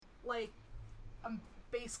like, I'm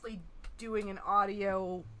basically doing an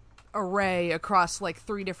audio array across, like,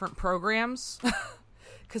 3 different programs.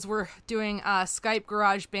 Because we're doing Skype,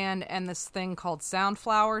 GarageBand, and this thing called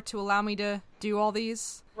Soundflower to allow me to do all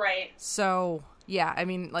these. Right. So, yeah, I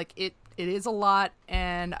mean, like, it is a lot,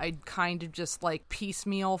 and I kind of just, like,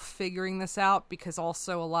 piecemeal figuring this out, because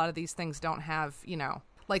also a lot of these things don't have, you know,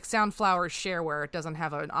 like Soundflower is shareware. It doesn't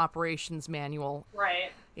have an operations manual.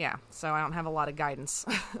 Right. Yeah, so I don't have a lot of guidance.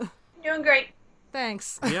 Doing great.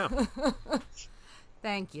 Thanks. Yeah.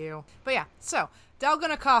 Thank you. But yeah, so,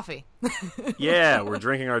 Dalgona coffee. Yeah, we're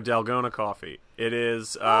drinking our Dalgona coffee. It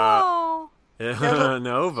is, Oh.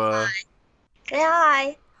 Nova. Say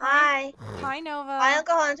hi. Hi. Hi, Nova. Hi,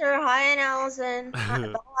 Uncle Hunter. Hi, Aunt Allison. Hi.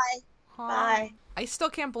 Bye. Hi. Bye. I still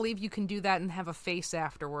can't believe you can do that and have a face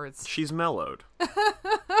afterwards. She's mellowed.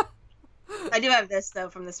 I do have this, though,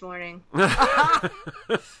 from this morning.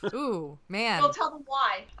 Ooh, man. Well, tell them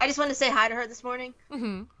why. I just wanted to say hi to her this morning.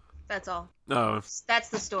 Mm-hmm. That's all. Oh. That's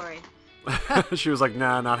the story. She was like,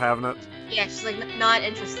 nah, not having it. Yeah, she's like, not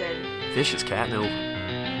interested. Vicious cat, no.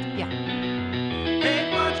 Yeah.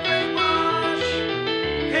 Hate watch, great watch.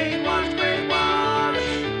 Hate watch, great watch.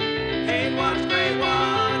 Hate watch, great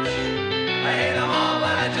watch. I hate them all,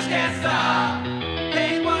 but I just can't stop.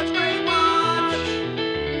 Hate watch, great watch.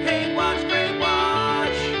 Hate watch, great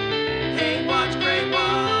watch. Hate watch, great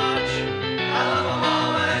watch. I love them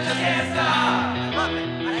all, but I just can't stop. I love it.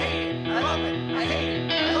 I hate it. I love it. I hate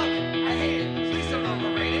it. I love it. I hate it. Please don't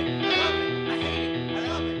overrate it. I love it. I hate it. I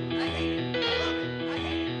love it. I hate it. I love it. I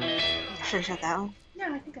hate it. Should have shut that one.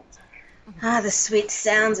 No, I think that's The sweet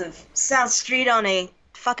sounds of South Street on a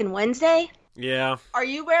fucking Wednesday. Yeah. Are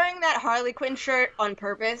you wearing that Harley Quinn shirt on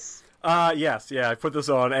purpose? Yes, yeah, I put this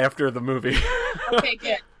on after the movie. Okay,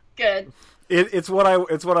 good. Good. It's what I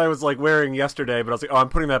was like wearing yesterday, but I was like, oh, I'm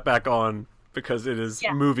putting that back on because it is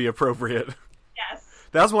movie appropriate. yes.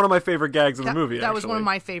 That was one of my favorite gags in the movie. That was actually. one of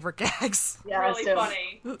my favorite gags. Yeah, Really so-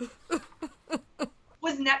 funny.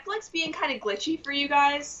 Was Netflix being kind of glitchy for you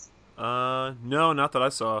guys? No, not that I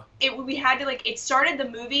saw. We had to it started the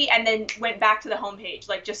movie and then went back to the homepage,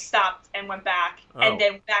 just stopped and went back and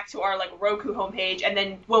then back to our Roku homepage, and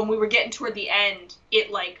then when we were getting toward the end, it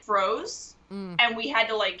froze and we had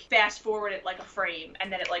to fast forward it a frame,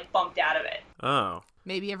 and then it bumped out of it. Oh.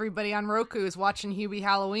 Maybe everybody on Roku is watching Hubie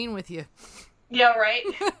Halloween with you. Yeah, right?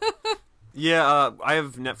 Yeah, I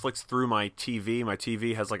have Netflix through my TV. My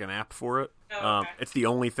TV has an app for it. Oh, okay. It's the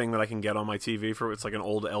only thing that I can get on my TV for. It's an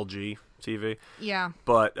old LG TV. Yeah.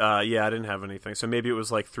 But yeah, I didn't have anything. So maybe it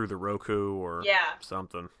was through the Roku or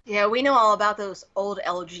something. Yeah, we know all about those old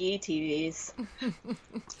LG TVs.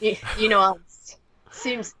 you know,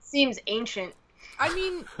 seems ancient. I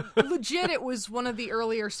mean, legit, it was one of the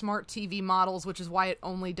earlier smart TV models, which is why it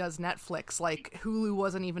only does Netflix. Hulu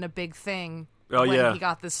wasn't even a big thing when he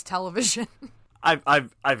got this television.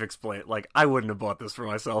 I've explained, I wouldn't have bought this for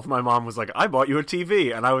myself. My mom was like, I bought you a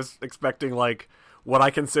TV, and I was expecting what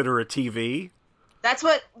I consider a TV. That's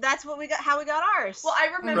what we got. How we got ours. Well,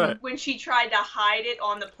 I remember when she tried to hide it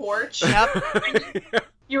on the porch. Yep.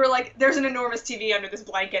 You were like, there's an enormous TV under this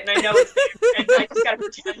blanket, and I know it's there, and I just gotta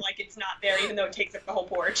pretend it's not there, even though it takes up the whole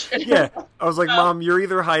porch. Yeah. I was like, Mom, you're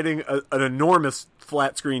either hiding an enormous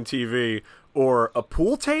flat screen TV or a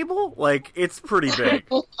pool table? It's pretty big.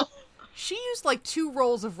 She used 2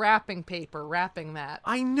 rolls of wrapping paper wrapping that.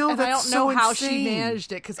 I know, and that's I don't so know how insane. she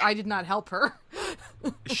managed it, because I did not help her.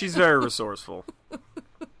 She's very resourceful.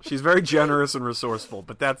 She's very generous and resourceful,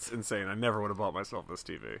 but that's insane. I never would have bought myself this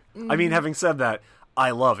TV. I mean, having said that,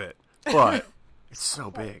 I love it, but it's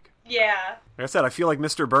so big. Yeah. Like I said, I feel like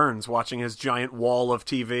Mr. Burns watching his giant wall of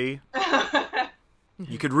TV.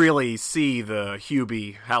 You could really see the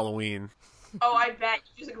Hubie Halloween. Oh, I bet.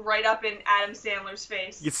 You just right up in Adam Sandler's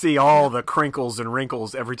face. You'd see all the crinkles and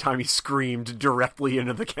wrinkles every time he screamed directly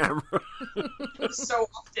into the camera. So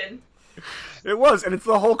often. It was, and it's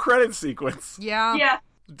the whole credit sequence. Yeah. Yeah.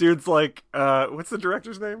 Dude's what's the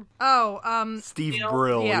director's name? Oh, Steve Bill.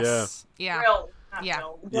 Brill, yes. Yeah. Brill. Not Yeah.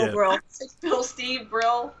 Bill. Bill Brill. Bill Steve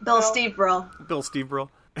Brill. Bill Steve Brill. Bill Steve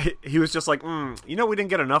Brill. He was just like, you know what we didn't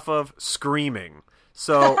get enough of? Screaming.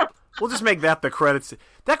 So we'll just make that the credits.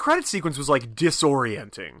 That credit sequence was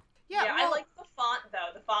disorienting. Yeah, well, I liked the font,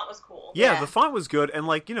 though. The font was cool. Yeah, Yeah. the font was good, and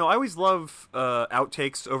I always love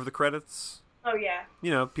outtakes over the credits. Oh,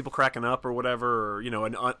 yeah. People cracking up or whatever,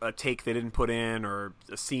 or a take they didn't put in, or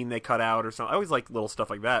a scene they cut out or something. I always like little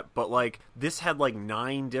stuff like that. But this had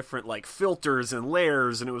 9 different filters and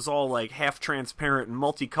layers, and it was all half transparent and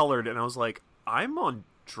multicolored, and I was like, I'm on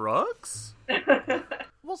drugs?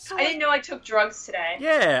 Well, so I didn't know I took drugs today.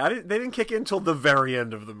 Yeah, they didn't kick in until the very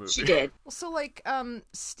end of the movie. She did.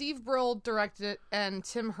 Steve Brill directed it, and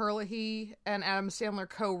Tim Herlihy and Adam Sandler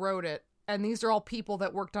co-wrote it, and these are all people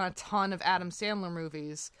that worked on a ton of Adam Sandler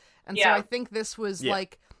movies, and so Yeah. I think this was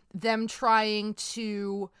like them trying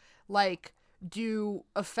to like do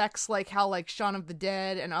effects like how like Shaun of the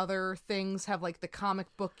Dead and other things have like the comic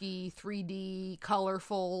booky 3D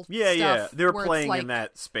colorful stuff. They're where it's playing like, in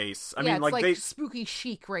that space. I yeah, mean, it's like like spooky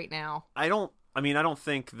chic right now. I don't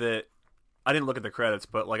think that. I didn't look at the credits,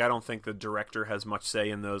 but like I don't think the director has much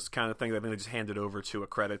say in those kind of things. I think they just handed over to a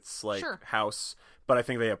credits like house. But I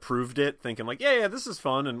think they approved it, thinking like, yeah, this is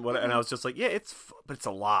fun, and what. And I was just like, yeah, but it's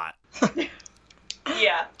a lot.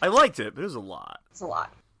 Yeah. I liked it, but it was a lot. It's a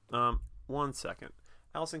lot. 1 second,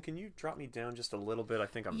 Allison, can you drop me down just a little bit? I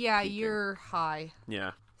think I'm. Yeah, peaking. you're high.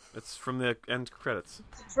 Yeah, it's from the end credits.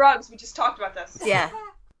 Drugs. We just talked about this. Yeah.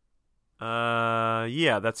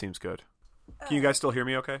 Yeah, that seems good. Can you guys still hear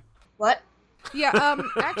me? Okay. What? Yeah,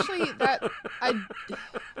 actually, that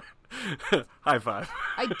High five.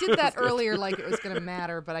 I did that earlier like it was going to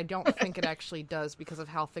matter, but I don't think it actually does because of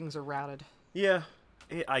how things are routed. Yeah,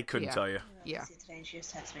 I couldn't Yeah. tell you. Yeah. Today and she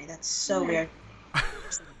just texted me. That's so weird.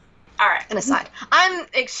 All right. An aside. I'm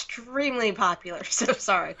extremely popular, so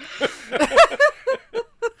sorry.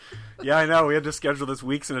 Yeah, I know. We had to schedule this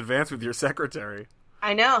weeks in advance with your secretary.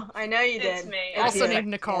 I know you did. It's me. Also Yeah. named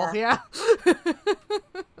Nicole, yeah.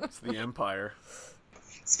 It's the Empire.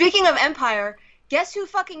 Speaking of Empire, guess who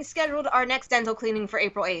fucking scheduled our next dental cleaning for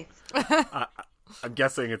April 8th? I'm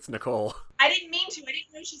guessing it's Nicole. I didn't mean to. I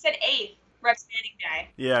didn't know she said 8th. Rex Manning Day.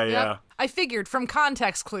 Yeah, yeah. Yep. I figured from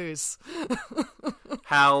context clues.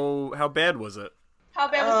 How bad was it? How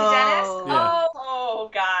bad was the dentist? Yeah. Oh,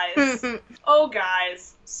 guys. Oh,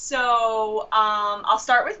 guys. So, I'll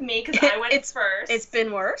start with me because I went first. It's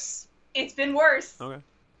been worse. It's been worse. Okay.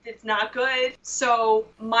 It's not good. So,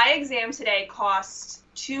 my exam today cost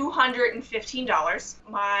 $215.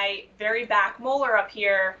 My very back molar up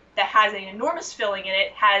here that has an enormous filling in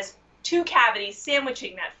it has 2 cavities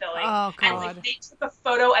sandwiching that filling. Oh, And God. like they took a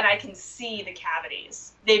photo and I can see the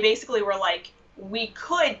cavities. They basically were like, we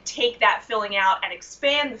could take that filling out and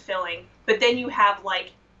expand the filling, but then you have like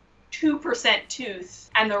 2% tooth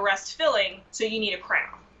and the rest filling, so you need a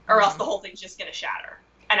crown, or else the whole thing's just gonna shatter.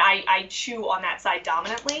 And I chew on that side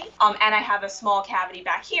dominantly, and I have a small cavity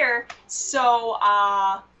back here. So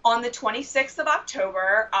on the 26th of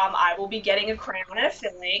October, I will be getting a crown and a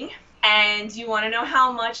filling. And you want to know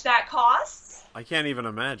how much that costs? I can't even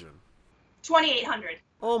imagine. $2,800.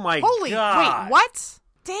 Oh my Holy, god. wait, what?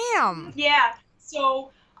 Damn. Yeah.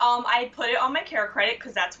 So I put it on my care credit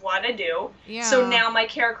because that's what I do. Yeah. So now my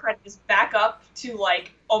care credit is back up to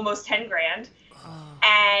like almost 10 grand.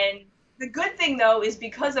 And the good thing though is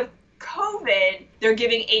because of COVID, they're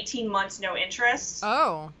giving 18 months no interest.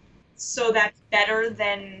 Oh. So that's better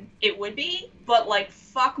than it would be. But like,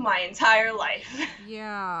 fuck my entire life.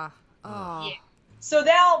 Yeah. Oh. Yeah. So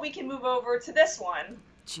now we can move over to this one.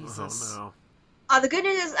 Jesus. Oh The good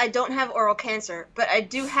news is I don't have oral cancer, but I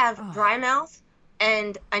do have dry mouth,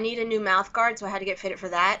 and I need a new mouth guard, so I had to get fitted for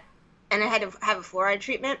that, and I had to have a fluoride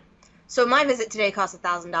treatment. So my visit today cost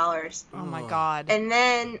 $1,000, Oh my God. and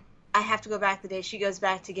then I have to go back the day she goes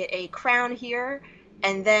back to get a crown here,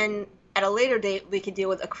 and then at a later date we could deal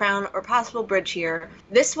with a crown or possible bridge here.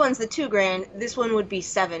 This one's the $2,000. This one would be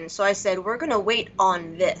 $7,000. So I said we're gonna wait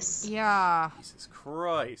on this. Yeah. no. Jesus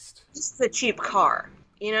Christ. This is a cheap car.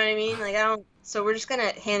 You know what I mean? Like I don't. So we're just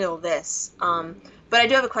gonna handle this. But I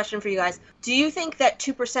do have a question for you guys. Do you think that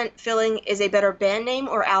 2% filling is a better band name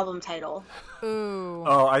or album title? Ooh.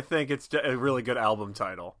 Oh, I think it's a really good album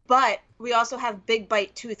title. But we also have Big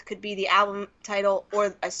Bite Tooth could be the album title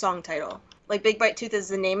or a song title. Like Big Bite Tooth is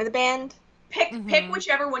the name of the band. Pick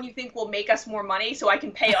whichever one you think will make us more money so I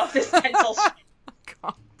can pay off this dental shit.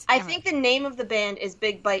 God. I damn it. think the name of the band is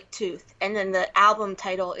Big Bite Tooth, and then the album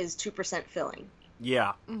title is 2% filling.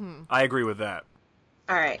 Yeah, I agree with that.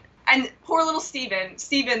 All right. And poor little Steven,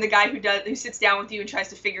 the guy who sits down with you and tries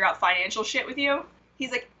to figure out financial shit with you,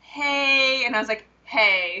 he's like, hey, and I was like,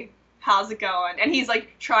 hey, how's it going? And he's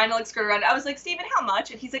like trying to like skirt around. I was like, Steven, how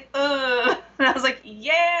much? And he's like, and I was like,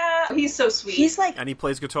 yeah. He's so sweet. He's like, And he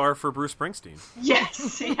plays guitar for Bruce Springsteen.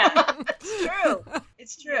 yes, yeah. it's true.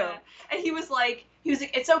 It's true. Yeah. And he was like,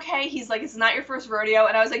 it's okay. He's like, it's not your first rodeo.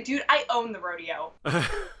 And I was like, dude, I own the rodeo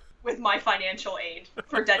with my financial aid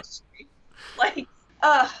for dentistry. Like,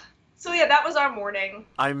 so yeah, that was our morning.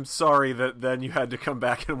 I'm sorry that then you had to come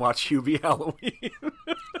back and watch Hubie Halloween.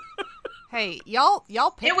 Hey, y'all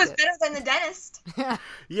picked It was better than the dentist.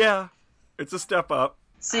 Yeah, it's a step up.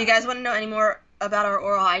 So you guys want to know any more about our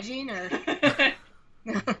oral hygiene, or?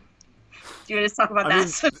 Do you want to talk about I mean,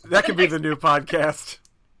 that? that could be the new podcast.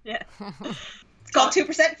 Yeah. It's called 2%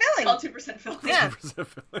 filling. It's called 2% filling. Yeah.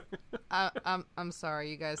 I'm sorry,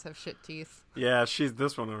 you guys have shit teeth. Yeah,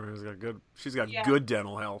 this one over here's got good. She's got Yeah. good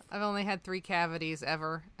dental health. I've only had 3 cavities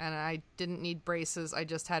ever, and I didn't need braces. I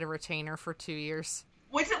just had a retainer for 2 years.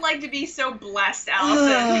 What's it like to be so blessed,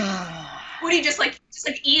 Allison? Would he just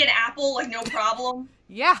eat an apple like no problem?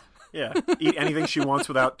 Yeah. Yeah, eat anything she wants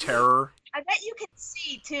without terror. I bet you can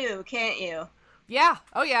see too, can't you? Yeah.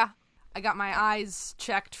 Oh, yeah. I got my eyes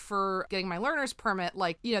checked for getting my learner's permit.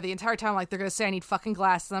 Like, you know, the entire time, like, they're going to say I need fucking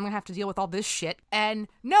glasses, and I'm going to have to deal with all this shit. And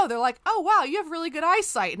no, they're like, oh, wow, you have really good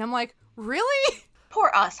eyesight. And I'm like, really?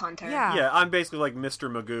 Poor us, Hunter. Yeah. Yeah, I'm basically like Mr.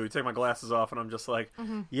 Magoo. Take my glasses off, and I'm just like,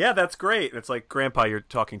 yeah, that's great. And it's like, Grandpa, you're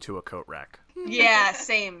talking to a coat rack. Yeah,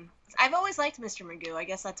 same. I've always liked Mr. Magoo. I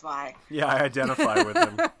guess that's why. Yeah, I identify with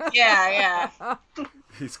him. Yeah.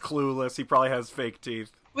 He's clueless. He probably has fake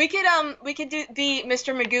teeth. We could be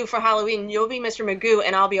Mr. Magoo for Halloween. You'll be Mr. Magoo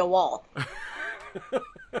and I'll be a wall.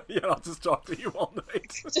 Yeah, I'll just talk to you all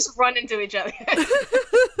night. Just run into each other.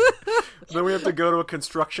 Then we have to go to a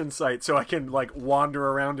construction site so I can, like, wander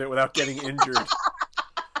around it without getting injured.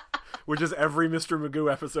 Which is every Mr.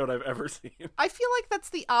 Magoo episode I've ever seen. I feel like that's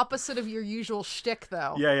the opposite of your usual shtick,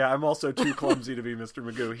 though. Yeah, I'm also too clumsy to be Mr.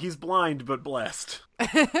 Magoo. He's blind but blessed.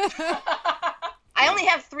 I only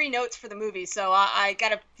have 3 notes for the movie, so I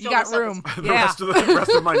gotta. You got room. The Yeah.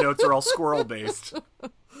 rest of my notes are all squirrel based.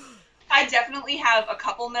 I definitely have a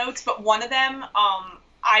couple notes, but one of them,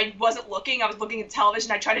 I wasn't looking. I was looking at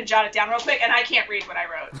television. I tried to jot it down real quick, and I can't read what I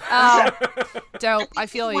wrote. Oh, dope. I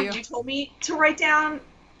feel What you. you told me to write down,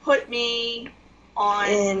 put me on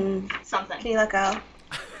In. something. Can you let go?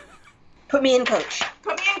 Put me in, coach.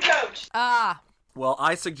 Put me in, coach. Well,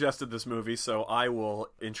 I suggested this movie, so I will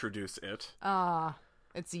introduce it.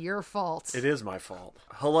 It's your fault. It is my fault.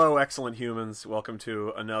 Hello, excellent humans. Welcome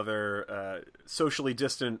to another socially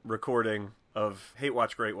distant recording of Hate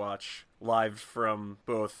Watch, Great Watch, live from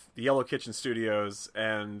both the Yellow Kitchen Studios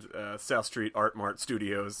and South Street Art Mart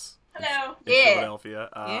Studios Hello. in Yeah. Philadelphia.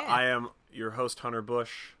 Yeah. I am your host, Hunter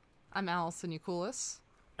Bush, I'm Allison Eucoulis.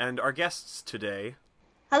 and our guests today.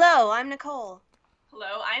 Hello, I'm Nicole.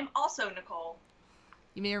 Hello. I am also Nicole.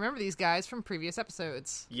 You may remember these guys from previous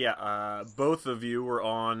episodes. Yeah, both of you were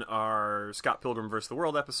on our Scott Pilgrim vs. the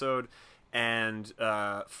World episode, and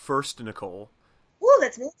first Nicole. Ooh,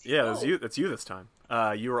 that's me. Yeah, that's you. That's you this time.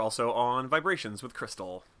 You were also on Vibrations with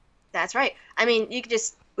Crystal. That's right. I mean,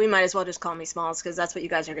 we might as well just call me Smalls because that's what you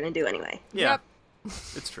guys are going to do anyway. Yeah, Yep.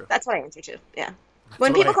 it's true. That's what I answer to. Yeah.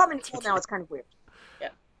 When what people I call me answer Nicole to. now, it's kind of weird.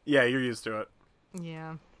 Yeah, you're used to it.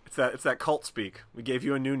 Yeah. It's that cult speak. We gave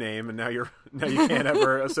you a new name, and now you can't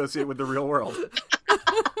ever associate with the real world.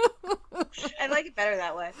 I like it better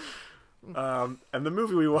that way. And the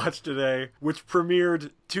movie we watched today, which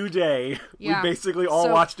premiered today, Yeah. we basically all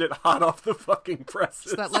So- watched it hot off the fucking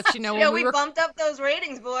presses. So that lets you know Yeah, when we we were... bumped up those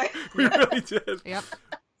ratings, boy. We really did. Yep.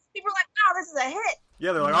 People are like, wow, this is a hit.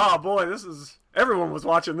 Yeah, they're like, oh boy, everyone was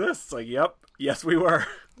watching this. It's like, yep, yes we were.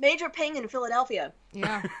 Major ping in Philadelphia.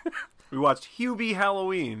 Yeah. We watched Hubie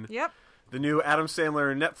Halloween. Yep. The new Adam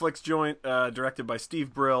Sandler Netflix joint, directed by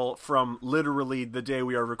Steve Brill, from literally the day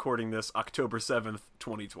we are recording this, October 7th,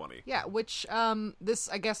 2020. Yeah, which, this,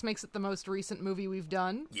 I guess, makes it the most recent movie we've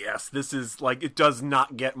done. Yes, this is, like, it does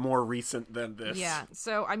not get more recent than this. Yeah,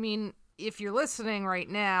 so, I mean, if you're listening right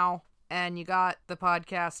now and you got the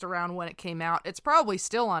podcast around when it came out, it's probably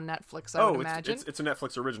still on Netflix, I would imagine. It's a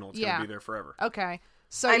Netflix original. It's Yeah. going to be there forever. Okay.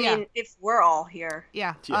 So, I yeah. mean, if we're all here.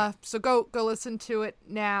 Yeah. Yeah. So go listen to it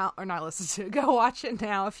now, or not listen to it. Go watch it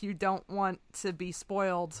now if you don't want to be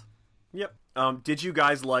spoiled. Yep. Did you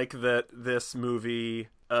guys like that this movie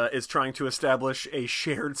is trying to establish a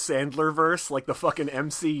shared Sandler verse, like the fucking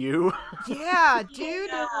MCU? Yeah,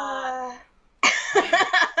 dude.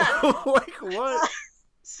 Like, what?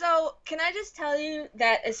 So, can I just tell you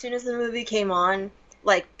that as soon as the movie came on,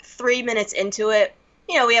 like 3 minutes into it,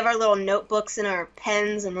 you know, we have our little notebooks and our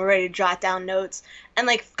pens and we're ready to jot down notes. And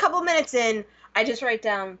like a couple minutes in, I just write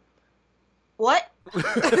down, what?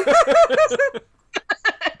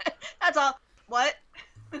 That's all. What?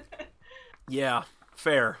 Yeah,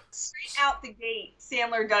 fair. Straight out the gate,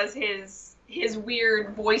 Sandler does his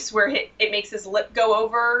weird voice where it makes his lip go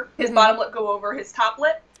over, his bottom lip go over his top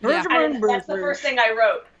lip. Yeah. And that's the first thing I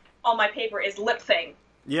wrote on my paper is lip thing.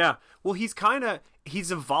 Yeah. Well, he's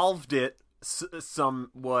evolved it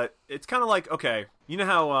somewhat. It's kind of like, okay, you know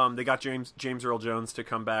how they got James Earl Jones to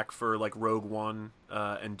come back for like Rogue One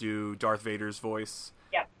and do Darth Vader's voice?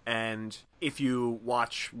 Yeah. And if you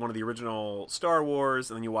watch one of the original Star Wars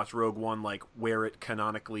and then you watch Rogue One, like where it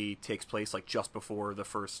canonically takes place, like just before the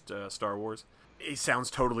first Star Wars, it sounds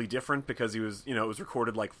totally different because he was, it was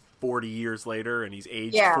recorded like 40 years later and he's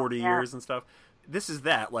aged 40 years and stuff. This is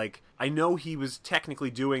that. Like, I know he was technically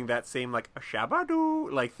doing that same, like, a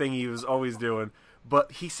shabadoo, like, thing he was always doing,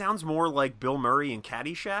 but he sounds more like Bill Murray in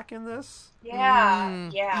Caddyshack in this. Yeah.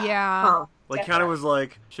 Oh. Like, kind of was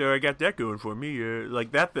like, so I got that going for me,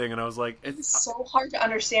 like that thing, and I was like... It's so hard to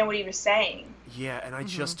understand what he was saying. Yeah, and I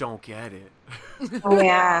just don't get it.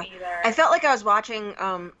 Yeah. Either. I felt like I was watching,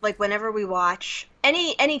 like, whenever we watch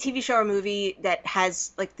any TV show or movie that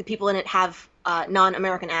has, like, the people in it have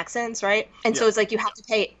non-American accents, right? And so it's like you have to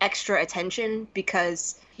pay extra attention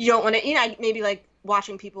because you don't want to, maybe, like,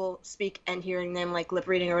 watching people speak and hearing them, like, lip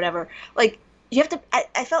reading or whatever. Like, you have to...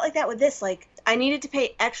 I felt like that with this, like, I needed to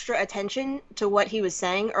pay extra attention to what he was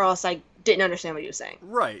saying or else I didn't understand what he was saying.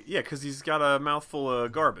 Right, yeah, because he's got a mouthful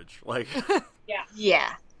of garbage. Like...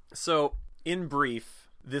 Yeah. So, in brief,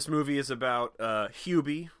 this movie is about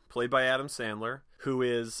Hubie, played by Adam Sandler, who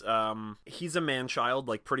is, he's a man-child,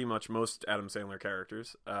 like pretty much most Adam Sandler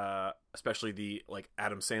characters, especially the, like,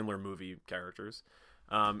 Adam Sandler movie characters.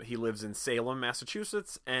 He lives in Salem,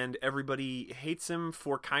 Massachusetts, and everybody hates him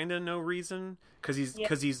for kind of no reason, because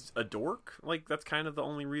he's a dork. Like, that's kind of the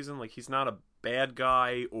only reason. Like, he's not a bad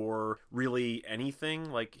guy or really anything.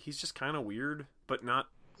 Like, he's just kind of weird, but not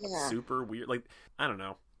super weird. Like, I don't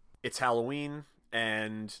know. It's Halloween,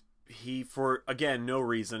 and he, for, again, no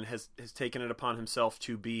reason, has taken it upon himself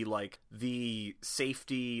to be, like, the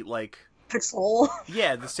safety, like... Patrol.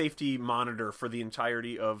 Yeah, the safety monitor for the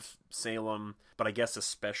entirety of Salem, but I guess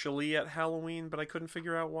especially at Halloween, but I couldn't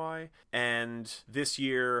figure out why. And this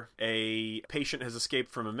year, a patient has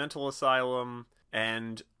escaped from a mental asylum,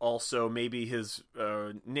 and also maybe his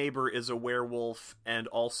neighbor is a werewolf, and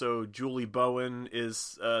also Julie Bowen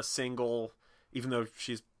is single, even though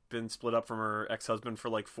she's been split up from her ex-husband for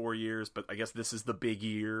like 4 years, but I guess this is the big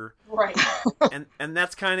year. Right. and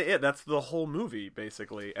that's kind of it. That's the whole movie,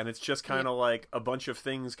 basically. And it's just kind of like a bunch of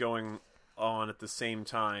things going on at the same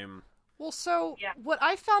time. Well, so what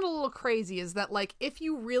I found a little crazy is that, like, if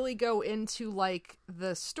you really go into, like,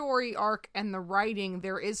 the story arc and the writing,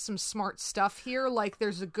 there is some smart stuff here. Like,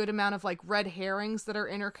 there's a good amount of, like, red herrings that are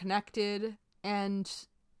interconnected and,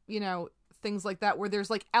 things like that, where there's,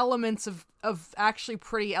 like, elements of actually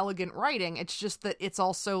pretty elegant writing. It's just that it's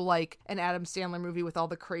also, like, an Adam Sandler movie with all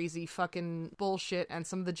the crazy fucking bullshit, and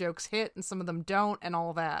some of the jokes hit and some of them don't, and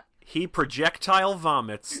all that. He projectile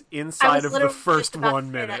vomits inside of the first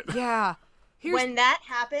 1 minute. Yeah. When that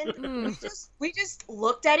happened, we just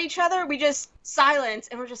looked at each other, we just silence,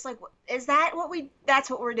 and we're just like, that's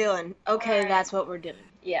what we're doing. Okay, Right. That's what we're doing.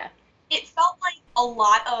 Yeah. It felt like a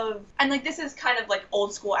lot of, and like this is kind of like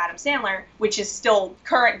old school Adam Sandler, which is still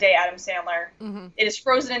current day Adam Sandler. Mm-hmm. It is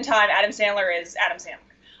frozen in time. Adam Sandler is Adam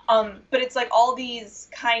Sandler. But it's like all these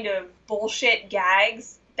kind of bullshit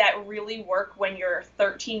gags that really work when you're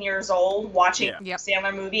 13 years old watching a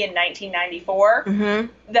Sandler movie in 1994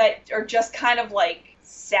 that are just kind of like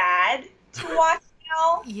sad to watch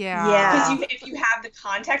now. Yeah. Because if you have the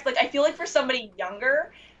context, like I feel like for somebody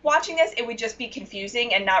younger watching this, it would just be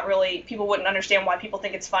confusing and not really, people wouldn't understand why people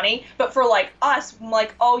think it's funny. But for like us,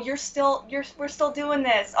 like, oh, we're still doing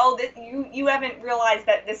this. Oh, you haven't realized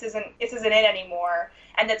that this isn't it anymore,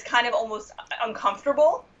 and that's kind of almost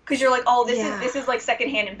uncomfortable because you're like, oh, this is like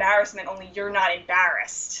secondhand embarrassment. Only you're not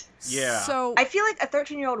embarrassed. Yeah. So I feel like a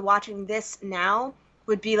 13-year-old watching this now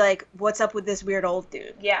would be like, what's up with this weird old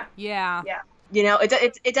dude? Yeah. Yeah. Yeah.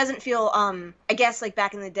 It doesn't feel. I guess like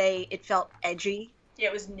back in the day, it felt edgy. Yeah,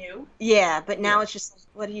 it was new. Yeah, but now it's just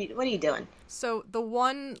like, what are you doing? So the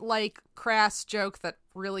one, like, crass joke that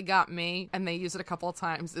really got me, and they use it a couple of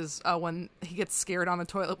times, is when he gets scared on the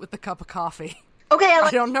toilet with the cup of coffee. Okay, I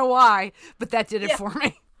don't know why, but that did it for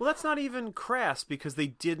me. Well, that's not even crass because they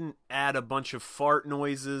didn't add a bunch of fart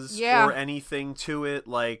noises or anything to it.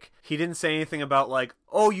 Like, he didn't say anything about, like,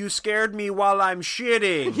 oh, you scared me while I'm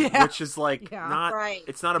shitting, which is, like, not,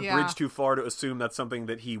 it's not a bridge too far to assume that's something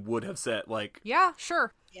that he would have said, like. Yeah,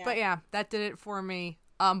 sure. Yeah. But yeah, that did it for me.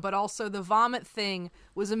 But also the vomit thing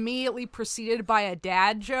was immediately preceded by a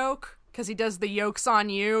dad joke, because he does the "Yoke's on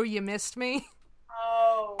you, you missed me."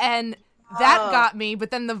 Oh. And that got me, but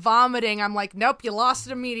then the vomiting, I'm like, nope, you lost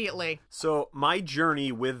it immediately. So my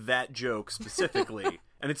journey with that joke specifically,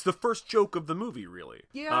 and it's the first joke of the movie, really.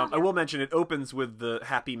 Yeah. I will mention it opens with the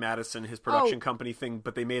Happy Madison, his production company thing,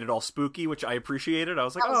 but they made it all spooky, which I appreciated. I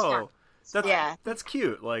was like, That's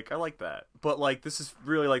cute. Like, I like that. But, like, this is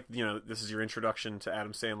really, like, you know, this is your introduction to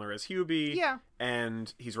Adam Sandler as Hubie. Yeah.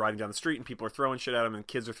 And he's riding down the street, and people are throwing shit at him, and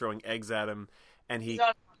kids are throwing eggs at him. And He's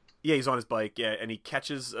on- he's on his bike, and he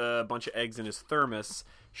catches a bunch of eggs in his thermos,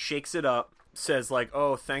 shakes it up, says, like,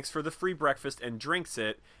 oh, thanks for the free breakfast, and drinks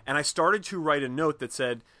it. And I started to write a note that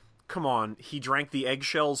said, come on, he drank the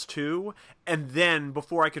eggshells too? And then,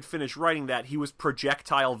 before I could finish writing that, he was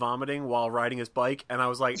projectile vomiting while riding his bike, and I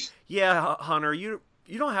was like, yeah, Hunter, you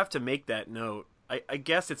don't have to make that note. I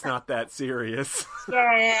guess it's not that serious.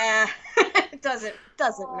 Yeah. It doesn't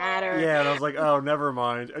matter. Yeah, and I was like, oh, never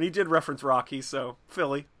mind. And he did reference Rocky, so,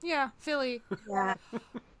 Philly. Yeah, Philly. Yeah.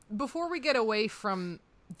 Before we get away from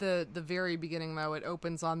the very beginning, though, it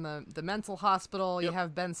opens on the mental hospital. Yep. You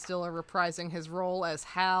have Ben Stiller reprising his role as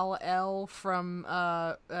Hal L. from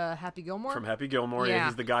Happy Gilmore. From Happy Gilmore, Yeah.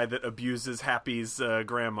 he's the guy that abuses Happy's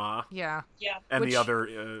grandma Yeah. Yeah. and Which- the other,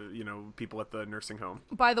 people at the nursing home.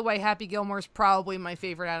 By the way, Happy Gilmore's probably my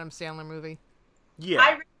favorite Adam Sandler movie. Yeah. I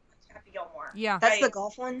really liked Happy Gilmore. Yeah. That's I- the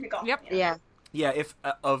golf one? The golf, Yep. Yeah. Yeah, if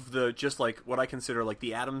of the just like what I consider like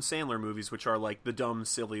the Adam Sandler movies, which are like the dumb,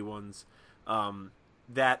 silly ones,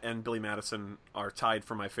 that and Billy Madison are tied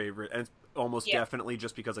for my favorite, and it's almost Yeah. definitely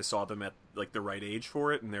just because I saw them at like the right age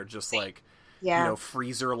for it, and they're just like Yeah.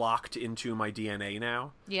 freezer locked into my DNA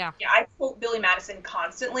now. Yeah. Yeah, I quote Billy Madison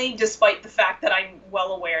constantly, despite the fact that I'm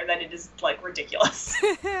well aware that it is, like, ridiculous.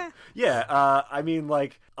 Yeah, I mean,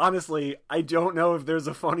 like, honestly, I don't know if there's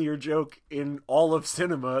a funnier joke in all of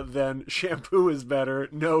cinema than shampoo is better,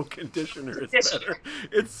 no conditioner is better.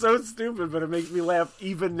 It's so stupid, but it makes me laugh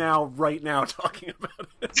even now, right now, talking about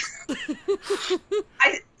it.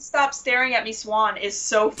 Stop Staring at Me, Swan is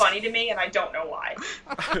so funny to me, and I don't know why.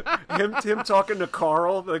 him talking to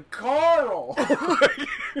Carl, like, Carl!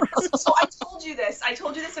 So I told you this. I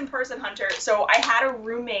told you this in person, Hunter. So I had a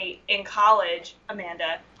roommate in college,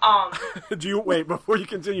 Amanda. Wait, before you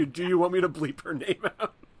continue, do you want me to bleep her name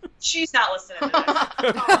out? She's not listening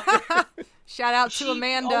to this. Shout out She to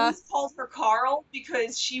Amanda. always called her Carl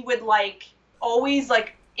because she would always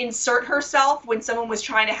insert herself when someone was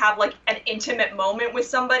trying to have an intimate moment with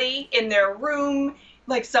somebody in their room.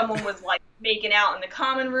 Like someone was making out in the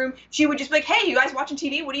common room. She would just be like, "Hey, you guys watching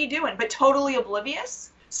TV? What are you doing?" But totally oblivious.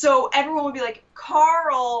 So everyone would be like,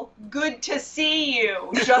 "Carl, good to see you,"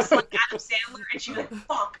 just like Adam Sandler, and she'd be like,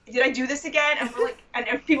 "Fuck, did I do this again?" And we're like, and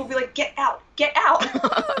people would be like, "Get out, get out."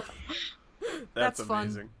 That's fun.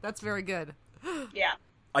 amazing. That's very good. Yeah.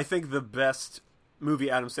 I think the best movie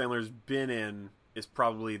Adam Sandler's been in is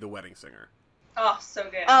probably The Wedding Singer. Oh, so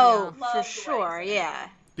good. Oh, Love for The sure, Wedding Singer. yeah.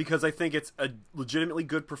 Because I think it's a legitimately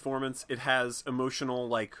good performance. It has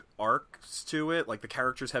emotional arcs to it, like the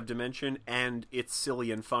characters have dimension, and it's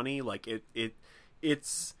silly and funny.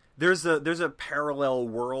 It's there's a parallel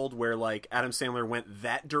world where Adam Sandler went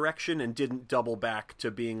that direction and didn't double back to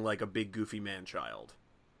being a big goofy man child.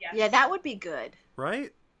 Yes. Yeah, that would be good.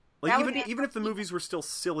 Right? That would Even be- if the movies were still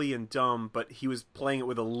silly and dumb, but he was playing it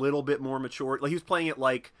with a little bit more mature. He was playing it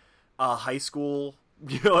like a high school,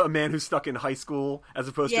 a man who's stuck in high school, as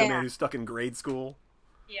opposed to a Yeah. man who's stuck in grade school.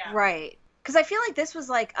 Yeah. Right. Because I feel like this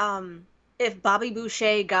was if Bobby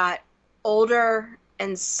Boucher got older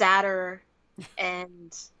and sadder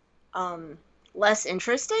and less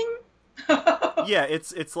interesting. Yeah,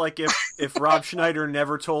 it's like if Rob Schneider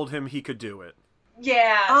never told him he could do it.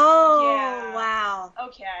 Yeah. Oh, Yeah. wow.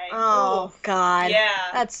 Okay. Oh, Oof. God. Yeah.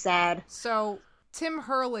 That's sad. So Tim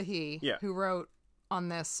Herlihy, Yeah. who wrote on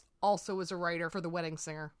this, also was a writer for The Wedding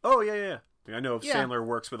Singer. Oh yeah. I know Yeah. Sandler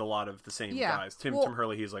works with a lot of the same Yeah. guys. Tim Well-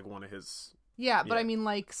 Herlihy is one of his. Yeah, but Yeah. I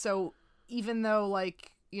mean, so even though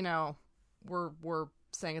we're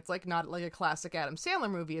saying it's not a classic Adam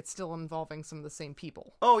Sandler movie, it's still involving some of the same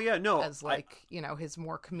people Oh yeah, no. as his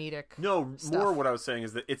more comedic. No, stuff. more what I was saying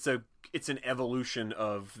is that it's an evolution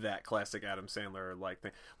of that classic Adam Sandler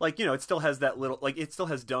thing. It still has that little it still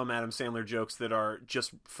has dumb Adam Sandler jokes that are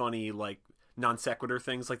just funny non sequitur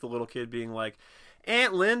things, like the little kid being like,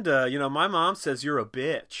 "Aunt Linda, my mom says you're a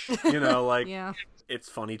bitch." Yeah, It's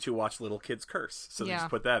funny to watch little kids curse, so they Yeah. just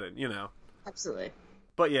put that in. Absolutely.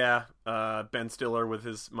 But yeah, Ben Stiller with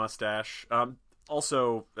his mustache.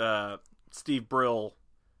 Also, Steve Brill.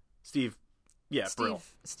 Brill.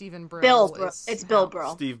 Stephen Brill. Bill Brill. is It's Bill Hal.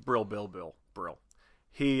 Brill. Steve Brill. Brill.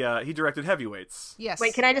 He directed Heavyweights. Yes.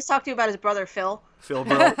 Wait, can I just talk to you about his brother, Phil? Phil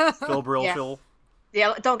Brill. Phil Brill. Yeah. Phil.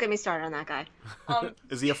 Yeah, don't get me started on that guy.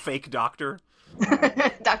 Is he a fake doctor?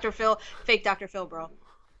 Dr. Phil, fake Dr. Phil, bro.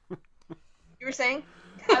 You were saying?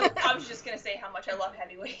 I was just gonna say how much I love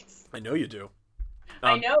Heavyweights. I know you do.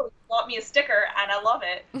 I know. You bought me a sticker, and I love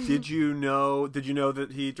it. Did you know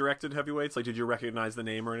that he directed Heavyweights? Did you recognize the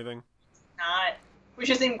name or anything? not. Which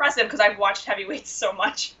is impressive because I've watched Heavyweights so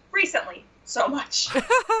much recently. So much.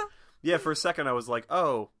 Yeah, for a second I was like,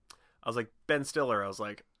 Ben Stiller. I was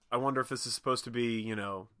like, I wonder if this is supposed to be, you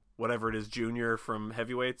know, whatever it is, Junior from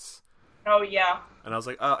Heavyweights. Oh, yeah. And I was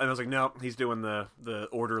like, no, he's doing the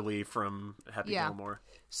orderly from Happy Gilmore.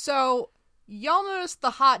 So, y'all noticed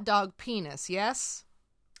the hot dog penis, yes?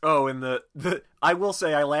 Oh, and the I will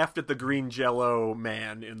say I laughed at the green Jello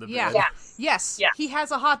man in the bed. Yes. Yeah. He has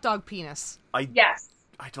a hot dog penis. Yes.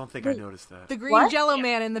 I don't think I noticed that. The green What? Jello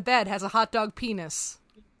man in the bed has a hot dog penis.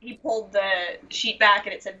 He pulled the sheet back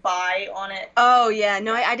and it said bye on it. Oh, yeah.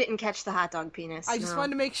 No, I didn't catch the hot dog penis. I just no.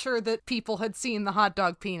 wanted to make sure that people had seen the hot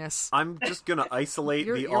dog penis. I'm just gonna isolate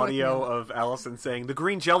You're the with audio me. of Allison saying the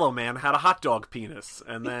green Jello man had a hot dog penis,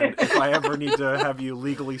 and then if I ever need to have you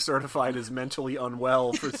legally certified as mentally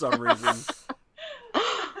unwell for some reason,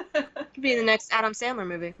 Could be in the next Adam Sandler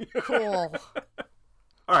movie. Cool.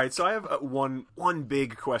 all right. So I have one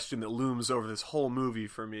big question that looms over this whole movie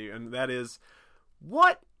for me, and that is,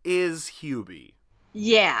 what is Hubie?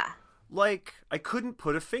 Yeah. Like, I couldn't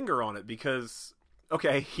put a finger on it because,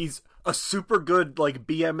 okay, he's a super good, like,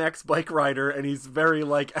 BMX bike rider, and he's very,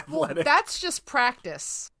 like, Well, athletic. that's just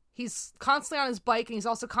practice. He's constantly on his bike, and he's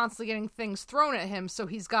also constantly getting things thrown at him, so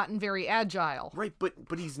he's gotten very agile. Right, but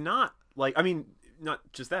he's not, like, I mean, not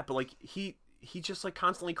just that, but, like, he just, like,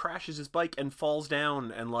 constantly crashes his bike and falls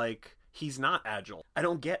down, and, like, he's not agile. I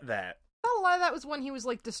don't get that. Well, a lot of that was when he was,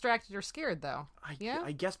 like, distracted or scared, though. Yeah?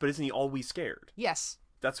 I guess, but isn't he always scared? Yes.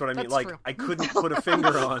 That's what I mean. That's Like, true. I couldn't put a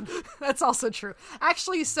finger on. That's also true.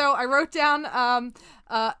 Actually, so I wrote down an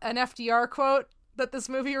FDR quote that this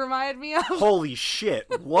movie reminded me of. Holy shit.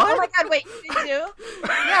 Oh What? my god, wait, you did too?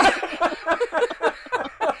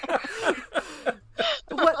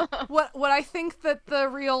 What I think that the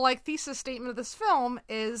real, like, thesis statement of this film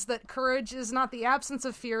is that courage is not the absence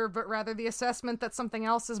of fear, but rather the assessment that something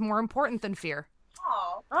else is more important than fear.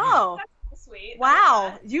 Oh, Oh, that's sweet.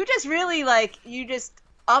 wow. You just really, like,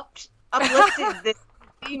 uplifted the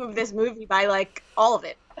theme of this movie by, like, all of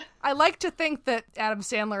it. I like to think that Adam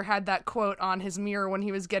Sandler had that quote on his mirror when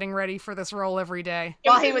he was getting ready for this role every day.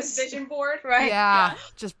 While While he he was- was vision board. Right? Yeah,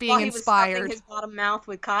 just being While he was stuffing inspired. his bottom mouth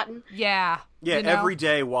with cotton. Yeah. Yeah, you know? every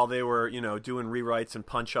day while they were, you know, doing rewrites and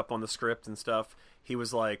punch up on the script and stuff, he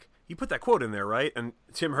was like, you put that quote in there, right? And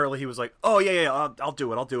Tim Hurley, he was like, oh, yeah, I'll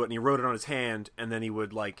do it. And he wrote it on his hand, and then he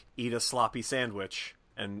would, like, eat a sloppy sandwich,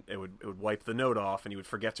 and it would wipe the note off, and he would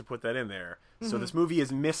forget to put that in there. So this movie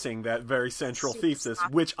is missing that very central Super thesis,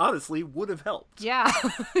 sloppy. which honestly would have helped. Yeah.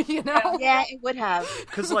 You know? Yeah, it would have.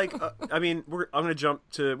 Because, like, I mean, we're gonna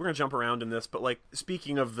jump around in this, but, like,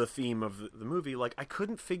 speaking of the theme of the movie, like, I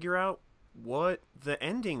couldn't figure out what the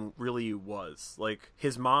ending really was. Like,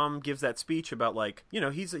 his mom gives that speech about, like, you know,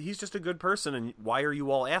 he's just a good person, and why are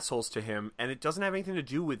you all assholes to him? And it doesn't have anything to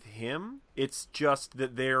do with him. It's just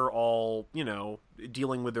that they're all, you know,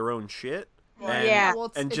 dealing with their own shit. And, Yeah.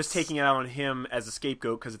 Well, and just taking it out on him as a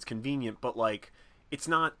scapegoat because it's convenient, but, like, it's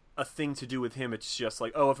not a thing to do with him. It's just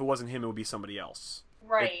like, oh, if it wasn't him, it would be somebody else.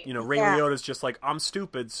 Right. Like, you know, Ray Yeah. Liotta's just like, I'm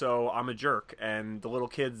stupid, so I'm a jerk. And the little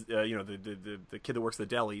kid, you know, the kid that works at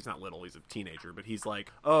the deli, he's not little, he's a teenager, but he's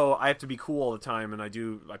like, oh, I have to be cool all the time, and I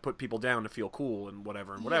put people down to feel cool and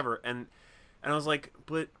whatever and whatever. And I was like,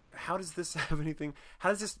 but how does this have anything?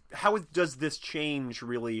 How does this change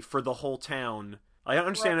really for the whole town? I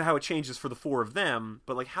understand how it changes for the four of them,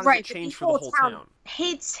 but, like, how does it change for the whole town?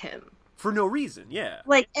 Hates him. For no reason, yeah.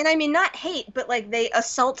 Like, and I mean, not hate, but, like, they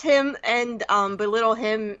assault him and belittle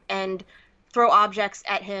him and throw objects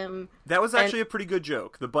at him. That was actually a pretty good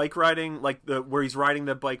joke. The bike riding, like, where he's riding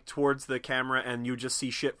the bike towards the camera and you just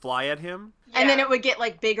see shit fly at him. And then it would get,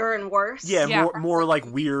 like, bigger and worse. Yeah, Yeah. more like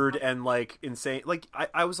weird and, like, insane. Like,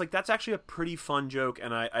 I was like, that's actually a pretty fun joke,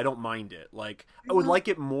 and I don't mind it. Like, I would like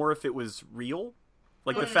it more if it was real.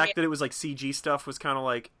 Like, the fact that it was, like, CG stuff was kind of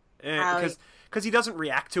like, because he doesn't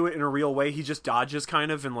react to it in a real way. He just dodges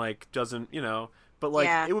kind of and, like, doesn't, you know. But, like,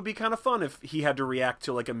 Yeah. it would be kind of fun if he had to react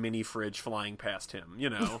to, like, a mini fridge flying past him, you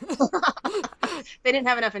know. They didn't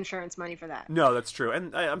have enough insurance money for that. No, that's true.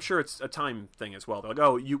 And I'm sure it's a time thing as well. They're like,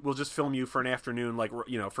 oh, we'll just film you for an afternoon, like,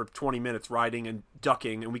 you know, for 20 minutes riding and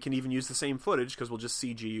ducking, and we can even use the same footage because we'll just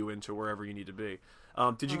CG you into wherever you need to be.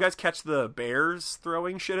 Did you guys catch the bears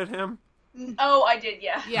throwing shit at him? Oh, I did,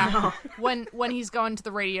 yeah. Yeah. When he's going to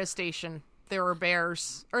the radio station. there were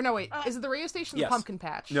bears. Or no, wait, is it the radio station or Yes. the pumpkin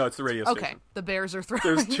patch? No, it's the radio Okay, station. the bears are throwing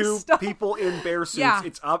There's two stuff. people in bear suits. Yeah.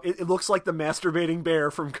 It's up. It looks like the masturbating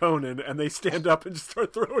bear from Conan, and they stand up and just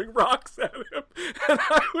start throwing rocks at him. And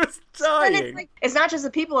I was And dying. it's like, it's not just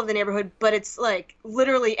the people of the neighborhood, but it's like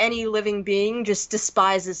literally any living being just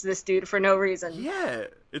despises this dude for no reason. Yeah,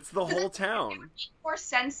 it's the whole It town. would make more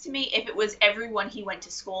sense to me if it was everyone he went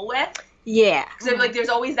to school with. Yeah. So like, there's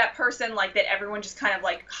always that person like that everyone just kind of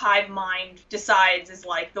like hive mind decides is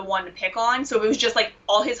like the one to pick on. So if it was just like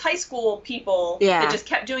all his high school people Yeah. that just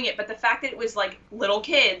kept doing it, but the fact that it was like little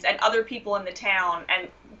kids and other people in the town and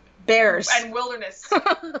Bears. wilderness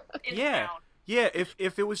in Yeah. town. Yeah, if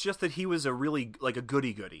it was just that he was a really like a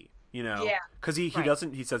goody goody, you know, Yeah. because he Right.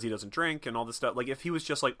 doesn't, he says he doesn't drink and all this stuff. Like if he was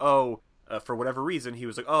just like, oh, for whatever reason, he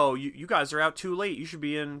was like, oh, you guys are out too late. You should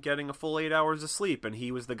be in getting a full 8 hours of sleep. And he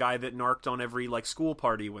was the guy that narked on every like school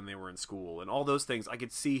party when they were in school and all those things. I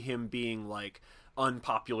could see him being like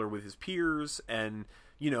unpopular with his peers and,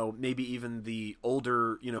 you know, maybe even the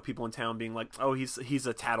older, you know, people in town being like, oh, he's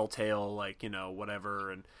a tattletale, like, you know,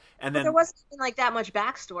 whatever. And But then there wasn't even like that much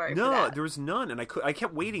backstory. for no, that. there was none, and I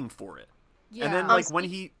kept waiting for it. Yeah. And then Oh, like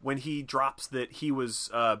when he drops that he was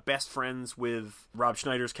best friends with Rob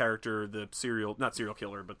Schneider's character, the not serial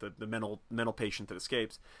killer, but the mental patient that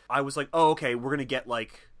escapes, I was like, oh, okay, we're gonna get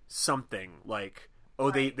like something like,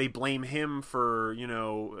 oh, they blame him for, you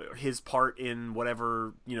know, his part in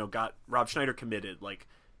whatever, you know, got Rob Schneider committed, like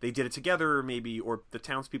they did it together maybe, or the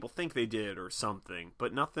townspeople think they did or something,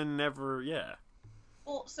 but nothing ever. Yeah.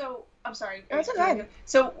 Well, so I'm sorry. That's okay.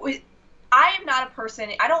 So I am not a person.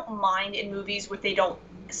 I don't mind in movies where they don't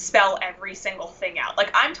spell every single thing out. Like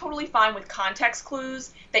I'm totally fine with context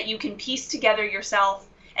clues that you can piece together yourself.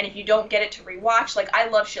 And if you don't get it to rewatch, like I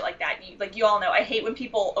love shit like that. You all know I hate when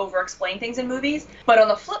people over-explain things in movies. But on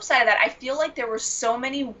the flip side of that, I feel like there were so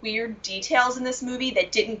many weird details in this movie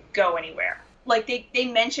that didn't go anywhere. Like they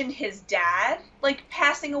mentioned his dad like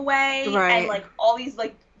passing away, Right. and like all these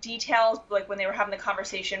like details, like when they were having the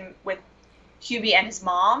conversation with Hubie and his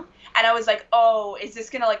mom, and I was like, oh, is this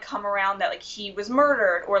gonna like come around that like he was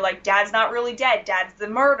murdered, or like dad's not really dead, dad's the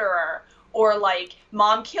murderer, or like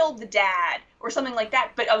mom killed the dad, or something like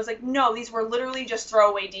that. But I was like, no, these were literally just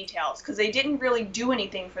throwaway details because they didn't really do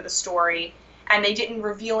anything for the story, and they didn't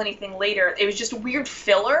reveal anything later. It was just weird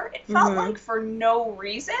filler. It felt like for no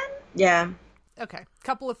reason. Yeah. Okay,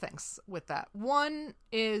 couple of things with that. One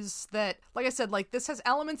is that, like I said, like this has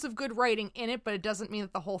elements of good writing in it, but it doesn't mean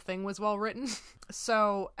that the whole thing was well written.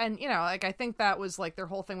 So, and you know, like I think that was like their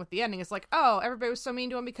whole thing with the ending is like, oh, everybody was so mean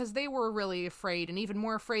to him because they were really afraid and even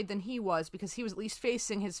more afraid than he was because he was at least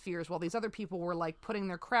facing his fears while these other people were like putting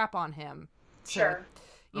their crap on him. Sure.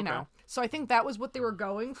 You know, so I think that was what they were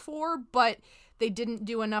going for, but they didn't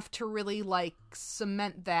do enough to really like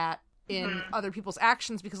cement that in other people's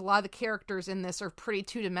actions because a lot of the characters in this are pretty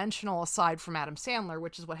two-dimensional aside from Adam Sandler,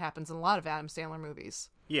 which is what happens in a lot of Adam Sandler movies.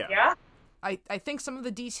 Yeah. Yeah. I think some of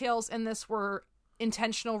the details in this were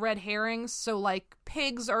intentional red herrings. So like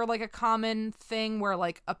pigs are like a common thing where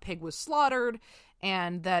like a pig was slaughtered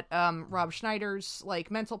and that Rob Schneider's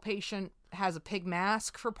like mental patient has a pig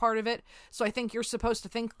mask for part of it. So I think you're supposed to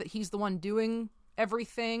think that he's the one doing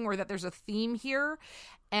everything or that there's a theme here.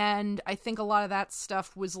 And I think a lot of that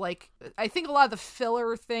stuff was like, I think a lot of the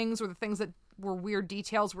filler things or the things that were weird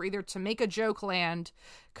details were either to make a joke land,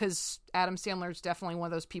 because Adam Sandler is definitely one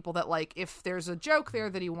of those people that like, if there's a joke there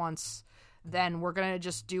that he wants, then we're going to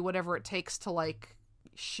just do whatever it takes to like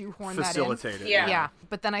shoehorn Facilitate that in. it. Yeah.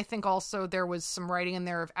 But then I think also there was some writing in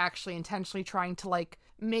there of actually intentionally trying to like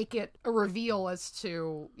make it a reveal as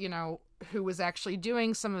to, you know, who was actually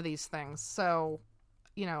doing some of these things. So,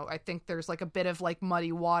 you know, I think there's like a bit of like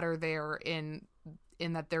muddy water there in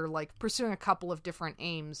that they're like pursuing a couple of different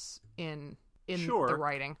aims in Sure. the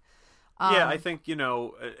writing. Yeah, I think, you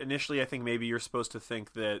know, initially I think maybe you're supposed to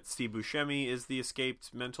think that Steve Buscemi is the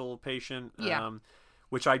escaped mental patient, Yeah.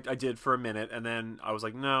 Which I did for a minute, and then I was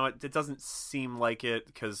like, no, it doesn't seem like it,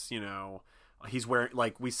 because, you know, he's wearing,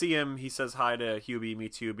 like, we see him, he says hi to Hubie,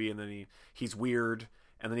 meets Hubie, and then he's weird,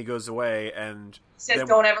 and then he goes away, and... Says, then,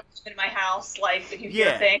 don't ever come in my house, like, if you hear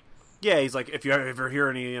Yeah. things. Yeah, he's like, if you ever hear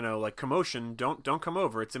any, you know, like, commotion, don't come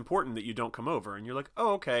over. It's important that you don't come over. And you're like,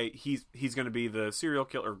 oh, okay, he's going to be the serial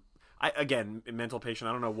killer. Again, mental patient,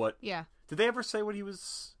 I don't know what... Yeah. Did they ever say what he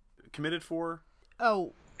was committed for?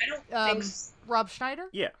 Oh, I don't think so. Rob Schneider?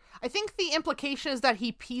 Yeah. I think the implication is that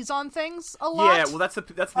he pees on things a lot. Yeah, well, that's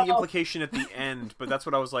the implication at the end. But that's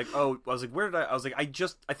what I was like. Oh, I was like, where did I was like,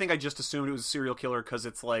 I think I just assumed it was a serial killer because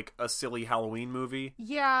it's like a silly Halloween movie.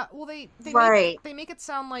 Yeah, well, they Right. make it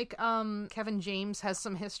sound like Kevin James has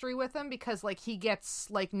some history with him because like he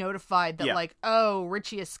gets like notified that Yeah. like, oh,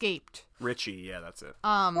 Richie escaped. Richie, yeah, that's it.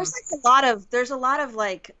 There's a lot of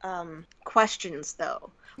like questions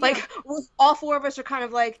though. Like all four of us are kind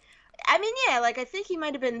of like, I mean, yeah, like I think he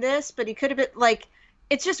might have been this, but he could have been like.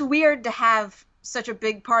 It's just weird to have such a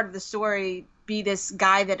big part of the story be this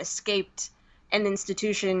guy that escaped an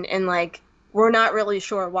institution, and like we're not really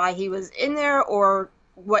sure why he was in there or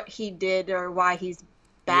what he did or why he's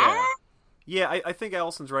bad. Yeah, I think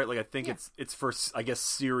Allison's right. Like, I think it's for, I guess,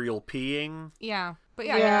 serial peeing. Yeah. But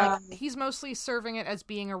yeah, like, he's mostly serving it as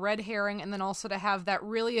being a red herring, and then also to have that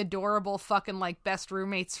really adorable fucking, like, best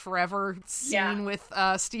roommates forever scene with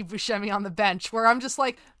Steve Buscemi on the bench, where I'm just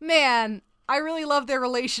like, man, I really love their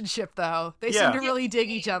relationship, though. They seem to really dig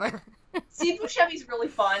each other. Steve Buscemi's really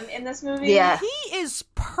fun in this movie. Yeah. He is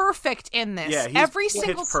perfect in this. Yeah, Every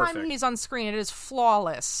single pitch time perfect. he's on screen, it is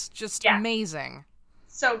flawless. Just amazing.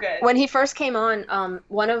 So good. When he first came on,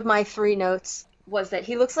 one of my 3 notes was that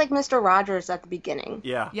he looks like Mr. Rogers at the beginning.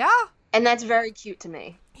 Yeah. Yeah. And that's very cute to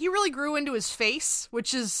me. He really grew into his face,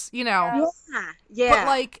 which is, you know... Yeah. But,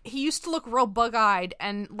 like, he used to look real bug-eyed,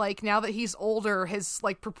 and, like, now that he's older, his,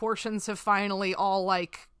 like, proportions have finally all,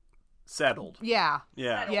 like... Settled. Yeah.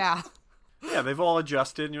 Yeah. Yeah. Yeah, they've all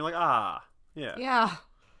adjusted, and you're like, ah. Yeah. Yeah.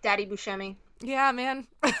 Daddy Buscemi. Yeah, man.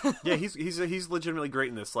 Yeah, he's legitimately great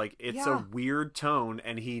in this. Like, it's a weird tone,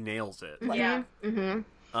 and he nails it. Like, Yeah.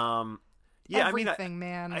 Mm-hmm. yeah, Everything,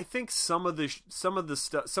 man. I think some of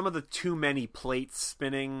the too many plates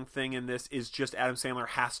spinning thing in this is just Adam Sandler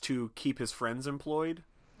has to keep his friends employed.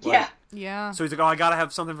 Yeah. Yeah. So he's like, oh, I gotta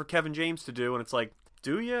have something for Kevin James to do, and it's like,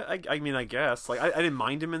 do you? I mean, I guess. Like, I didn't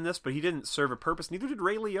mind him in this, but he didn't serve a purpose. Neither did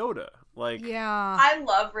Ray Liotta. Like, Yeah. I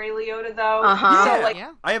love Ray Liotta though. Uh-huh. So, Yeah. like,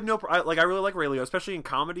 Yeah. I have no, I really like Ray Liotta, especially in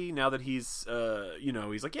comedy. Now that he's,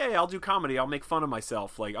 he's like, yeah, I'll do comedy. I'll make fun of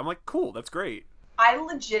myself. Like, I'm like, cool, that's great. I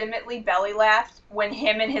legitimately belly laughed when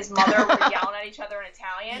him and his mother were yelling at each other in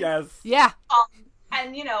Italian. Yes. Yeah.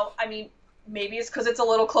 And you know, I mean, maybe it's because it's a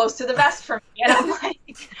little close to the vest for me. And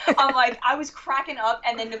I'm like, I was cracking up,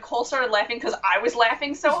 and then Nicole started laughing because I was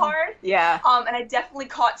laughing so hard. Yeah. And I definitely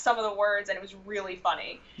caught some of the words, and it was really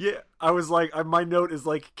funny. Yeah, I was like, my note is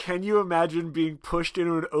like, can you imagine being pushed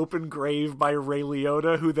into an open grave by Ray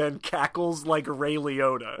Liotta, who then cackles like Ray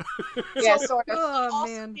Liotta? Yeah, sort of. Oh,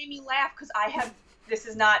 Also man. made me laugh because I guess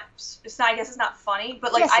it's not funny,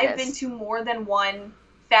 but like Yes, it I've is. been to more than one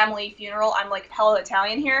family funeral. I'm like hella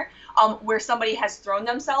Italian here, where somebody has thrown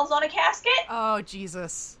themselves on a casket. Oh,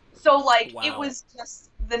 Jesus. So like Wow. it was just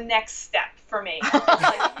the next step for me.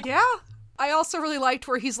 Like, Yeah. I also really liked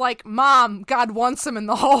where he's like, Mom, God wants him in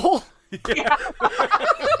the hole.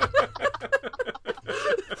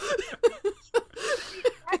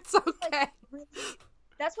 It's okay.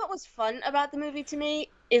 That's what was fun about the movie to me,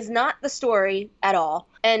 is not the story at all,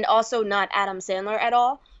 and also not Adam Sandler at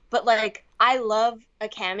all, but like I love a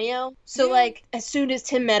cameo. So like as soon as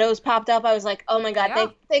Tim Meadows popped up, I was like, oh my god, Yeah.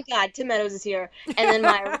 thank God Tim Meadows is here. And then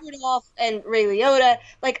Maya Rudolph and Ray Liotta,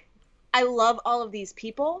 like I love all of these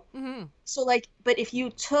people. Mm-hmm. So like, but if you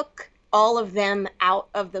took all of them out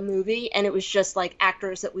of the movie and it was just like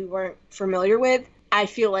actors that we weren't familiar with, I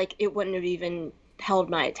feel like it wouldn't have even held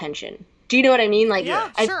my attention. Do you know what I mean? Like, Yeah,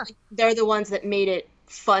 I sure. think they're the ones that made it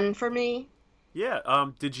fun for me. Yeah.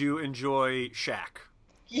 Did you enjoy Shaq?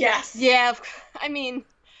 yes. Yeah, I mean,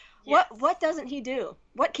 Yes. what doesn't he do?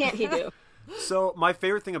 What can't he do? So my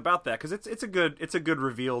favorite thing about that, because it's a good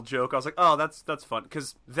reveal joke. I was like, oh, that's fun,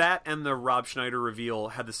 because that and the Rob Schneider reveal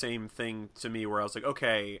had the same thing to me, where I was like,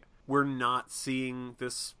 okay, we're not seeing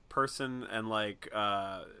this person, and like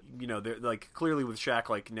they're like clearly with Shaq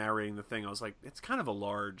like narrating the thing. I was like, it's kind of a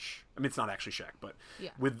large. I mean, it's not actually Shaq, but Yeah.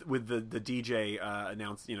 with the DJ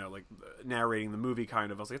announced, like narrating the movie,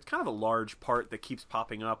 kind of. I was like, it's kind of a large part that keeps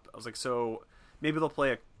popping up. I was like, so maybe they'll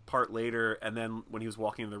play a part later. And then when he was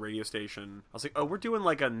walking to the radio station, I was like, oh, we're doing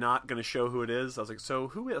like a not gonna show who it is. I was like, so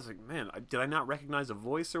who is? I was like, man, did I not recognize a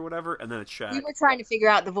voice or whatever? And then it's Shaq. We were trying to figure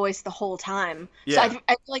out the voice the whole time. Yeah. So I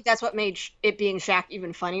feel like that's what made it being Shaq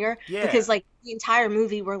even funnier. Yeah. Because like the entire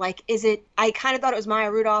movie, we're like, is it? I kind of thought it was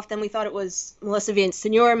Maya Rudolph. Then we thought it was Melissa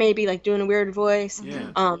Villaseñor, maybe like doing a weird voice.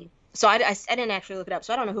 Yeah. So I didn't actually look it up,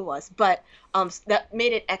 so I don't know who it was. But that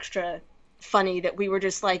made it extra funny that we were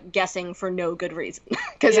just like guessing for no good reason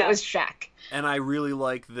because Yeah. it was Shaq. And I really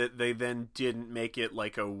like that they then didn't make it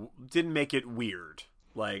weird.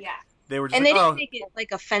 Like, Yeah. They were just And like, they didn't oh, make it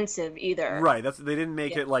like offensive either. right. They didn't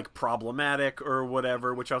make Yeah. it like problematic or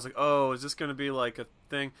whatever. Which I was like, oh, is this going to be like a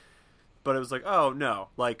thing? But it was like, oh no.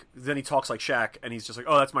 Like then he talks like Shaq, and he's just like,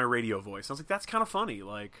 oh, that's my radio voice. I was like, that's kind of funny.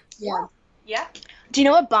 Like, Yeah. Yeah. Do you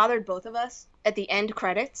know what bothered both of us at the end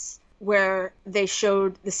credits, where they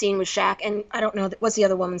showed the scene with Shaq, and I don't know what's the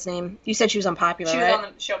other woman's name? You said she was on Popular, She was right?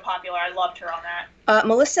 on the show Popular. I loved her on that.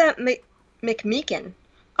 Melissa McMeekin,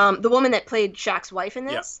 the woman that played Shaq's wife in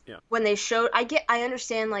this. Yeah. When they showed, I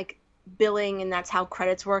understand like billing and that's how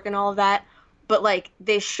credits work and all of that, but like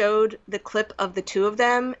they showed the clip of the two of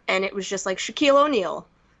them, and it was just like Shaquille O'Neal,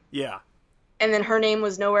 yeah. and then her name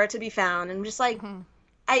was nowhere to be found, and I'm just like,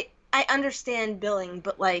 I understand billing,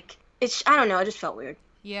 but like I don't know, it just felt weird.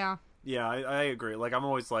 Yeah. Yeah, I agree. Like, I'm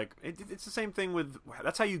always like, it's the same thing with,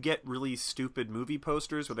 that's how you get really stupid movie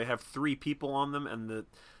posters where they have 3 people on them and the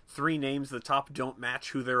 3 names at the top don't match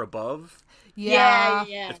who they're above. Yeah.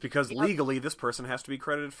 It's because legally this person has to be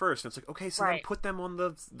credited first. And it's like, okay, so then Right. put them on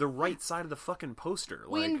the right side of the fucking poster.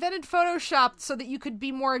 We Like, invented Photoshop so that you could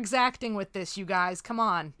be more exacting with this, you guys. Come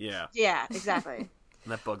on. yeah, Yeah, exactly.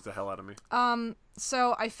 and that bugs the hell out of me.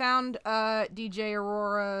 So I found DJ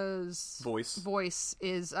Aurora's Voice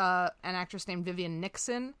is an actress named Vivian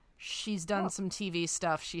Nixon. She's done some TV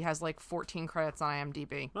stuff. She has like 14 credits on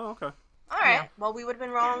IMDb. Oh, okay. All right. Yeah. Well, we would have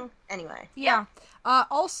been wrong anyway. Yeah.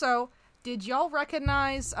 Also, did y'all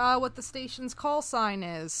recognize what the station's call sign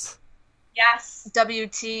is? Yes.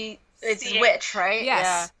 WT, it's CH. Witch, right?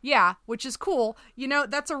 Yes. Yeah, which is cool. You know,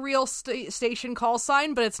 that's a real station call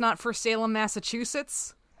sign, but it's not for Salem,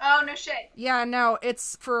 Massachusetts. Oh, no shit. Yeah, no,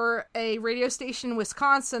 it's for a radio station in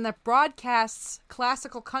Wisconsin that broadcasts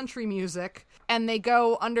classical country music, and they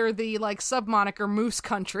go under the, like, sub-moniker Moose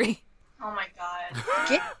Country. Oh my god. Yeah.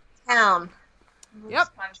 Get down. Yep.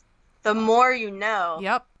 The more you know.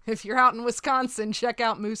 Yep. If you're out in Wisconsin, check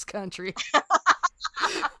out Moose Country.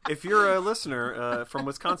 If you're a listener from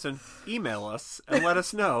Wisconsin, email us and let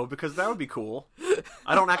us know, because that would be cool.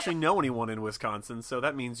 I don't actually know anyone in Wisconsin, so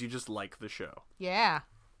that means you just like the show. Yeah.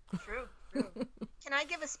 True. Can I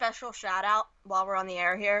give a special shout out while we're on the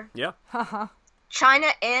air here? Yeah. China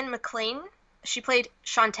Ann McClain. She played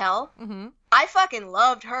Chantel. Mm-hmm. I fucking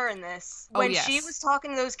loved her in this. Oh, When yes. she was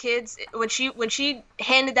talking to those kids, when she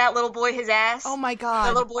handed that little boy his ass. Oh my That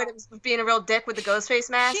god. little boy that was being a real dick with the ghost face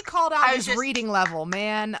mask. She called out I his was just- reading level,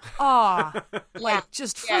 man. Aw. Like,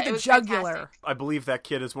 just Yeah, for it the was jugular. fantastic. I believe that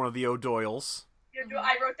kid is one of the O'Doyles.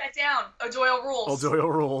 I wrote that down. O'Doyle rules. O'Doyle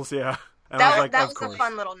rules, yeah. And I was like, that of was course. a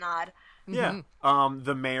fun little nod. Yeah.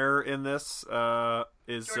 The mayor in this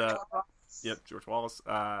is George Wallace. yep, George Wallace.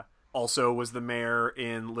 Also was the mayor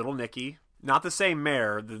in Little Nicky. Not the same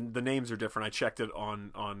mayor. The names are different. I checked it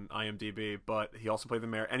on IMDb, but he also played the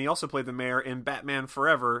mayor, and he also played the mayor in Batman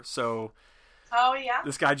Forever. So Oh yeah.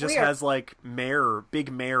 this guy just Weird. has like big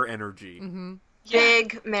mayor energy. Mm-hmm.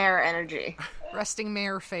 Big mayor energy. Resting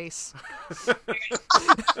mayor face.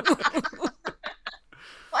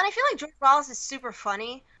 Well, and I feel like George Wallace is super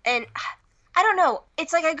funny, and I don't know.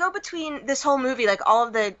 It's like I go between this whole movie, like all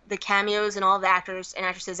of the cameos and all of the actors and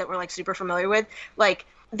actresses that we're like super familiar with, like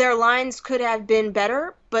their lines could have been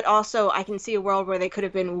better, but also I can see a world where they could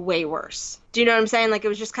have been way worse. Do you know what I'm saying? Like it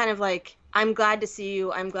was just kind of like, I'm glad to see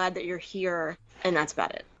you, I'm glad that you're here, and that's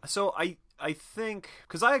about it. So I think,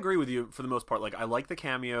 because I agree with you for the most part. Like I like the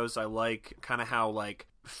cameos. I like kind of how like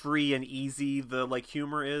free and easy the like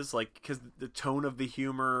humor is, like because the tone of the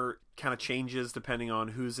humor kind of changes depending on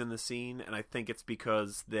who's in the scene, and I think it's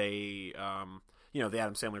because they the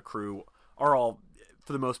Adam Sandler crew are all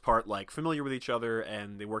for the most part like familiar with each other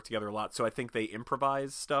and they work together a lot, so I think they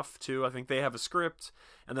improvise stuff too. I think they have a script,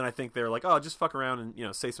 and then I think they're like, oh, just fuck around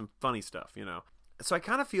and say some funny stuff. So I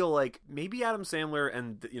kind of feel like maybe Adam Sandler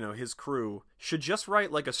and his crew should just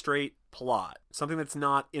write like a straight plot, something that's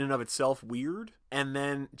not in and of itself weird, and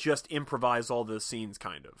then just improvise all the scenes,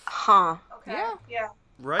 kind of. Huh. Okay. Yeah. Yeah.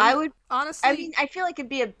 Right? I would, Honestly, I mean, I feel like it'd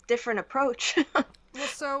be a different approach. well,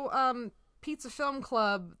 so Pizza Film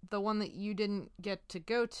Club, the one that you didn't get to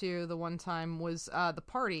go to the one time, was The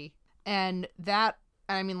Party, and that,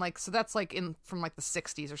 I mean, like, so that's like from like the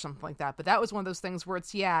 60s or something like that, but that was one of those things where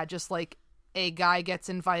it's just like a guy gets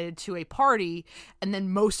invited to a party, and then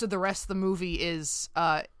most of the rest of the movie is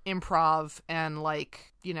improv and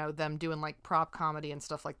like them doing like prop comedy and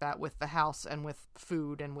stuff like that with the house and with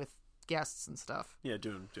food and with guests and stuff. Yeah,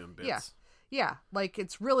 doing bits. Yeah, like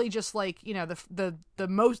it's really just like, you know,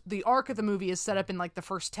 the arc of the movie is set up in like the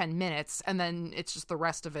first 10 minutes, and then it's just the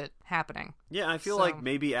rest of it happening. Yeah, I feel like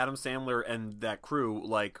maybe Adam Sandler and that crew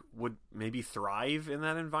like would maybe thrive in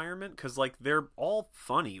that environment, because like they're all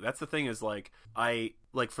funny. That's the thing, is like I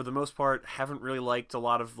like for the most part haven't really liked a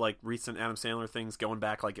lot of like recent Adam Sandler things going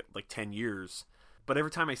back like 10 years. But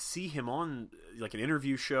every time I see him on like an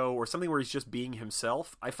interview show or something where he's just being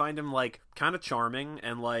himself, I find him like kind of charming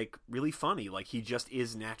and like really funny. Like he just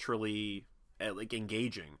is naturally like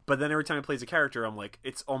engaging. But then every time he plays a character, I'm like,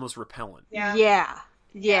 it's almost repellent. Yeah.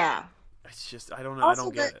 It's just, I don't know. Also, I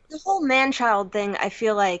don't get it. The whole man-child thing, I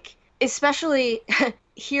feel like, especially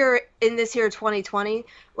here in this year 2020,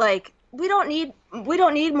 like we don't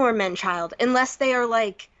need more men-child unless they are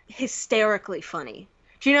like hysterically funny.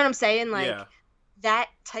 Do you know what I'm saying? Like. Yeah.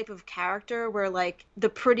 That type of character where like the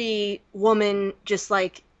pretty woman just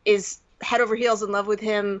like is head over heels in love with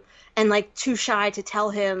him and like too shy to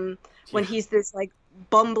tell him when he's this like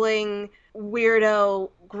bumbling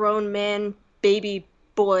weirdo grown man baby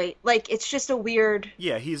boy. Like it's just a weird.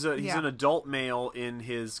 Yeah, he's an adult male in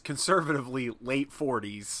his conservatively late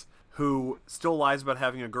 40s who still lies about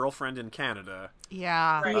having a girlfriend in Canada.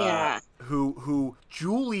 Yeah. Yeah. Who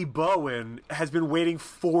Julie Bowen has been waiting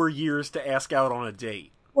 4 years to ask out on a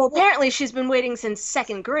date. Well, apparently she's been waiting since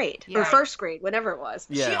second grade or Yeah. first grade, whatever it was.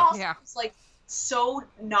 Yeah. She also Yeah. was like so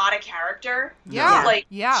not a character. Yeah. Like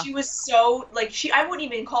Yeah. she was so like I wouldn't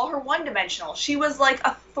even call her one-dimensional. She was like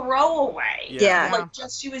a throwaway. Yeah. Yeah. Like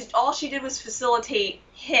just all she did was facilitate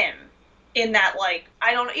him in that, like,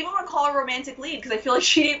 I don't even want to call her romantic lead because I feel like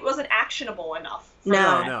she wasn't actionable enough.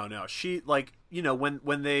 No. She, like, you know,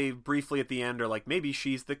 when they briefly at the end are like, maybe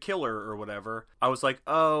she's the killer or whatever, I was like,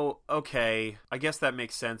 oh, okay, I guess that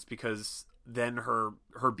makes sense because then her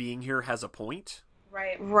being here has a point.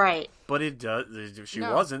 Right. But it does. She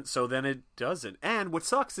No. wasn't, so then it doesn't. And what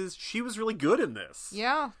sucks is she was really good in this.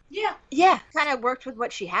 Yeah. Yeah. Yeah, kind of worked with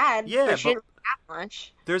what she had. Yeah, but she but- didn't have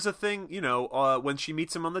much. There's a thing, you know, when she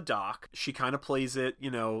meets him on the dock, she kind of plays it,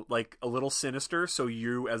 you know, like a little sinister, so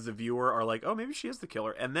you as the viewer are like, oh, maybe she is the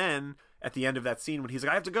killer. And then at the end of that scene when he's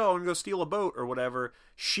like, I have to go and go steal a boat or whatever,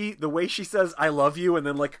 the way she says I love you and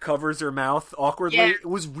then like covers her mouth awkwardly, Yeah. it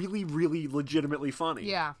was really, really legitimately funny.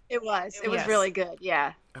 Yeah. It was. It was Yes. really good.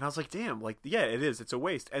 Yeah. And I was like, damn, like, yeah, it is. It's a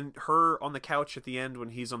waste. And her on the couch at the end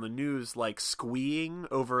when he's on the news, like, squeeing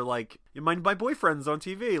over, like, my boyfriend's on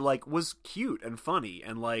TV, like, was cute and funny.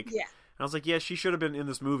 And, like, Yeah. and I was like, yeah, she should have been in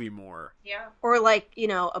this movie more. Yeah. Or like, you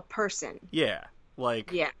know, a person. Yeah.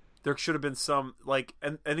 Like, Yeah. there should have been some, like,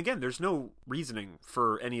 and again, there's no reasoning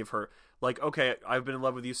for any of her. Like, okay, I've been in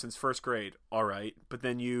love with you since first grade. All right. But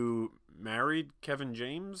then you married Kevin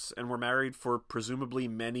James and were married for presumably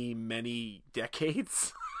many, many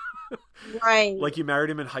decades. Right. Like you married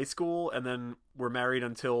him in high school and then were married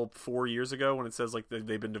until 4 years ago when it says like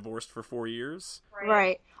they've been divorced for 4 years.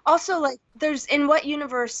 Right. Also, like, in what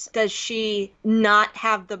universe does she not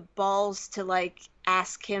have the balls to, like,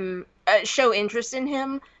 ask him, show interest in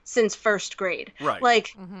him since first grade? Right. Like,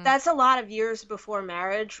 Mhm. that's a lot of years before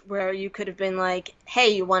marriage where you could have been like, hey,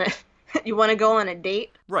 you want to go on a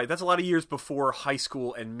date? Right. That's a lot of years before high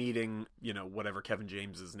school and meeting, you know, whatever Kevin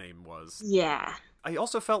James's name was. Yeah. I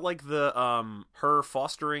also felt like the her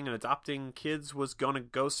fostering and adopting kids was going to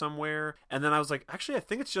go somewhere, and then I was like, actually, I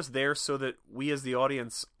think it's just there so that we as the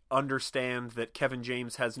audience understand that Kevin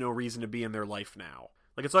James has no reason to be in their life now.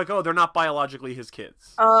 Like it's like, oh, they're not biologically his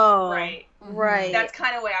kids. Oh. Right. Right. That's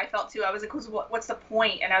kind of the way I felt too. I was like, what's the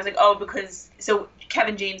point? And I was like, oh, because so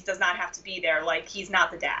Kevin James does not have to be there. Like he's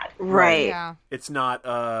not the dad. right. Yeah. It's not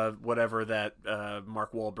whatever that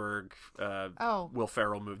Mark Wahlberg, Will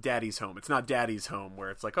Ferrell movie, Daddy's Home. It's not Daddy's Home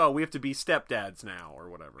where it's like, oh, we have to be stepdads now or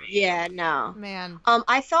whatever. Yeah, no. Man.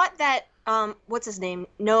 I thought that what's his name?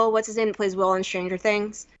 Noah, what's his name that plays Will in Stranger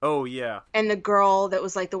Things? Oh yeah. And the girl that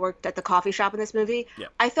was like the worked at the coffee shop in this movie. Yeah.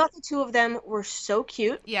 I thought the two of them were so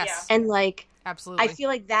cute. Yes. And like Absolutely. I feel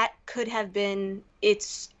like that could have been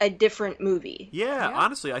a different movie. Yeah, Yeah.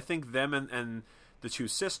 honestly, I think them and the two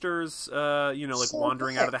sisters, you know, like So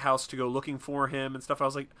wandering good. out of the house to go looking for him and stuff. I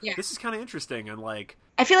was like, Yeah. this is kind of interesting. And like,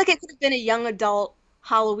 I feel like it could have been a young adult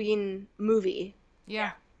Halloween movie.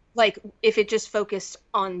 yeah. Like if it just focused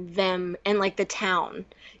on them and like the town.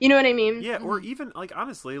 You know what I mean? yeah, or even like,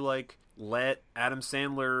 honestly, like let Adam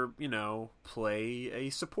Sandler, play a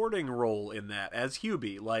supporting role in that as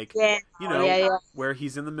Hubie, like, where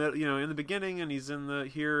he's in the middle, in the beginning, and he's in the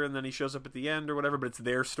here, and then he shows up at the end or whatever, but it's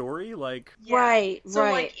their story, like. Yeah. Right. So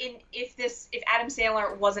like, if Adam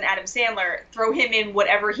Sandler wasn't Adam Sandler, throw him in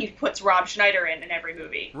whatever he puts Rob Schneider in every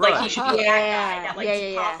movie. Right. Like, he should be that guy that, like,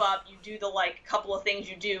 you pop up, you do the, like, couple of things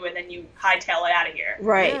you do, and then you hightail it out of here.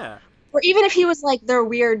 Right. Yeah. Or even if he was like their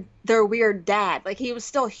weird dad, like he was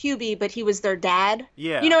still Hubie, but he was their dad.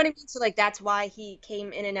 Yeah. You know what I mean? So like that's why he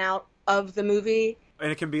came in and out of the movie.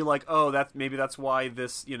 And it can be like, oh, that's why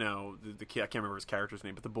this, the kid, I can't remember his character's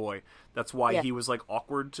name, but the boy, that's why he was, like,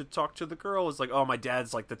 awkward to talk to the girl. It's like, oh, my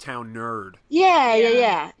dad's, like, the town nerd. Yeah,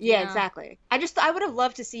 exactly. I would have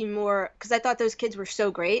loved to see more, because I thought those kids were so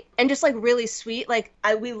great, and just, like, really sweet. Like,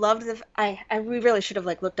 we loved we really should have,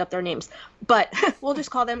 like, looked up their names, but we'll just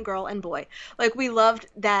call them girl and boy. Like, we loved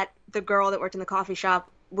that the girl that worked in the coffee shop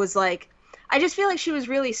was, like, I just feel like she was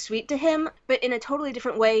really sweet to him, but in a totally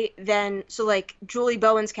different way than, so like Julie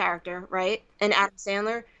Bowen's character, right? And Adam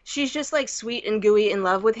Sandler, she's just like sweet and gooey in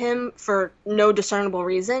love with him for no discernible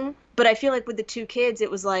reason. But I feel like with the two kids,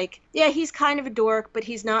 it was like, yeah, he's kind of a dork, but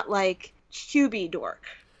he's not like Hubie dork,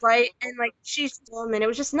 right? And like she's him, and it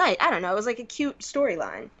was just nice. I don't know, it was like a cute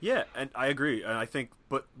storyline. Yeah, and I agree. And I think,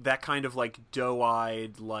 but that kind of like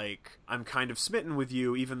doe-eyed, like, I'm kind of smitten with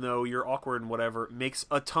you, even though you're awkward and whatever, makes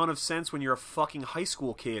a ton of sense when you're a fucking high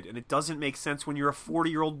school kid, and it doesn't make sense when you're a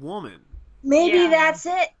 40-year-old woman. Maybe that's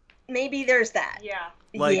it. Maybe there's that. Yeah.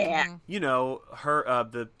 Like, her,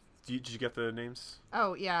 did you get the names?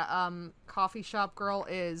 Oh, yeah, coffee shop girl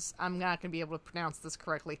is, I'm not going to be able to pronounce this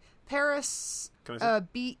correctly, Paris, Berelc.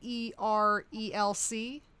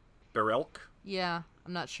 Berelc? Yeah,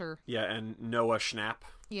 I'm not sure. Yeah, and Noah Schnapp.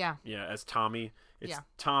 Yeah. Yeah, as Tommy. It's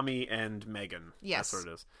Tommy and Megan. Yes. That's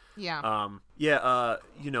what it is. Yeah.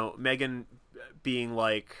 Megan being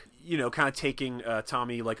like, kind of taking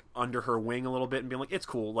Tommy like under her wing a little bit and being like, it's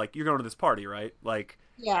cool, like, you're going to this party, right? Like,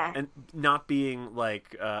 yeah. And not being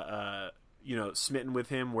like, smitten with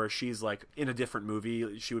him, where she's like in a different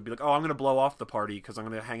movie, she would be like, oh, I'm going to blow off the party because I'm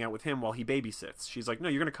going to hang out with him while he babysits. She's like, no,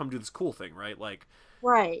 you're going to come do this cool thing, right? Like,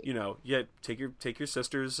 right. Take your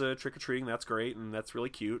sisters trick-or-treating, that's great, and that's really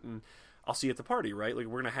cute, and I'll see you at the party, right? Like,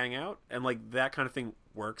 we're going to hang out, and like that kind of thing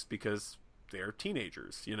works because they're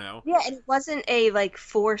teenagers, Yeah, and it wasn't a like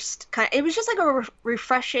forced kind it was just like a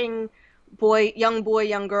refreshing young boy,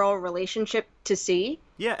 young girl relationship to see.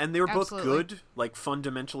 Yeah, and they were both good, like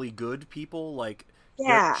fundamentally good people. Like,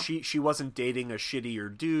 she wasn't dating a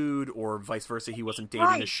shittier dude, or vice versa. He wasn't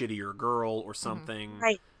dating a shittier girl or something.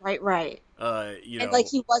 Right. And like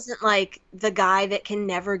he wasn't like the guy that can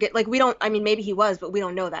never get like maybe he was, but we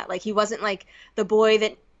don't know that. Like he wasn't like the boy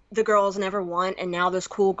that the girls never want, and now this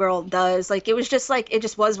cool girl does. Like it was just like it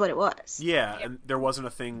just was what it was. Yeah, and there wasn't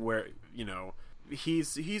a thing where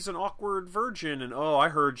he's an awkward virgin, and I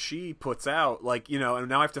heard she puts out, like, and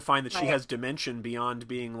now I have to find that she has dimension beyond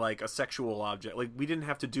being like a sexual object. Like, we didn't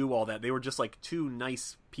have to do all that. They were just like two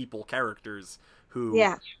nice people characters who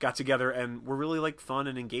got together and were really like fun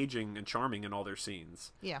and engaging and charming in all their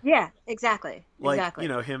scenes. Yeah, exactly. Like,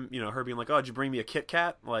 her being like, oh, did you bring me a Kit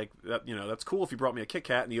Kat? Like, that, that's cool if you brought me a Kit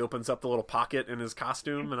Kat. And he opens up the little pocket in his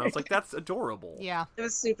costume, and I was like, that's adorable. Yeah. It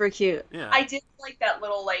was super cute. Yeah. I did like that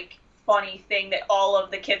little, like, funny thing that all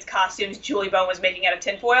of the kids' costumes Julie Bowen was making out of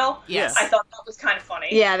tinfoil. Yes. I thought that was kind of funny.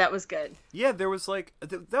 Yeah, that was good. Yeah, there was like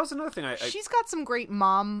that was another thing. She's got some great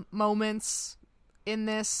mom moments in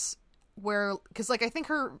this, where because like I think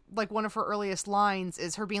her like one of her earliest lines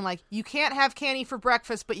is her being like, "You can't have candy for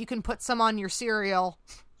breakfast, but you can put some on your cereal."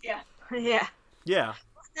 Yeah. Yeah.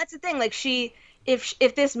 That's the thing. Like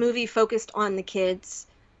if this movie focused on the kids,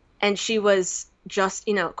 and she was just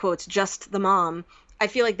quotes just the mom, I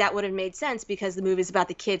feel like that would have made sense because the movie's about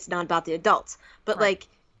the kids, not about the adults. But like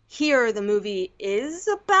here, the movie is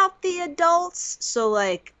about the adults, so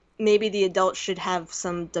like maybe the adults should have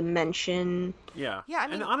some dimension. Yeah. Yeah, I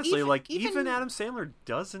mean, and honestly, even Adam Sandler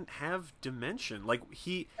doesn't have dimension. Like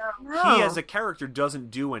he as a character doesn't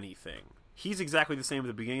do anything. He's exactly the same at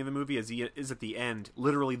the beginning of the movie as he is at the end.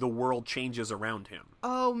 Literally, the world changes around him.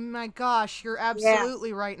 Oh my gosh, you're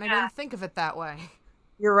absolutely right, and I didn't think of it that way.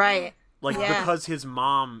 You're right. Like, because his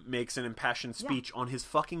mom makes an impassioned speech on his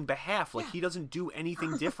fucking behalf. Like, he doesn't do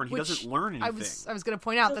anything different. He doesn't learn anything. I was going to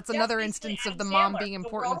point out, that's another instance of the mom being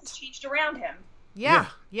important. The world has changed around him. Yeah.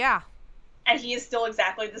 And he is still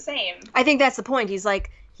exactly the same. I think that's the point. He's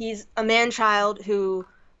a man-child who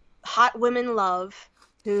hot women love,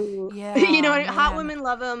 who, hot women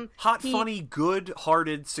love him. Hot, funny,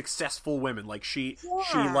 good-hearted, successful women. Like, she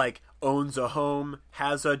like, owns a home,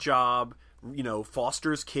 has a job,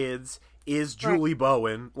 fosters kids, is Julie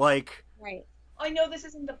Bowen. Like, Right. I know this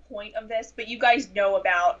isn't the point of this, but you guys know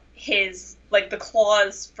about his, like, the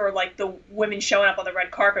clause for, like, the women showing up on the red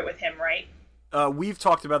carpet with him, right? we've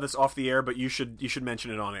talked about this off the air, but you should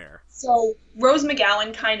mention it on air. So Rose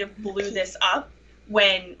McGowan kind of blew this up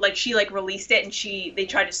when, like, she, like, released it and they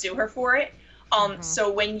tried to sue her for it.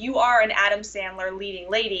 So when you are an Adam Sandler leading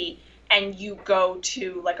lady and you go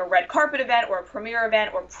to, like, a red carpet event or a premiere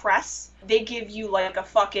event or press, they give you, like, a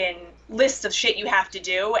fucking list of shit you have to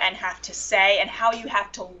do and have to say and how you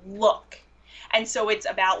have to look. And so it's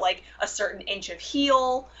about, like, a certain inch of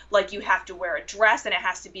heel, like, you have to wear a dress and it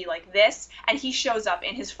has to be like this. And he shows up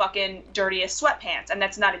in his fucking dirtiest sweatpants. And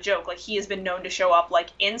that's not a joke. Like, he has been known to show up, like,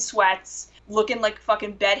 in sweats, looking like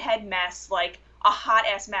fucking bedhead mess, like, a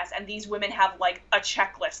hot-ass mess. And these women have, like, a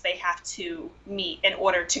checklist they have to meet in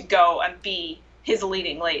order to go and be his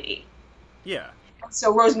leading lady. Yeah.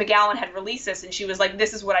 So Rose McGowan had released this, and she was like,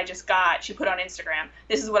 this is what I just got. She put on Instagram,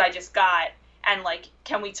 this is what I just got. And, like,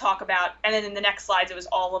 can we talk about... And then in the next slides, it was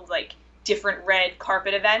all of, like, different red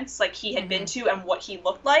carpet events, like, he had been to and what he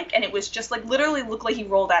looked like. And it was just, like, literally looked like he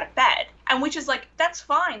rolled out of bed. And which is, like, that's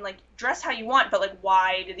fine. Like, dress how you want. But, like,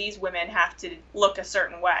 why do these women have to look a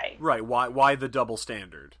certain way? Right. Why the double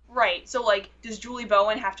standard? Right. So, like, does Julie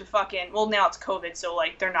Bowen have to fucking... Well, now it's COVID, so,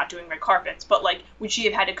 like, they're not doing red carpets. But, like, would she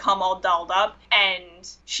have had to come all dolled up? And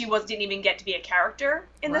she didn't even get to be a character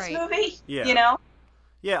in this movie? Yeah. You know?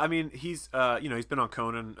 Yeah, I mean, he's been on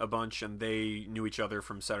Conan a bunch, and they knew each other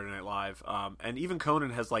from Saturday Night Live. And even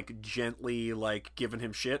Conan has, like, gently, like, given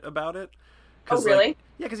him shit about it. Oh, really? Like,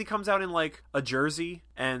 yeah, because he comes out in, like, a jersey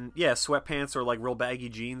and, yeah, sweatpants or, like, real baggy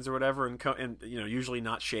jeans or whatever, and usually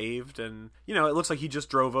not shaved. And, it looks like he just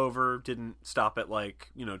drove over, didn't stop at,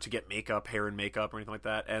 like, to get hair and makeup or anything like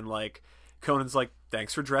that. And, like, Conan's like,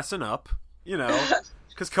 thanks for dressing up,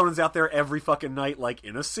 because Conan's out there every fucking night, like,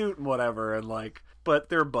 in a suit and whatever, and, like... But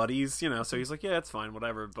they're buddies, so he's like, yeah, it's fine,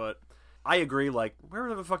 whatever. But I agree, like,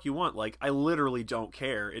 wherever the fuck you want. Like, I literally don't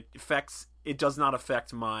care. It does not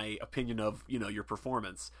affect my opinion of, your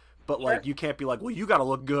performance. But, like, you can't be like, well, you gotta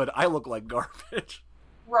look good. I look like garbage.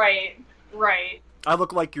 Right. I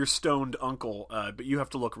look like your stoned uncle, but you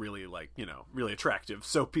have to look really, like, really attractive.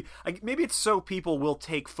 So maybe it's so people will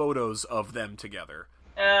take photos of them together.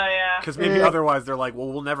 Oh, yeah. Because maybe otherwise they're like,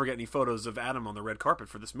 well, we'll never get any photos of Adam on the red carpet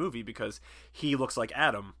for this movie because he looks like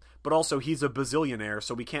Adam. But also, he's a bazillionaire,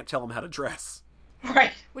 so we can't tell him how to dress.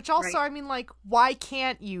 Right. Which also, I mean, like, why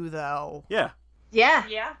can't you, though? Yeah. Yeah.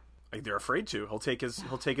 Yeah. Like, they're afraid to. He'll take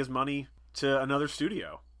his money to another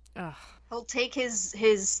studio. Ugh. He'll take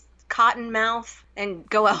his cotton mouth and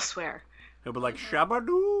go elsewhere. He'll be like,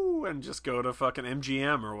 Shabadoo, and just go to fucking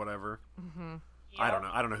MGM or whatever. Mm-hmm. Yeah.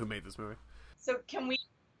 I don't know who made this movie. So can we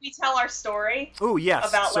tell our story? Oh, yes.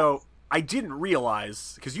 About, so like... I didn't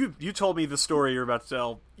realize, because you told me the story you're about to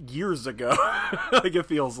tell years ago, like it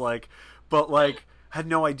feels like, but like had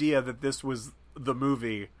no idea that this was the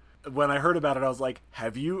movie. When I heard about it, I was like,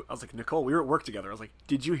 have you? I was like, Nicole, we were at work together. I was like,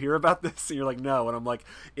 did you hear about this? And you're like, no. And I'm like,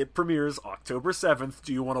 it premieres October 7th.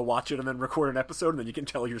 Do you want to watch it and then record an episode and then you can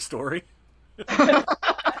tell your story?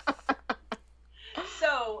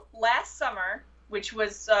 So last summer, which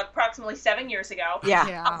was approximately 7 years ago.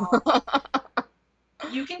 Yeah.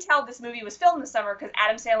 You can tell this movie was filmed this summer because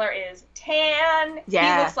Adam Sandler is tan.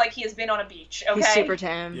 Yeah. He looks like he has been on a beach. Okay. He's super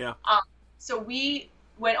tan. Yeah. So we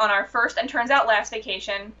went on our first and turns out last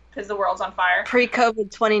vacation because the world's on fire.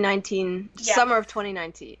 Pre-COVID 2019, Yeah. Summer of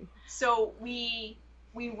 2019. So we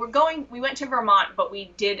went to Vermont, but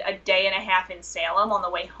we did a day and a half in Salem on the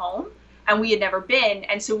way home, and we had never been,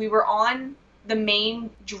 and so we were on the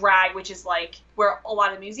main drag, which is like where a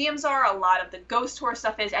lot of museums are, a lot of the ghost tour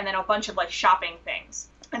stuff is, and then a bunch of like shopping things.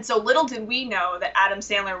 And so little did we know that Adam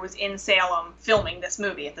Sandler was in Salem filming this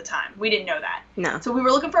movie at the time. We didn't know that. No. So we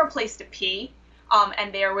were looking for a place to pee,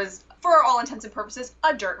 and there was, for all intents and purposes,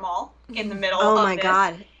 a dirt mall in the middle of Oh my this.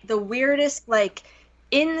 god. The weirdest, like,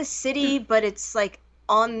 in the city, but it's like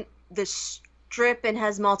on the strip and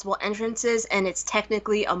has multiple entrances, and it's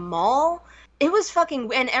technically a mall. It was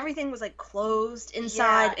fucking, and everything was like closed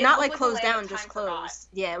inside. it Not looked like like closed a land down, of just time forgot. closed.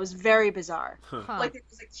 Yeah, it was very bizarre. Huh. Like there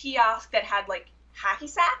was a kiosk that had like hacky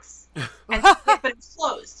sacks, but it was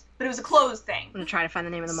closed. But it was a closed thing. I'm gonna try to find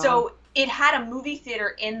the name of the mall. So it had a movie theater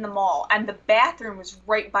in the mall, and the bathroom was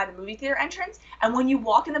right by the movie theater entrance. And when you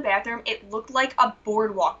walk in the bathroom, it looked like a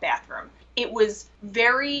boardwalk bathroom. It was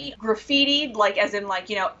very graffitied, like as in like,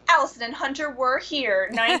 Allison and Hunter were here,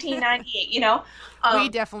 1998, We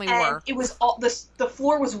definitely and were. it was all the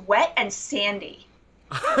floor was wet and sandy.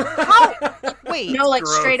 How? Wait. no, like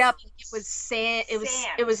gross. straight up, it was sand. It was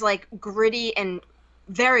Sand. it was like gritty and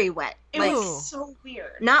very wet. It Like, was so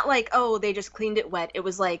weird. not like, oh, they just cleaned it wet. It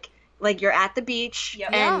was like you're at the beach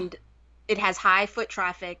Yep. and it has high foot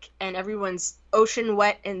traffic and everyone's ocean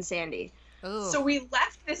wet and sandy. Ugh. So we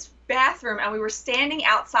left this bathroom and we were standing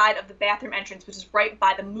outside of the bathroom entrance, which is right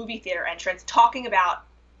by the movie theater entrance, talking about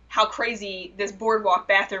how crazy this boardwalk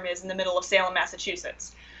bathroom is in the middle of Salem,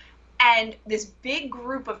 Massachusetts. And this big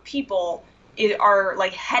group of people are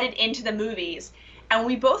like headed into the movies, and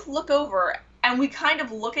we both look over and we kind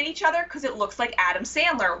of look at each other because it looks like Adam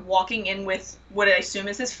Sandler walking in with what I assume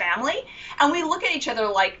is his family. And we look at each other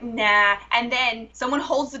like, nah. And then someone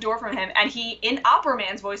holds the door from him and he, in Opera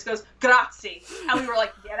Man's voice, goes, grazie. And we were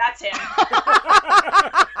like, yeah, that's him.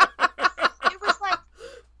 It was like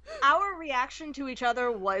our reaction to each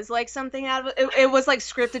other was like something out of it was like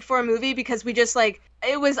scripted for a movie, because we just like,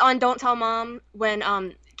 it was on Don't Tell Mom when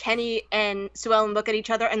Kenny and Sue Ellen look at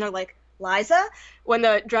each other and they're like, Liza, when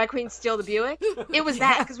the drag queens steal the Buick. It was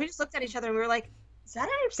that, because we just looked at each other and we were like, is that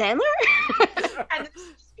Adam Sandler? And then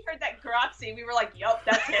we heard that grazie. We were like, yup,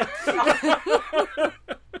 that's him.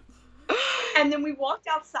 And then we walked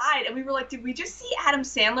outside and we were like, did we just see Adam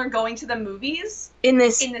Sandler going to the movies in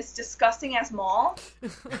this disgusting ass mall?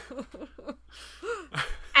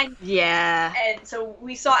 And yeah. And so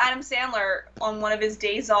we saw Adam Sandler on one of his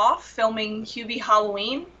days off filming Hubie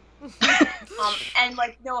Halloween. And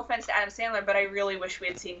like, no offense to Adam Sandler, but I really wish we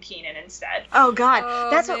had seen Kenan instead. Oh god, Oh,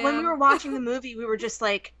 that's what, when we man. were watching the movie, we were just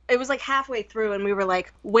like, it was like halfway through and we were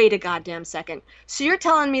like, wait a goddamn second. So you're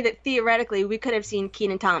telling me that theoretically we could have seen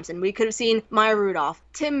Kenan Thompson, we could have seen Maya Rudolph,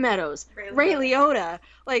 Tim Meadows, Ray Liotta.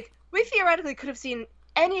 Like, we theoretically could have seen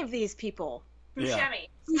any of these people. Yeah. Buscemi.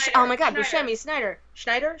 Snyder, Oh my god, Schneider. Buscemi,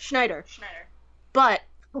 Schneider. Schneider. But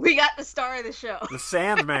we got the star of the show. The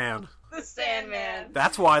Sandman. The Sandman.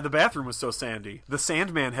 That's why the bathroom was so sandy. The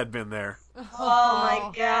Sandman had been there. Oh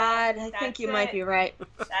my god, I think That's you might it. be right.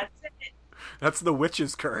 That's it. That's the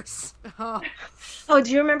witch's curse. Oh. Oh,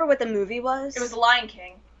 do you remember what the movie was? It was The Lion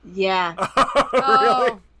King. Yeah, Really?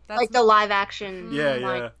 Oh, that's like the live action. Yeah,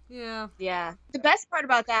 like, yeah. yeah. Yeah. The best part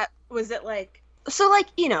about that was that, like, so, like,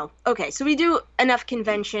 you know, okay, so we do enough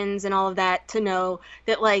conventions and all of that to know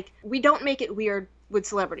that, like, we don't make it weird with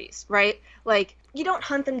celebrities, right? Like, you don't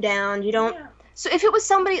hunt them down, you don't... Yeah. So if it was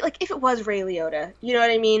somebody, like, if it was Ray Liotta, you know what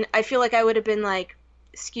I mean? I feel like I would have been like,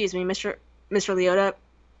 excuse me, Mr. Liotta,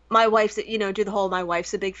 my wife's, you know, do the whole my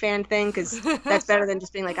wife's a big fan thing, because that's better than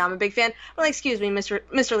just being like, I'm a big fan. But like, excuse me, Mr.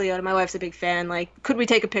 Liotta, my wife's a big fan. Like, could we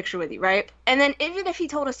take a picture with you, right? And then even if he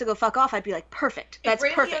told us to go fuck off, I'd be like, perfect. That's if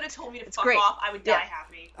Ray perfect. Liotta told me to It's fuck great. off, I would die Yeah.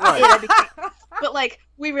 happy. Right. Yeah, that'd be great. But like,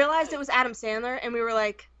 we realized it was Adam Sandler, and we were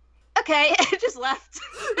like, okay, and just left.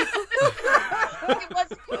 It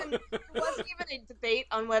wasn't even a debate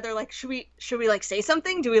on whether, like, should we like say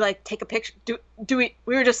something? Do we like take a picture? Do we?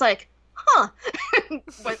 We were just like, huh.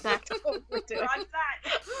 Went back to what we were doing. Roger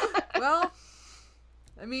that. Well,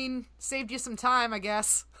 I mean, saved you some time, I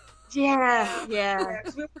guess. Yeah. Yeah,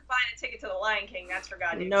 'cause we were buying a ticket to The Lion King, that's for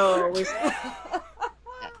goddamn No. sure.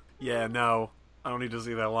 Yeah, no. I don't need to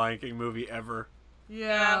see that Lion King movie ever.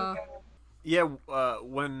 Yeah. Yeah,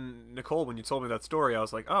 when you told me that story, I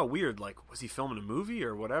was like, oh, weird. Like, was he filming a movie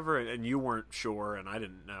or whatever? And you weren't sure, and I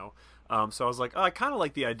didn't know. So I was like, oh, I kind of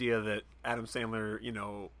like the idea that Adam Sandler, you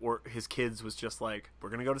know, or his kids was just like, we're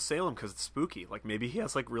going to go to Salem because it's spooky. Like, maybe he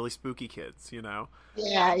has, like, really spooky kids, you know?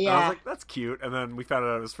 Yeah, And I yeah. was like, that's cute. And then we found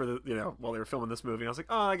out it was for the, you know, while they were filming this movie. And I was like,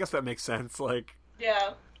 oh, I guess that makes sense. Like,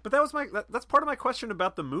 Yeah. but that was that's part of my question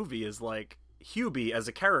about the movie is, like, Hubie as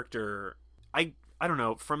a character, I don't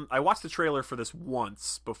know, I watched the trailer for this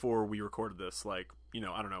once before we recorded this, like, you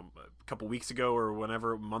know, I don't know, a couple weeks ago or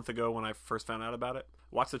whenever, a month ago when I first found out about it.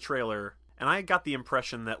 Watched the trailer, and I got the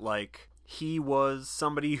impression that, like, he was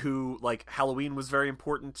somebody who, like, Halloween was very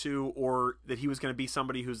important to, or that he was going to be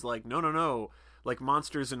somebody who's like, no, like,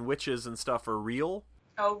 monsters and witches and stuff are real.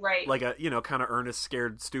 Oh, right. Like a, you know, kind of earnest,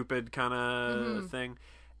 scared, stupid kind of thing.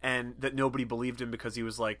 And that nobody believed him because he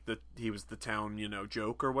was like he was the town, you know,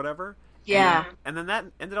 joke or whatever. Yeah. And then that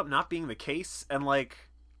ended up not being the case. And like,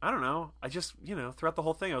 I don't know. I just, you know, throughout the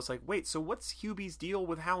whole thing, I was like, wait, so what's Hubie's deal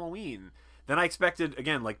with Halloween? Then I expected,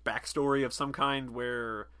 again, like backstory of some kind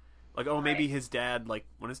where, like, oh, maybe his dad, like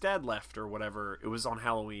when his dad left or whatever, it was on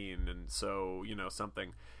Halloween. And so, you know,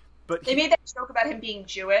 something. But They made that joke about him being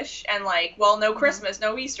Jewish and like, well, no Christmas,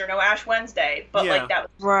 no Easter, no Ash Wednesday, but Yeah. like that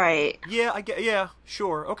Right. yeah,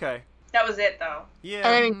 sure, okay. was it though. Yeah.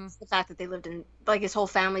 And I mean, the fact that they lived in, like, his whole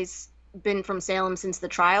family's been from Salem since the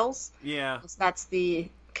trials. Yeah. So that's the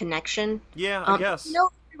connection. Yeah, I guess. You know,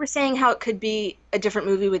 we were saying how it could be a different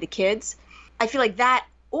movie with the kids. I feel like that,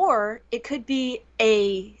 or it could be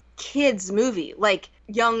a kids movie, like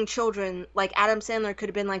young children. Like Adam Sandler could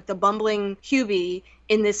have been like the bumbling Hubie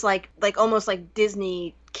in this like almost like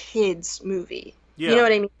Disney kids movie. Yeah. You know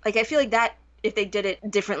what I mean? Like I feel like that if they did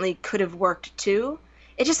it differently could have worked too.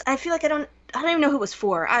 It just I feel like I don't even know who it was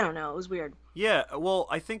for. I don't know. It was weird. Yeah, well,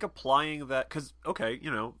 I think applying that because okay,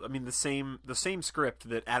 I mean the same script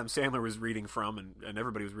that Adam Sandler was reading from and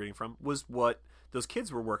everybody was reading from was what those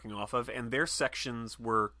kids were working off of, and their sections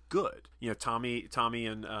were good. Tommy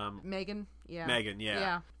and Megan, yeah, Megan,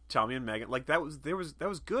 yeah. Tommy and Megan, like that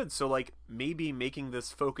was good. So like maybe making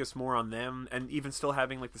this focus more on them, and even still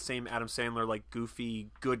having like the same Adam Sandler like goofy,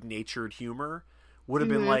 good-natured humor would have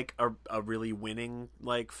been like a really winning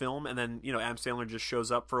like film. And then Adam Sandler just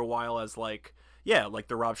shows up for a while as like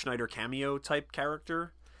the Rob Schneider cameo type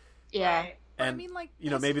character. Yeah. Right. But And I mean, like,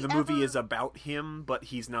 maybe has the he movie ever- is about him, but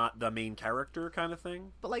he's not the main character kind of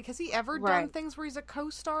thing. But like, has he ever done Right. things where he's a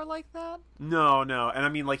co-star like that? No, and I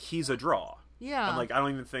mean like he's a draw. Yeah. And like I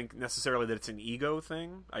don't even think necessarily that it's an ego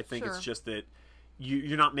thing. I think Sure. it's just that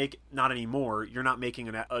you're not anymore. You're not making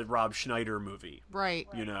a Rob Schneider movie. Right.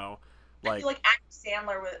 You know, I feel like Adam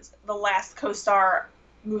Sandler was the last co-star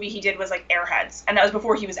movie he did was like Airheads, and that was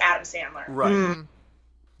before he was Adam Sandler. right. Mm.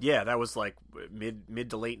 Yeah, that was like mid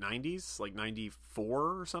to late 90s, like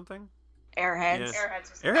 94 or something. Airheads. Yeah.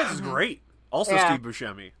 Airheads was Airheads is great. Also Yeah. Steve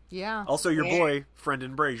Buscemi. Yeah. Also your Yeah. boy,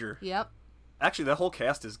 Brendan Brazier. Yep. Actually, that whole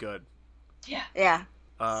cast is good. Yeah, Yeah.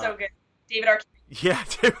 so good. David Arquette. Yeah,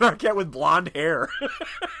 David Arquette with blonde hair.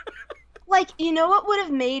 Like, you know what would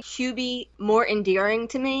have made Hubie more endearing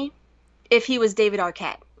to me? If he was David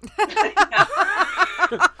Arquette.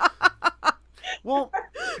 Well,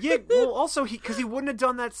 yeah. Well, also because he wouldn't have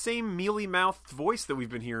done that same mealy-mouthed voice that we've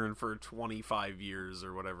been hearing for 25 years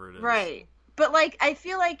or whatever it is. Right. But, like, I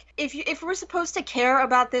feel like if we're supposed to care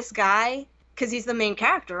about this guy, because he's the main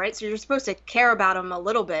character, right? So you're supposed to care about him a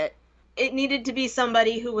little bit. It needed to be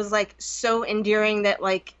somebody who was, like, so endearing that,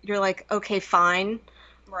 like, you're like, okay, fine.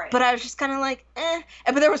 Right. But I was just kind of like, eh.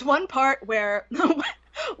 But there was one part where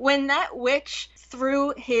when that witch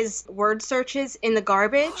threw his word searches in the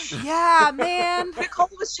garbage, Yeah, man. Nicole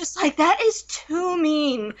was just like, that is too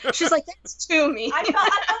mean. She's like, that's too mean. I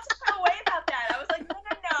felt some way about that. I was like,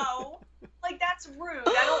 no. Like, that's rude.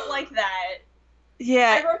 I don't like that. I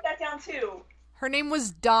Yeah, wrote that down, too. Her name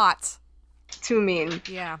was Dot. too mean.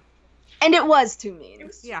 Yeah. And it was too It mean.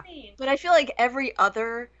 was Yeah. mean. But I feel like every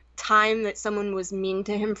other time that someone was mean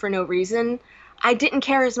to him for no reason, I didn't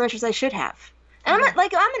care as much as I should have. And I'm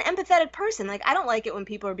an empathetic person. Like, I don't like it when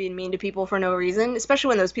people are being mean to people for no reason, especially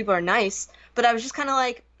when those people are nice. But I was just kind of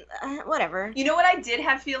like, whatever. You know what I did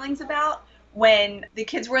have feelings about? When the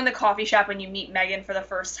kids were in the coffee shop when you meet Megan for the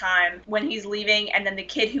first time, when he's leaving, and then the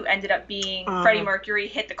kid who ended up being Freddie Mercury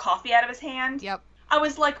hit the coffee out of his hand. Yep. I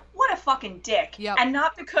was like, what a fucking dick. Yep. And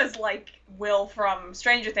not because, like, Will from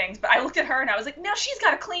Stranger Things, but I looked at her and I was like, no, she's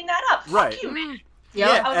got to clean that up. Right. Fuck you, man. Yep.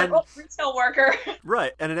 Yeah. I was And- like, oh, retail worker.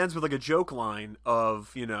 Right, and it ends with like a joke line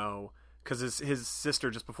of because his sister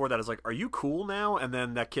just before that is like, "Are you cool now?" And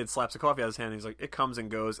then that kid slaps a coffee out of his hand. And he's like, "It comes and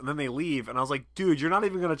goes," and then they leave. And I was like, "Dude, you're not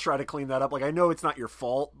even gonna try to clean that up. Like, I know it's not your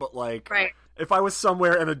fault, but like, Right. if I was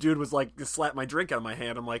somewhere and a dude was like, just slap my drink out of my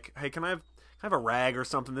hand, I'm like, hey, can I have a rag or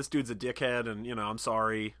something? This dude's a dickhead, and I'm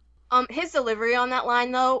sorry." His delivery on that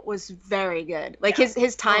line though was very good. Like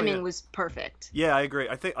his timing yeah. was perfect. Yeah, I agree.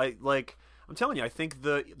 I'm telling you, I think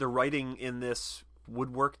the writing in this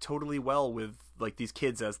would work totally well with like these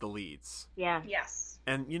kids as the leads. Yeah. Yes.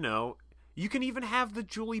 And you can even have the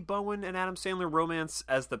Julie Bowen and Adam Sandler romance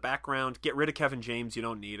as the background. Get rid of Kevin James; you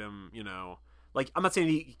don't need him. Like I'm not saying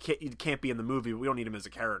he can't be in the movie, but we don't need him as a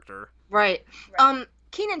character. Right. Right.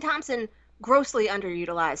 Kenan Thompson grossly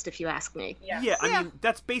underutilized, if you ask me. Yes. Yeah, I mean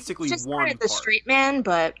that's basically Just one kind of the part. straight man,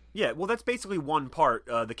 but Yeah, well, that's basically one part: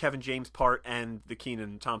 the Kevin James part and the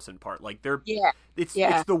Kenan Thompson part. Like yeah. it's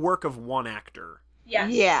Yeah. the work of one actor.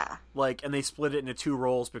 Yes. Yeah. Like, and they split it into two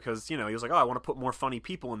roles because, he was like, oh, I want to put more funny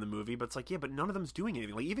people in the movie. But it's like, yeah, but none of them's doing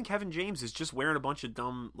anything. Like, even Kevin James is just wearing a bunch of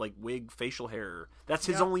dumb, like, wig, facial hair. That's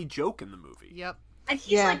his Yep. only joke in the movie. Yep. And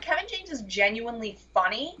he's Yeah. like, Kevin James is genuinely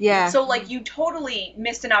funny. Yeah. So, like, you totally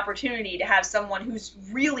missed an opportunity to have someone who's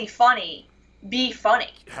really funny be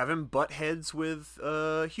funny. Have him butt heads with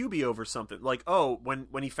Hubie over something. Like, oh, when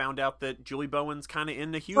he found out that Julie Bowen's kind of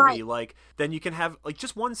into Hubie, Right. like, then you can have, like,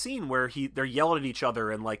 just one scene where they're yelling at each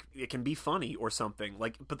other and, like, it can be funny or something.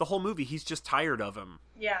 Like, but the whole movie, he's just tired of him.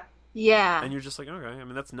 Yeah. Yeah. And you're just like, okay, I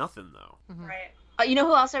mean, that's nothing, though. Right. You know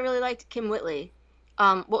who else I really liked? Kim Whitley.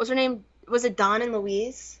 What was her name? Was it Dawn and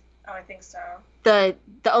Louise? Oh, I think so. The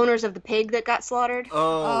owners of the pig that got slaughtered.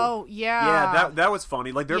 Oh, yeah. Yeah, that was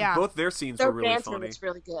funny. Like, Yeah. both their scenes Their were really banter funny. was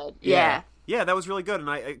really good. Yeah. Yeah, that was really good, and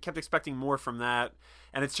I kept expecting more from that.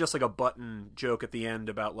 And it's just like a button joke at the end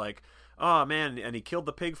about like, oh man, and he killed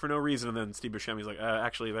the pig for no reason, and then Steve Buscemi's like,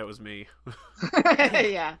 actually, that was me.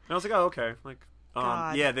 Yeah. And I was like, oh, okay. Like,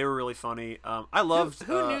 God. yeah, they were really funny. I loved.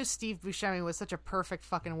 Who knew Steve Buscemi was such a perfect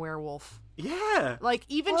fucking werewolf? Yeah, Like,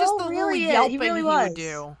 even just the really, little yeah, he yelping really he was. would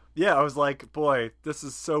do. yeah. I was like, boy, this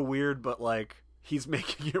is so weird, but like, he's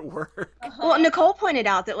making it work. Well, Nicole pointed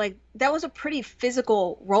out that like that was a pretty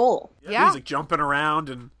physical role. Yeah. He's like jumping around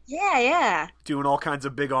and Yeah. doing all kinds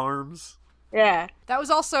of big arms. Yeah. That was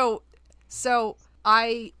also... So,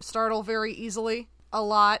 I startle very easily a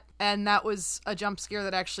lot, and that was a jump scare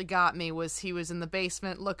that actually got me, was he was in the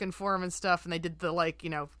basement looking for him and stuff, and they did the, like,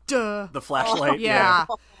 duh. The flashlight. Yeah.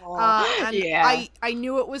 Aw. And Yeah. I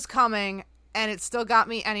knew it was coming, and it still got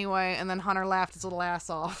me anyway, and then Hunter laughed his little ass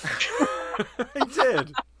off. He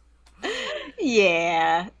did.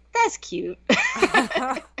 Yeah. That's cute.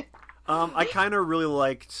 I kind of really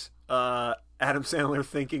liked Adam Sandler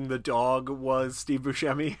thinking the dog was Steve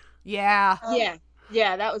Buscemi. Yeah.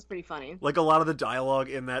 Yeah, that was pretty funny. Like, a lot of the dialogue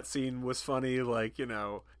in that scene was funny. Like,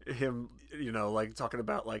 him, like talking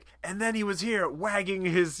about like, and then he was here wagging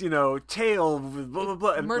his, tail with blah blah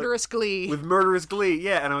blah, and, Murderous glee. with murderous glee.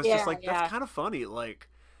 Yeah, and I was just Yeah, like, yeah. that's kind of funny. Like,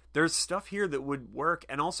 there's stuff here that would work,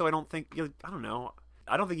 and also I don't think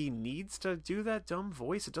I don't think he needs to do that dumb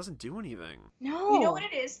voice. It doesn't do anything. No. You know what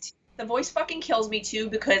it is? The voice fucking kills me too,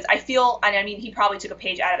 because I feel, and I mean, he probably took a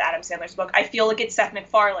page out of Adam Sandler's book. I feel like it's Seth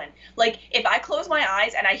MacFarlane. Like, if I close my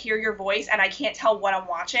eyes and I hear your voice and I can't tell what I'm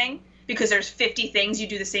watching because there's 50 things you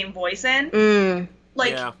do the same voice in.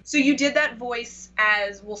 Like, Yeah. so you did that voice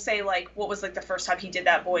as, we'll say, like, what was, like, the first time he did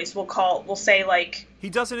that voice? We'll say, like... He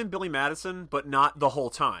does it in Billy Madison, but not the whole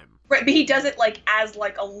time. Right, but he does it, like, as,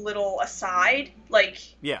 like, a little aside. Like,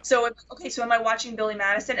 Yeah. so, okay, so am I watching Billy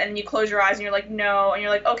Madison? And then you close your eyes and you're like, no. And you're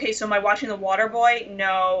like, okay, so am I watching The Waterboy?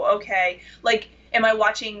 No. Okay. Like, am I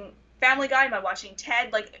watching Family Guy? Am I watching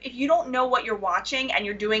Ted? Like, if you don't know what you're watching and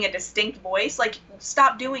you're doing a distinct voice, like,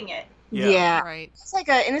 stop doing it. Yeah. Right. It's like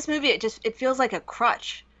in this movie, it feels like a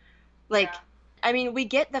crutch. Like, Yeah. I mean, we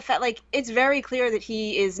get the fact, like, it's very clear that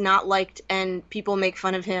he is not liked and people make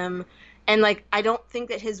fun of him. And, like, I don't think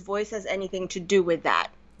that his voice has anything to do with that.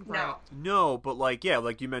 No. No, but like, yeah,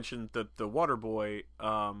 like you mentioned the Waterboy.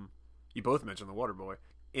 You both mentioned the Waterboy.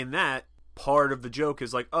 In that, part of the joke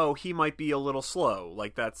is like, oh, he might be a little slow.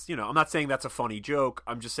 Like, that's, I'm not saying that's a funny joke.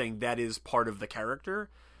 I'm just saying that is part of the character.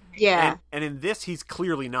 Yeah. And in this, he's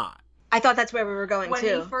clearly not. I thought that's where we were going, When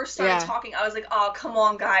too. he first started talking, I was like, oh, come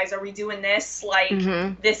on, guys, are we doing this? Like,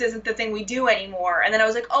 Mhm. this isn't the thing we do anymore. And then I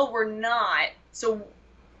was like, oh, we're not. So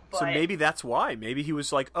Maybe that's why. Maybe he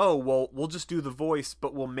was like, oh, well, we'll just do the voice,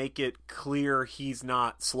 but we'll make it clear he's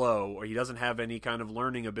not slow or he doesn't have any kind of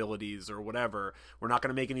learning abilities or whatever. We're not going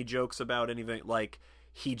to make any jokes about anything. Like,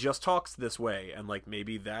 he just talks this way. And, like,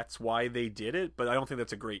 maybe that's why they did it, but I don't think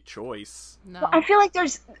that's a great choice. No. Well, I feel like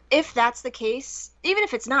if that's the case, even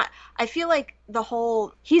if it's not, I feel like the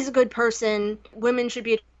whole, he's a good person, women should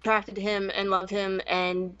be attracted to him and love him,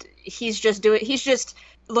 and he's just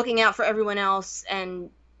looking out for everyone else, and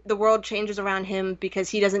the world changes around him because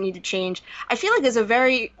he doesn't need to change. I feel like there's a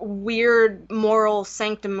very weird, moral,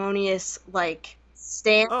 sanctimonious, like,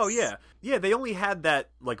 stance. Oh, yeah. Yeah, they only had that,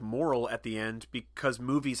 like, moral at the end because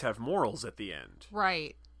movies have morals at the end.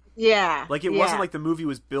 Right. Yeah. Like, it wasn't like the movie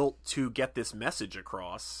was built to get this message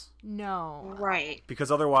across. No. Right.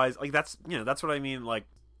 Because otherwise, like, that's what I mean. Like,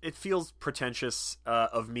 it feels pretentious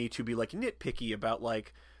of me to be, like, nitpicky about,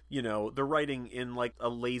 like, the writing in, like, a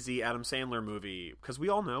lazy Adam Sandler movie. Because we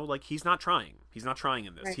all know, like, he's not trying. He's not trying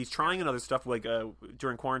in this. Right. He's trying in other stuff. Like,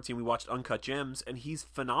 during quarantine, we watched Uncut Gems, and he's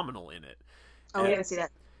phenomenal in it. Oh, we didn't see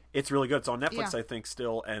that. It's really good. It's on Netflix, Yeah. I think,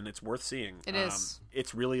 still, and it's worth seeing. It is.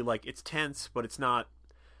 It's really, like, it's tense, but it's not,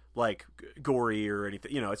 like, gory or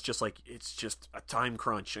anything. It's just, like, it's just a time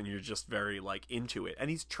crunch, and you're just very, like, into it. And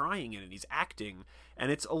he's trying it, and he's acting,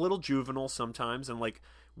 and it's a little juvenile sometimes, and, like,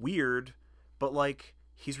 weird, but, like,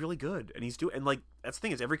 he's really good. And and, like, that's the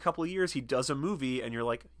thing, is every couple of years he does a movie, and you're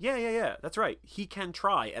like, yeah, that's right. He can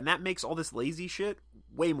try. And that makes all this lazy shit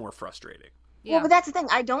way more frustrating. Yeah. Well, but that's the thing.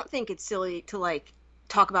 I don't think it's silly to, like,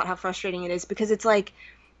 talk about how frustrating it is, because it's like,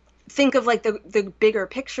 think of, like, the bigger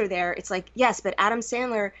picture there. It's like, yes, but Adam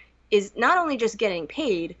Sandler is not only just getting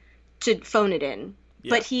paid to phone it in, Yeah.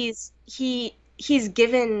 but he's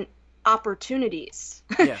given opportunities.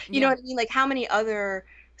 Yeah. You know what I mean? Like, how many other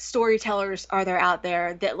storytellers are there out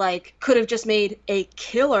there that like could have just made a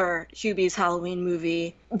killer Hubie's Halloween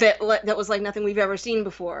movie that was like nothing we've ever seen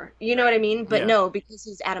before. You know what I mean? But Yeah. no, because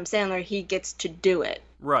he's Adam Sandler, he gets to do it.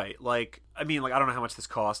 Right. Like, I mean, like, I don't know how much this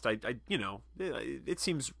cost. I you know, it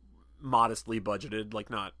seems modestly budgeted, like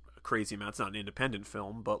not a crazy amount. It's not an independent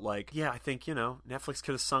film, but like, yeah, I think, you know, Netflix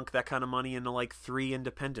could have sunk that kind of money into like 3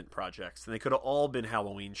 independent projects, and they could have all been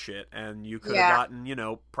Halloween shit, and you could have gotten, you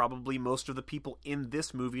know, probably most of the people in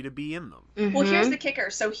this movie to be in them. Well, here's the kicker.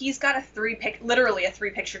 So he's got literally a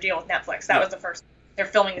 3-picture deal with Netflix. That was the first. They're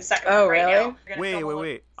filming the second one right now. They're gonna film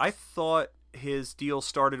Wait. I thought his deal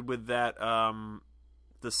started with that,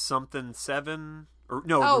 the something 7, or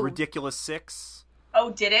no, the Ridiculous 6.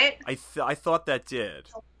 Oh, did it? I thought that did.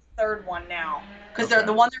 Third one now, because they're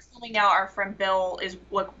the one they're filming now. Our friend Bill is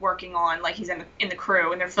working on, like, he's in the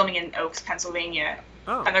crew, and they're filming in Oaks, Pennsylvania,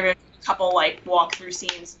 and they're gonna do a couple like walkthrough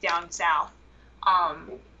scenes down south.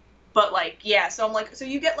 But like, yeah, so I'm like, so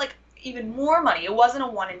you get like even more money. It wasn't a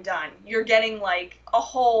one and done. You're getting like a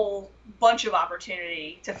whole bunch of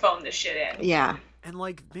opportunity to phone this shit in. Yeah. And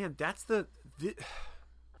like, man, that's the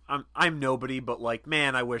I'm nobody, but like,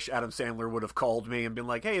 man, I wish Adam Sandler would have called me and been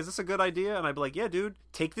like, hey, is this a good idea? And I'd be like, yeah, dude,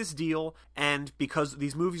 take this deal. And because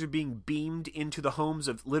these movies are being beamed into the homes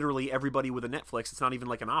of literally everybody with a Netflix, it's not even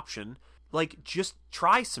like an option. Like, just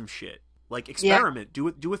try some shit. Like, experiment. Yeah.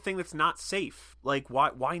 Do a thing that's not safe. Like,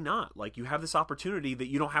 why not? Like, you have this opportunity that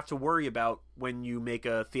you don't have to worry about when you make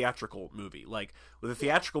a theatrical movie. Like, with a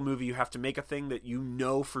theatrical movie, you have to make a thing that you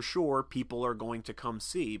know for sure people are going to come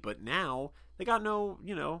see. But now, they got no,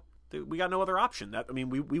 you know, we got no other option. That, I mean,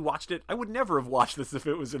 we watched it. I would never have watched this if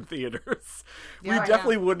it was in theaters. We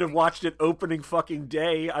definitely wouldn't have watched it opening fucking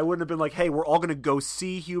day. I wouldn't have been like, hey, we're all going to go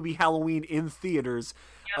see Hubie Halloween in theaters,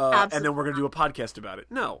 and then we're going to do a podcast about it.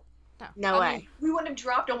 No. No way. Mean, we wouldn't have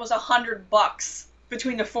dropped almost $100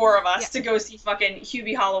 between the 4 of us to go see fucking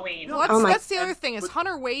Hubie Halloween. Well, that's the other thing is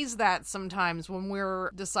Hunter weighs that sometimes when we're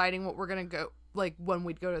deciding what we're gonna go, like when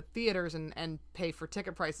we'd go to theaters and pay for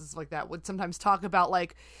ticket prices like that. Would sometimes talk about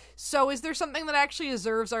like, so is there something that actually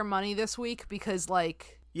deserves our money this week? Because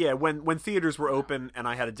like, yeah, when theaters were open and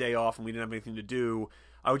I had a day off and we didn't have anything to do,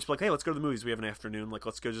 I would just be like, hey, let's go to the movies. We have an afternoon. Like,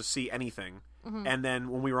 let's go just see anything. Mm-hmm. And then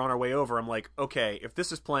when we were on our way over, I'm like, okay, if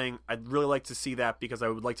this is playing, I'd really like to see that because I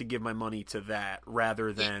would like to give my money to that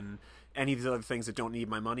rather than any of these other things that don't need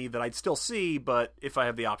my money that I'd still see. But if I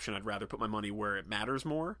have the option, I'd rather put my money where it matters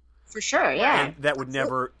more. For sure, yeah. And that would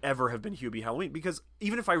never, ever have been Hubie Halloween. Because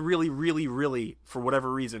even if I really, really, really, for whatever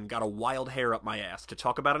reason, got a wild hair up my ass to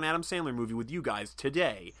talk about an Adam Sandler movie with you guys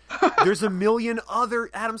today, there's a million other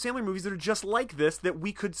Adam Sandler movies that are just like this that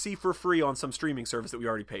we could see for free on some streaming service that we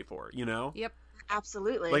already pay for, you know? Yep.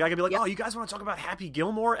 Absolutely. Like, I could be like, oh, you guys want to talk about Happy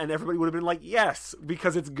Gilmore? And everybody would have been like, yes,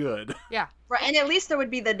 because it's good. Yeah. Right, and at least there would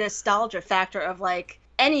be the nostalgia factor of, like,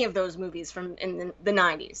 any of those movies from in the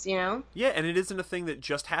 90s, you know? Yeah, and it isn't a thing that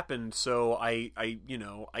just happened, so I you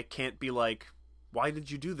know, I can't be like, why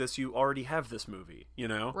did you do this? You already have this movie, you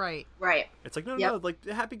know? Right. It's like, no, like,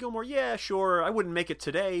 Happy Gilmore, yeah, sure, I wouldn't make it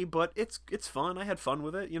today, but it's fun, I had fun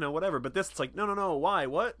with it, you know, whatever. But this, it's like, no, why?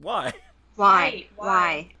 What? Why? Why?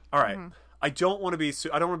 All right. Mm-hmm. I don't want to be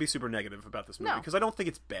super negative about this movie, because I don't think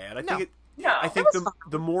it's bad. I think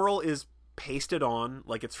the moral is pasted on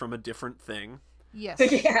like it's from a different thing. Yes.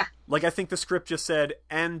 Yeah. Like, I think the script just said,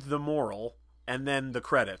 "and the moral," and then the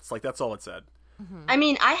credits. Like, that's all it said. Mm-hmm. I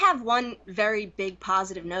mean, I have one very big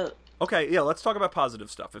positive note. Okay, yeah, let's talk about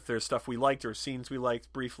positive stuff. If there's stuff we liked or scenes we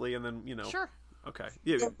liked briefly, and then, you know. Sure. Okay.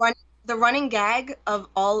 Yeah. The running gag of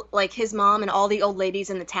all, like, his mom and all the old ladies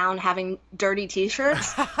in the town having dirty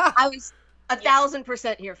T-shirts, I was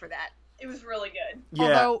 1,000% here for that. It was really good. Yeah.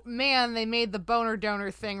 Although, man, they made the boner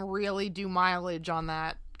donor thing really do mileage on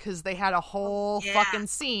that. Because they had a whole fucking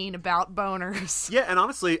scene about boners. Yeah, and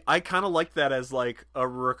honestly, I kind of like that as, like, a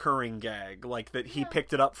recurring gag. Like, that he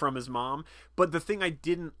picked it up from his mom. But the thing I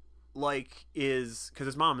didn't like is, because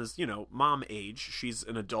his mom is, you know, mom age. She's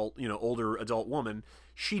an adult, you know, older adult woman.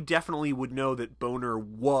 She definitely would know that boner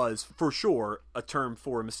was, for sure, a term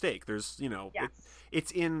for a mistake. There's, you know,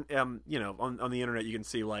 it's in, you know, on the internet you can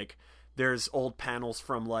see, like, there's old panels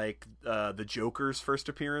from, like, the Joker's first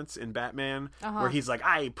appearance in Batman, where he's like,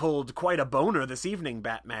 I pulled quite a boner this evening,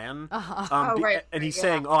 Batman. Right. And he's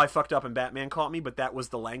saying, oh, I fucked up and Batman caught me, but that was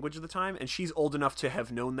the language of the time. And she's old enough to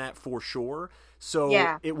have known that for sure.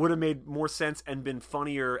 So it would have made more sense and been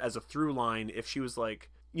funnier as a through line if she was like,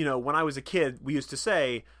 you know, when I was a kid, we used to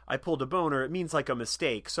say, I pulled a boner, it means like a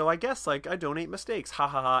mistake. So I guess, like, I donate mistakes, ha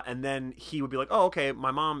ha ha. And then he would be like, oh, okay,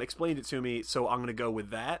 my mom explained it to me, so I'm going to go with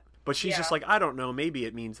that. But she's just like, I don't know, maybe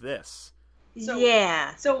it means this. So-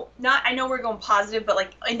 yeah. So not, I know we're going positive, but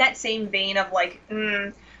like in that same vein of like,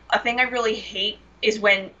 a thing I really hate is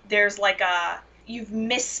when there's like you've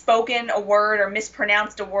misspoken a word or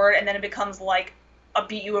mispronounced a word, and then it becomes like a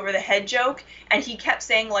beat you over the head joke. And he kept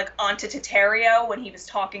saying like Ontario when he was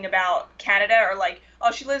talking about Canada, or like,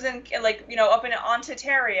 oh, she lives in like, you know, up in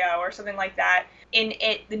Ontario or something like that. In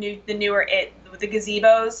It, the newer It, with the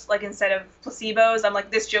gazebos, like instead of placebos, I'm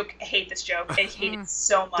like, this joke, I hate this joke. I hate it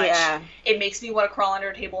so much. Yeah. It makes me want to crawl under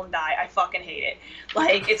a table and die. I fucking hate it.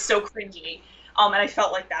 Like, it's so cringy. And I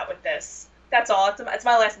felt like that with this. That's all. It's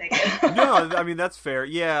my last negative. No, I mean that's fair.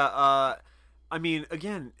 Yeah. I mean,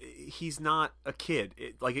 again, he's not a kid.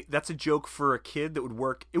 That's a joke for a kid that would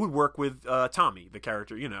work. It would work with Tommy, the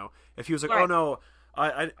character. You know, if he was like, Right. oh no.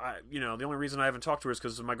 I, you know, the only reason I haven't talked to her is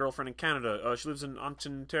because of my girlfriend in Canada. She lives in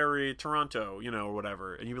Ontario, Toronto, you know, or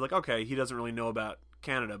whatever. And you'd be like, okay, he doesn't really know about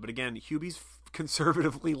Canada. But again, Hubie's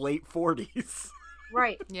conservatively late 40s.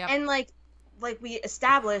 Right. Yep. And like we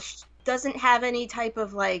established, doesn't have any type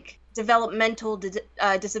of like developmental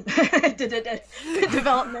developmental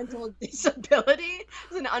disability.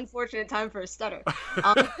 It's an unfortunate time for a stutter.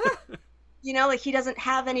 You know, like he doesn't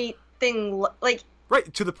have anything like.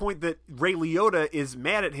 Right, to the point that Ray Liotta is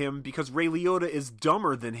mad at him because Ray Liotta is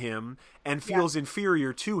dumber than him and feels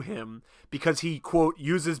inferior to him because he, quote,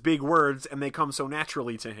 uses big words and they come so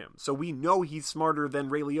naturally to him. So we know he's smarter than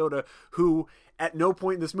Ray Liotta, who at no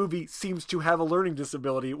point in this movie seems to have a learning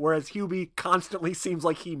disability, whereas Hubie constantly seems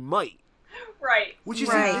like he might. Right. Which is,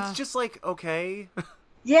 Right. it's just like, okay.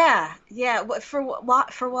 Yeah. For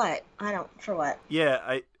what? For what? I don't. For what?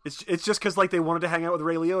 Yeah, it's just because like they wanted to hang out with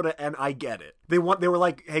Ray Liotta, and I get it. They were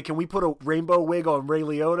like, hey, can we put a rainbow wig on Ray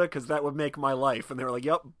Liotta because that would make my life? And they were like,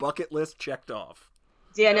 yep, bucket list checked off.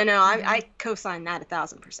 Yeah. No. I co-sign that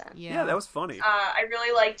 1,000%. Yeah, that was funny. I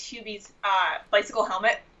really liked Hubie's bicycle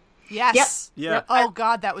helmet. Yes. Yeah. Oh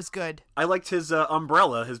God, that was good. I liked his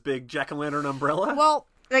umbrella, his big jack-o'-lantern umbrella. Well,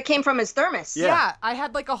 That came from his thermos. Yeah. yeah, I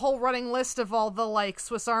had like a whole running list of all the like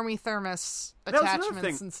Swiss Army thermos That was another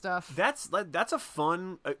attachments thing. and stuff. That's a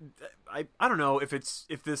fun. I don't know if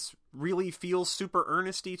this really feels super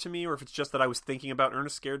earnesty to me, or if it's just that I was thinking about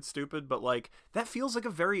Ernest Scared Stupid. But like that feels like a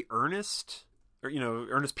very earnest, or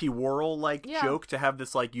Ernest P. Worrell like Yeah. joke to have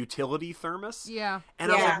this like utility thermos. Yeah. And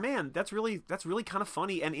I was Yeah. like, man, that's really kind of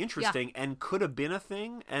funny and interesting, and could have been a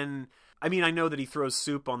thing. And I mean, I know that he throws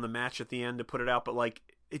soup on the match at the end to put it out, but like.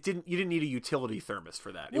 You didn't need a utility thermos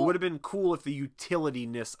for that. It would have been cool if the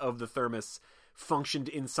utility-ness of the thermos functioned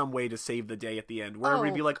in some way to save the day at the end, where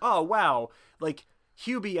we'd be like, oh, wow, like,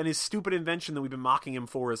 Hubie and his stupid invention that we've been mocking him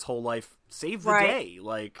for his whole life saved the Right. day.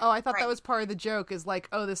 Like, Oh, I thought that Right. was part of the joke. Is like,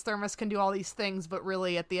 oh, this thermos can do all these things, but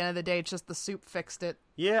really, at the end of the day, it's just the soup fixed it.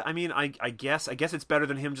 yeah, I mean, I guess it's better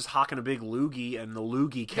than him just hawking a big loogie and the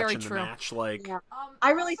loogie Very catching the true. match. Like, Yeah.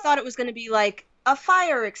 I really thought it was going to be like a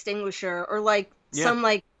fire extinguisher or like Yeah. some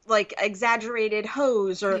like exaggerated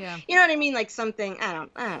hose or Yeah. you know what I mean, like something I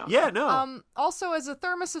don't know. yeah, no, Also, as a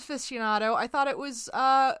thermos aficionado, I thought it was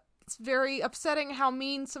it's very upsetting how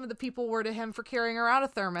mean some of the people were to him for carrying around a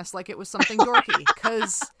thermos like it was something dorky.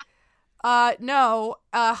 Because, no,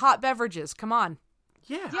 hot beverages. Come on.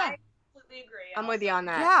 yeah. I completely agree. I'm with you on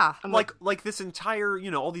that. Yeah. I'm with- Like this entire,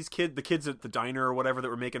 all these the kids at the diner or whatever that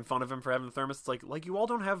were making fun of him for having the thermos. It's like you all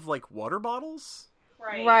don't have like water bottles.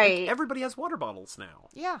 Right. right. Everybody has water bottles now.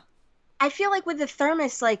 Yeah. I feel like with the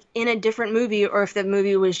thermos, like in a different movie, or if the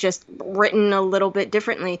movie was just written a little bit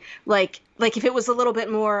differently, like if it was a little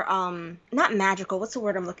bit more, not magical. What's the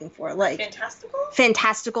word I'm looking for? Like Fantastical?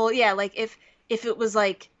 fantastical. Yeah. Like if it was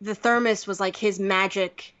like the thermos was like his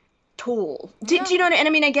magic tool. Do you know what I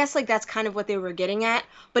mean? I guess like that's kind of what they were getting at.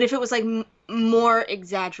 But if it was like more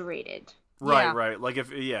exaggerated. Right, Yeah. right. Like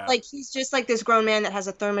Like he's just like this grown man that has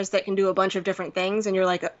a thermos that can do a bunch of different things, and you're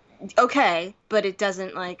like, okay, but it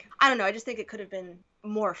doesn't like I don't know. I just think it could have been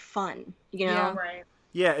more fun, you know? Yeah. Right.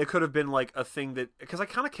 yeah, it could have been like a thing that because I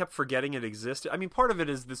kind of kept forgetting it existed. I mean, part of it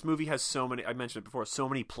is this movie has so many. I mentioned it before. So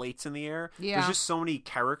many plates in the air. Yeah. There's just so many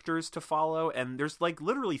characters to follow, and there's like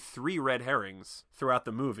literally 3 red herrings throughout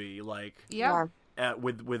the movie. Like Yeah.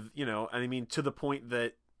 with and I mean to the point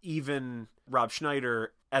that even Rob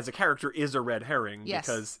Schneider as a character is a red herring Yes.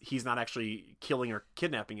 because he's not actually killing or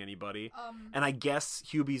kidnapping anybody. And I guess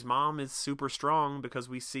Hubie's mom is super strong because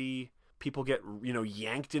we see people get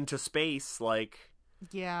yanked into space like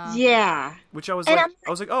Yeah. Yeah. which I was And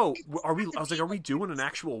like oh are we doing an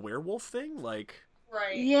actual werewolf thing like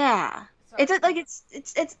Right. Yeah. It's like it's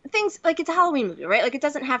things like it's a Halloween movie, right? Like it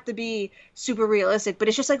doesn't have to be super realistic, but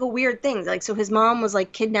it's just like a weird thing. Like so his mom was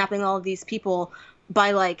like kidnapping all of these people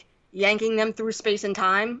by like yanking them through space and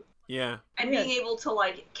time. Yeah. and being able to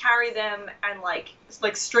like carry them and like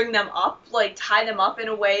string them up, like tie them up in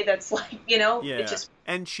a way that's like, Yeah. it just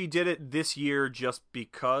And she did it this year just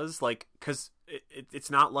because, it's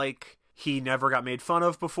not like he never got made fun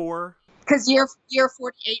of before. Because year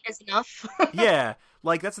 48 is enough. Yeah.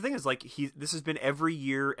 Like, that's the thing is, like, this has been every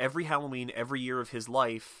year, every Halloween, every year of his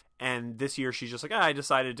life, and this year she's just like, I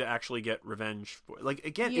decided to actually get revenge for it. Like,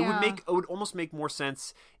 again, it would almost make more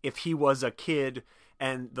sense if he was a kid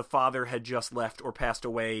and the father had just left or passed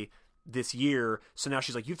away this year, so now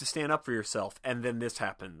she's like, you have to stand up for yourself, and then this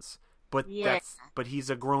happens. But but he's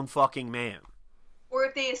a grown fucking man. or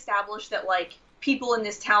if they establish that like people in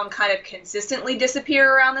this town kind of consistently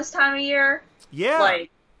disappear around this time of year. Yeah. Like,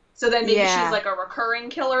 so then maybe she's like a recurring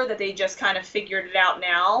killer that they just kind of figured it out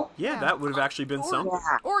now. Yeah, that would have actually been something.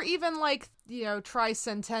 Or even like,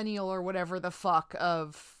 tricentennial or whatever the fuck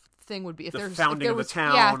of thing would be. If The there's founding if there of the was,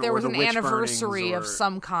 town yeah, if there or was the an witch anniversary burnings of or-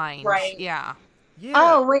 some kind. Right. Yeah. Yeah.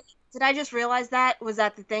 Oh, wait. Did I just realize that? Was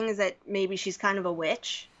that the thing? Is that maybe she's kind of a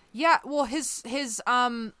witch? Yeah, well, his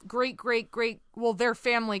great well, their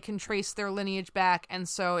family can trace their lineage back, and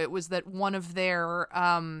so it was that one of their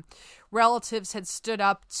relatives had stood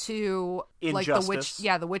up to like Injustice.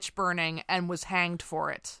 the witch burning and was hanged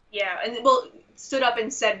for it. Yeah, and stood up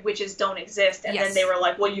and said witches don't exist, and then they were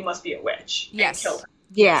like, well, you must be a witch. Yes. And killed her.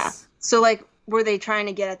 Yeah. Yes. So, like, were they trying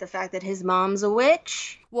to get at the fact that his mom's a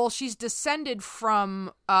witch? Well, she's descended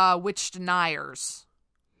from witch deniers.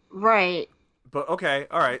 Right. But okay,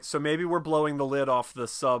 all right. So maybe we're blowing the lid off the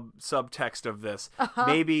subtext of this.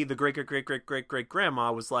 Maybe the great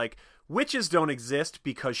grandma was like, witches don't exist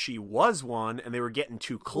because she was one, and they were getting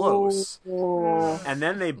too close. And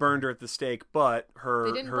then they burned her at the stake. But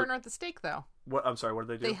They didn't burn her at the stake, though. What? I'm sorry. What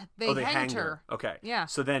did they do? They hanged her. Okay. Yeah.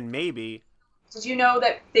 So then maybe. Did you know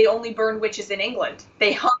that they only burn witches in England?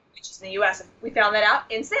 They hung witches in the U.S. We found that out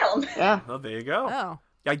in Salem. Yeah. Oh, there you go. Oh.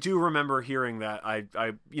 I do remember hearing that.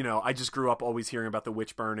 I just grew up always hearing about the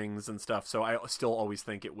witch burnings and stuff, so I still always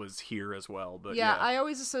think it was here as well. But yeah, I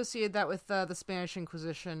always associated that with the Spanish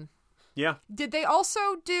Inquisition. Yeah. Did they also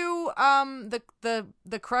do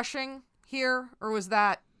the crushing here, or was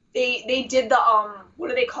that? They did the what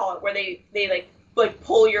do they call it? Where they like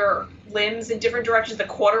pull your limbs in different directions. The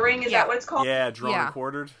quartering, is that what it's called? Yeah, drawn and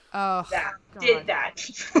quartered. Oh, That God. did that.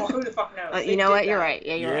 Well, who the fuck knows? You know what? You're right.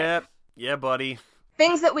 Yeah, you're right. Yep. Yeah, buddy.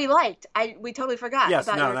 Things that we liked. We totally forgot Yes,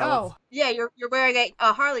 about no, your. that was- Yeah, you're wearing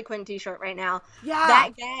a Harley Quinn t-shirt right now. Yeah.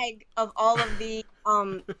 That gag of all of the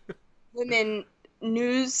women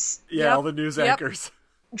news Yeah, all the news anchors.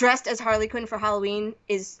 dressed as Harley Quinn for Halloween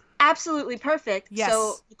is absolutely perfect. Yes.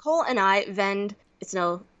 So Nicole and I vend, it's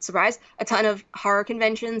no surprise, a ton of horror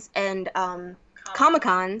conventions and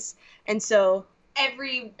Comic-Cons, and so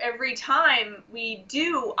Every time we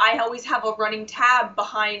do, I always have a running tab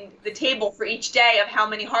behind the table for each day of how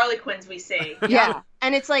many Harley Quinns we see. yeah.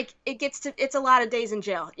 And it's like it's a lot of days in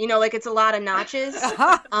jail. Like it's a lot of notches.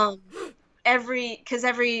 Every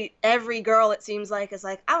girl, it seems like, is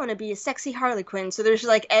like, I want to be a sexy Harley Quinn. So there's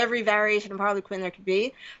like every variation of Harley Quinn there could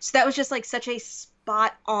be. So that was just like such a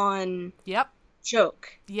spot on joke.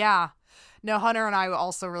 Yeah. No, Hunter and I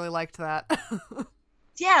also really liked that.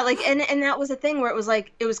 Yeah, like and that was a thing where it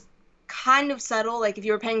was kind of subtle. Like if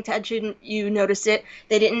you were paying attention, you noticed it.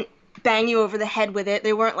 They didn't bang you over the head with it.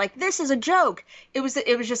 They weren't like, this is a joke. It was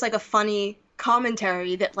just like a funny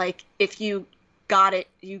commentary that like if you got it,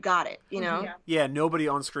 you got it, Yeah, nobody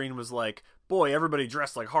on screen was like, boy, everybody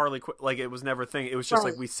dressed like Harley Quinn. Like, it was never a thing. It was just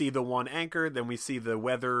like, we see the one anchor, then we see the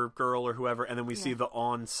weather girl or whoever, and then we see the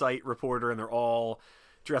on-site reporter, and they're all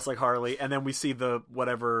dressed like Harley, and then we see the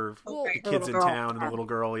whatever the kids in town and the little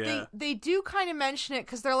girl. They do kind of mention it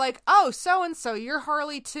because they're like, oh, so-and-so, you're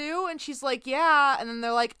Harley too? And she's like, yeah. And then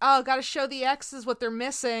they're like, oh, gotta show the X's what they're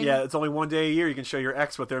missing. Yeah, it's only one day a year you can show your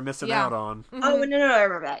ex what they're missing out on. Mm-hmm. Oh, no, I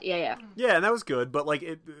remember that. Yeah. Yeah, and that was good, but like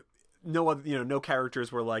no other, no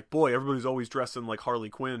characters were like, boy, everybody's always dressed in like Harley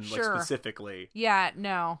Quinn, like specifically. Yeah,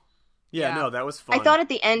 no. Yeah, no, that was fun. I thought at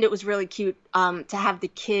the end it was really cute to have the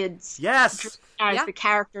kids yes as the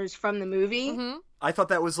characters from the movie. Mm-hmm. I thought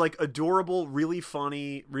that was like adorable, really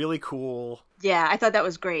funny, really cool. Yeah, I thought that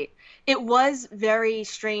was great. It was very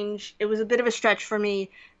strange. It was a bit of a stretch for me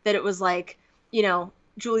that it was like,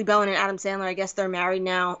 Julie Bowen and Adam Sandler, I guess they're married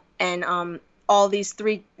now, and all these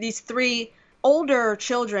three older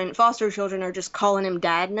children, foster children, are just calling him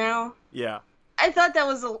dad now. Yeah. I thought that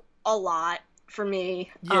was a lot for me.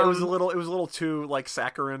 Yeah, it was a little too like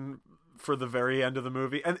saccharine for the very end of the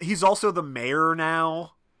movie. And he's also the mayor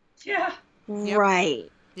now. Yeah. Right.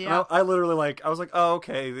 Yeah. I literally I was like, oh,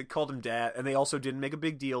 okay. They called him Dad, and they also didn't make a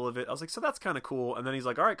big deal of it. I was like, so that's kind of cool. And then he's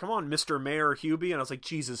like, all right, come on, Mr. Mayor Hubie. And I was like,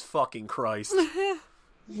 Jesus fucking Christ.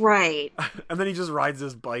 Right. And then he just rides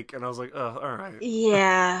his bike, and I was like, oh, all right.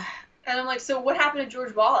 Yeah. And I'm like, so what happened to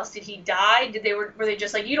George Wallace? Did he die? Were they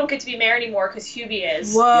just like, you don't get to be mayor anymore because Hubie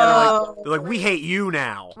is? Whoa. Yeah, they're like, we hate you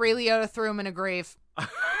now. Ray Liotta threw him in a grave.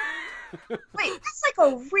 Wait, that's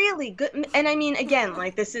like a really good. And I mean, again,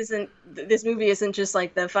 like this movie isn't just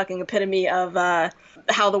like the fucking epitome of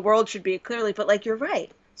how the world should be, clearly. But like, you're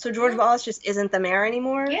right. So George Wallace just isn't the mayor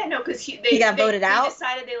anymore. Yeah, no, because He got voted out? They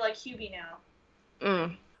decided they like Hubie now.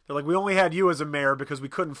 Mm. They're like, we only had you as a mayor because we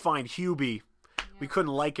couldn't find Hubie. We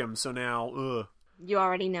couldn't like him, so now, ugh. You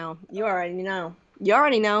already know. You already know. You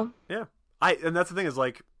already know. Yeah. And that's the thing is,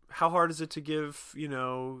 like, how hard is it to give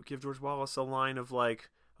George Wallace a line of, like,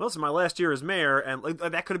 well, this is my last year as mayor, and like,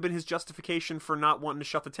 that could have been his justification for not wanting to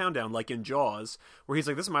shut the town down, like in Jaws, where he's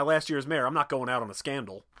like, this is my last year as mayor, I'm not going out on a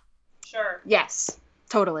scandal. Sure. Yes.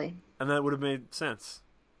 Totally. And that would have made sense.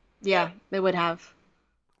 Yeah, they would have.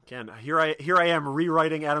 Again, here I am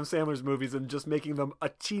rewriting Adam Sandler's movies and just making them a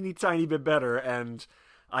teeny tiny bit better, and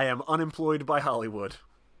I am unemployed by Hollywood.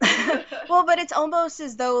 Well, but it's almost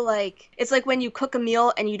as though, like, it's like when you cook a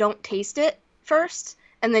meal and you don't taste it first,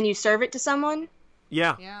 and then you serve it to someone.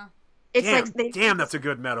 Yeah. Yeah. It's Damn, that's a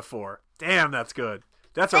good metaphor. Damn, that's good.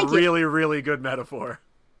 That's Thank a you. really, really good metaphor.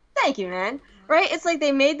 Thank you, man. Right? It's like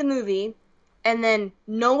they made the movie, and then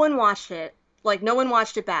no one watched it. Like, no one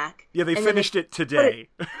watched it back. Yeah, they And then finished it today.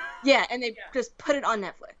 Yeah, and they just put it on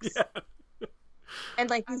Netflix. Yeah.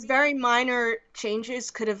 And, like, these very minor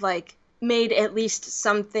changes could have, like, made at least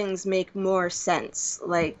some things make more sense.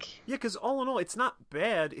 Like, Yeah, because all in all, it's not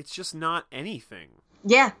bad. It's just not anything.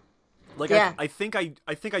 yeah. Like, Yeah. I think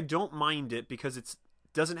I don't mind it because it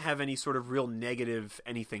doesn't have any sort of real negative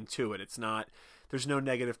anything to it. It's not. There's no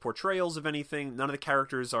negative portrayals of anything. None of the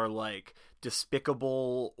characters are, like,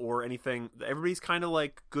 despicable or anything. Everybody's kind of,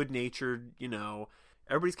 like, good-natured, you know.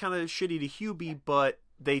 Everybody's kind of shitty to Hubie, but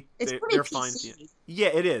It's pretty they're fine. PC. Yeah,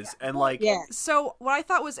 it is. And, like... Yeah. So what I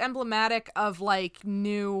thought was emblematic of like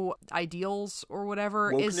new ideals or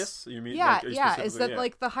whatever is Wokeness? You mean? yeah, like, is specifically, that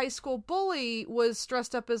like the high school bully was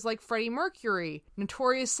dressed up as like Freddie Mercury,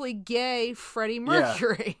 notoriously gay Freddie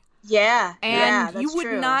Mercury. Yeah. yeah, And that's you would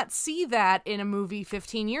true. not see that in a movie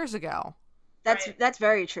 15 years ago. That's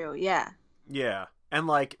very true, yeah. Yeah. And,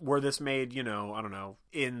 like, were this made, you know, I don't know,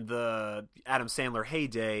 in the Adam Sandler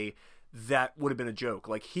heyday, that would have been a joke.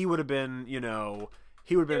 Like, he would have been, you know,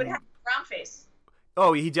 He would have brown face.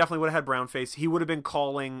 Oh, he definitely would have had brown face. He would have been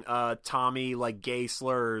calling Tommy, like, gay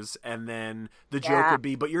slurs, and then the joke Yeah. would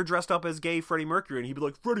be, but you're dressed up as gay Freddie Mercury, and he'd be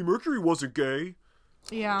like, Freddie Mercury wasn't gay,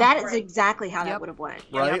 Yeah. That is Right. exactly how that Yep. would have went.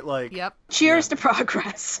 right? Yep. Like, Yep. Cheers to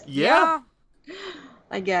progress, yeah.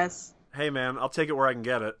 I guess. Hey, man, I'll take it where I can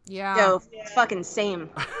get it. Yeah. Yo, Yeah. fucking same.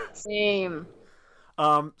 Same.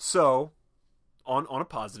 So, on a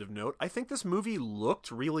positive note, I think this movie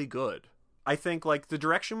looked really good. I think, like, the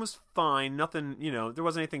direction was fine. Nothing, you know, there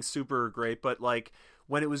wasn't anything super great, but, like,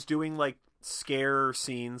 when it was doing, like, scare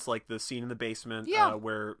scenes, like the scene in the basement Yeah.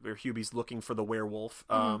 where Hubie's looking for the werewolf,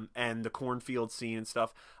 and the cornfield scene and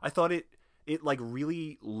stuff, I thought it like,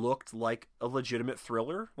 really looked like a legitimate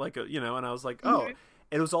thriller, like, you know, and I was like, oh.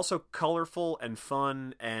 It was also colorful and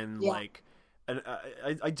fun, and, Yeah. like, and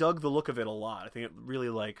I dug the look of it a lot. I think it really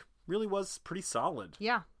was pretty solid.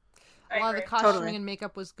 Yeah. I A lot of the agree. costuming Totally. and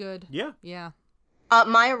makeup was good. Yeah. Yeah.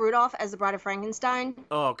 Maya Rudolph as the Bride of Frankenstein.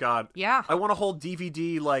 Oh, God. Yeah. I want a whole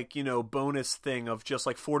DVD, like, you know, bonus thing of just,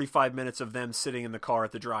 like, 45 minutes of them sitting in the car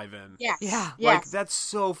at the drive-in. Yes. Yeah. Yes. Like, that's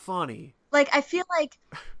so funny. Like, I feel like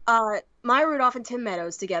Maya Rudolph and Tim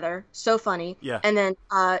Meadows together, so funny. Yeah. And then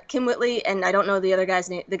Kim Whitley, and I don't know the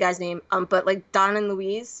guy's name, but like Don and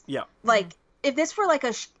Louise. Yeah. Like, if this were like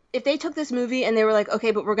if they took this movie and they were like,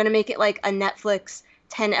 okay, but we're gonna make it like a Netflix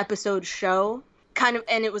 10-episode show, kind of,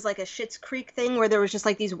 and it was like a Schitt's Creek thing where there was just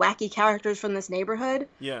like these wacky characters from this neighborhood,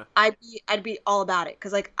 Yeah. I'd be all about it,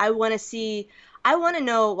 because like I want to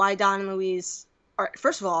know why Don and Louise are.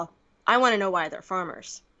 First of all, I want to know why they're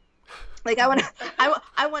farmers. Like, I want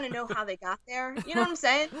to know how they got there. You know what I'm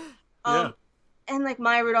saying? Yeah. And like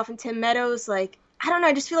Maya Rudolph and Tim Meadows, like, I don't know,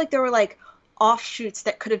 I just feel like there were like offshoots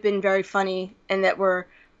that could have been very funny, and that were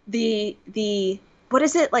the what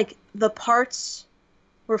is it, like, the parts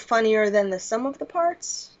were funnier than the sum of the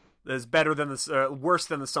parts. It's better than worse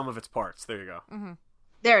than the sum of its parts. There you go.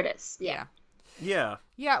 There it is. Yeah. Yeah.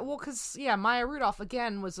 Yeah, well, because, Maya Rudolph,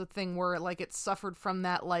 again, was a thing where, like, it suffered from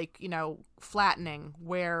that, like, you know, flattening,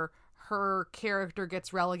 where her character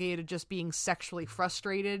gets relegated just being sexually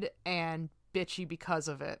frustrated and bitchy because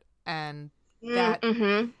of it. And that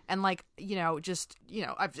Mm-hmm. and like just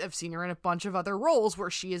I've seen her in a bunch of other roles where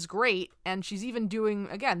she is great, and she's even doing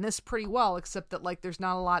again this pretty well, except that like there's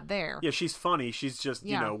not a lot there. Yeah, she's funny. She's just,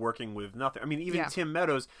 Yeah. working with nothing. I mean, even Yeah. Tim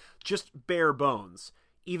Meadows, just bare bones.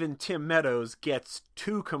 Even Tim Meadows gets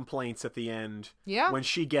 2 complaints at the end Yeah. when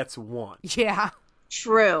she gets 1. Yeah.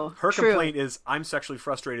 True. Her True. complaint is, I'm sexually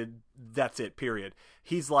frustrated, that's it, period.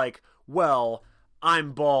 He's like, well,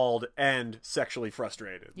 I'm bald and sexually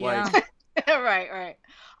frustrated. Yeah. Like, Right.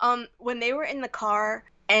 When they were in the car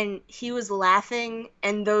and he was laughing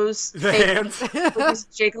and those the fake hands. was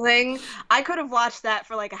jiggling, I could have watched that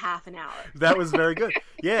for like a half an hour. That was very good.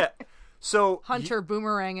 Yeah. So Hunter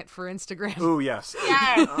boomerang it for Instagram. Ooh, yes.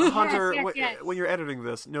 Yes. Hunter, Yes. when you're editing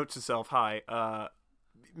this, note to self, hi,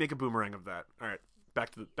 make a boomerang of that. All right,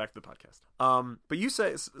 back to the podcast. But you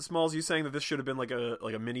say, Smalls, you saying that this should have been like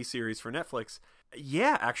a mini series for Netflix.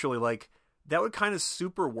 Yeah, actually, like that would kind of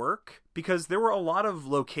super work because there were a lot of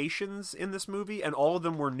locations in this movie, and all of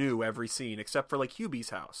them were new every scene except for like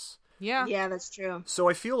Hubie's house. Yeah. Yeah, that's true. So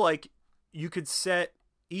I feel like you could set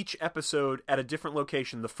each episode at a different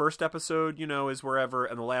location. The first episode, is wherever,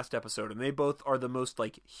 and the last episode, and they both are the most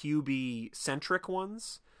like Hubie centric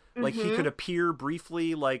ones. Like he could appear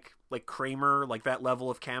briefly, like Kramer, like that level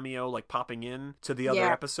of cameo, like popping in to the other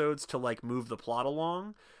Yeah. episodes to like move the plot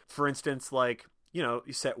along. For instance, like you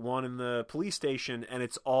set one in the police station and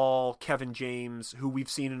it's all Kevin James, who we've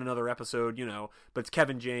seen in another episode, but it's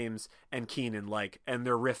Kevin James and Keenan, and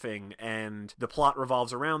they're riffing and the plot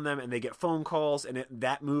revolves around them and they get phone calls and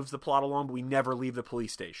that moves the plot along, but we never leave the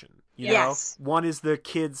police station. You know? Yes. One is the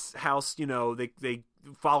kids' house, they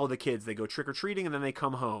follow the kids, they go trick-or-treating and then they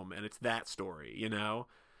come home and it's that story,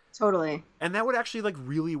 Totally. And that would actually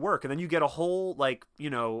really work. And then you get a whole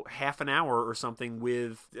half an hour or something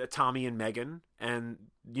with Tommy and Megan, and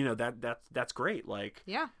that's great.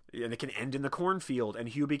 Yeah. And it can end in the cornfield, and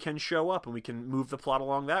Hubie can show up, and we can move the plot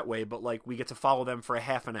along that way. But we get to follow them for a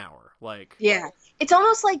half an hour. Yeah. It's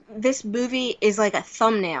almost like this movie is like a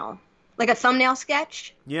thumbnail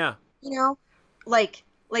sketch. Yeah, Like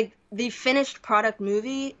the finished product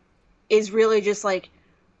movie is really just like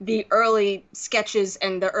the early sketches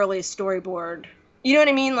and the earliest storyboard. You know what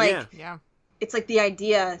I mean? Yeah. Yeah. It's like the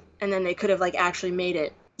idea, and then they could have actually made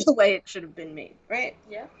it the way it should have been made, right?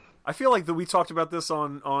 Yeah. I feel like that we talked about this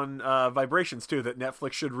on Vibrations too. That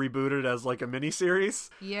Netflix should reboot it as a miniseries.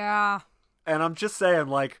 Yeah. And I'm just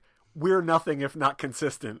saying, we're nothing if not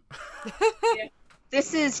consistent.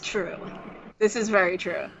 This is true. This is very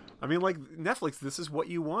true. I mean, Netflix, this is what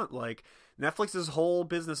you want. Netflix's whole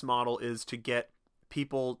business model is to get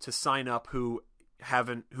people to sign up who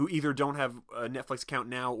either don't have a Netflix account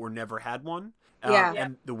now or never had one. Yeah.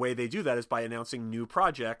 And the way they do that is by announcing new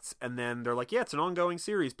projects, and then they're like, yeah, it's an ongoing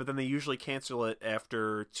series, but then they usually cancel it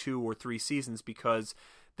after 2 or 3 seasons because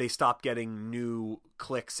they stop getting new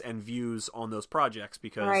clicks and views on those projects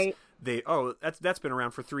because Right. that's been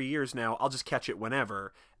around for 3 years now, I'll just catch it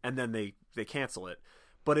whenever, and then they cancel it.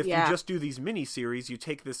 But if Yeah. you just do these mini-series, you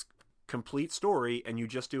take this complete story and you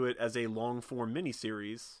just do it as a long-form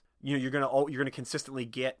mini-series, you're gonna consistently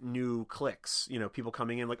get new clicks. People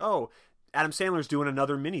coming in oh, Adam Sandler's doing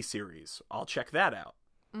another mini-series, I'll check that out.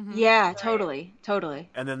 Mm-hmm. Yeah, totally.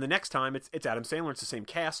 And then the next time it's Adam Sandler, it's the same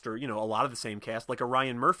cast, or a lot of the same cast, like a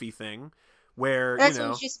Ryan Murphy thing, where That's what I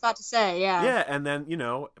was just about to say, yeah. yeah, and then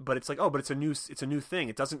but it's but it's a new thing.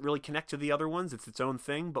 It doesn't really connect to the other ones. It's its own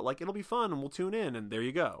thing, but it'll be fun, and we'll tune in, and there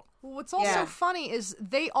you go. Well, what's also Yeah. funny is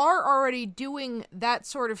they are already doing that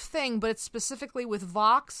sort of thing, but it's specifically with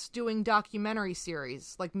Vox doing documentary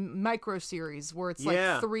series, micro series, where it's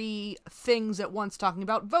Yeah. 3 things at once talking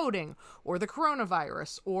about voting or the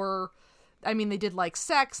coronavirus or. I mean, they did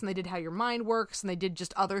sex, and they did how your mind works, and they did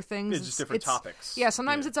just other things. It's just different topics. Yeah,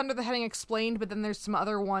 sometimes Yeah. it's under the heading explained, but then there's some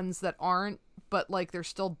other ones that aren't, but they're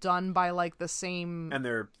still done by the same And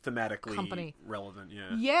they're thematically company. relevant.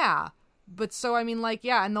 Yeah. Yeah. But so, I mean,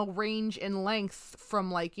 and they'll range in length from,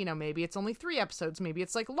 maybe it's only 3 episodes, maybe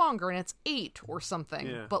it's, longer, and it's 8 or something.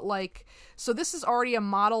 Yeah. But, so this is already a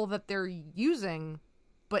model that they're using,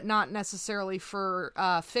 but not necessarily for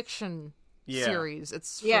fiction Yeah. series.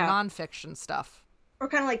 It's for Yeah. nonfiction stuff. Or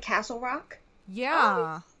kind of like Castle Rock,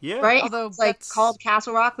 Yeah. Yeah. right? Although it's that's- called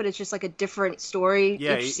Castle Rock, but it's just a different story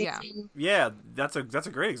Yeah, each yeah. season. Yeah, that's a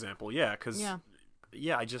great example. Yeah, because Yeah.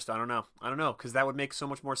 I don't know, because that would make so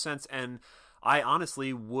much more sense, and I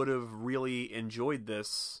honestly would have really enjoyed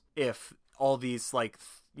this if all these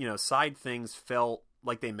side things felt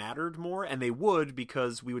like they mattered more, and they would,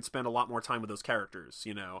 because we would spend a lot more time with those characters.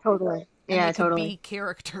 Totally. And Yeah, they could totally. be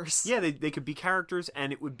characters. Yeah, they could be characters,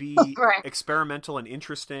 and it would be Correct. experimental and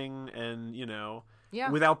interesting, and Yeah.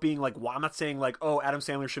 without being like, well, I'm not saying like, oh, Adam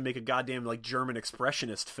Sandler should make a goddamn like German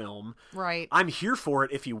expressionist film. Right. I'm here for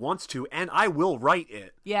it if he wants to, and I will write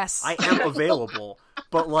it. Yes. I am available.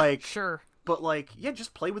 But like, Sure. but like, yeah,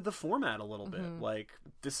 just play with the format a little bit. Like,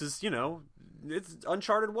 this is, it's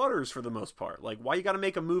uncharted waters for the most part. Like, why you got to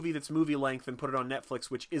make a movie that's movie length and put it on Netflix,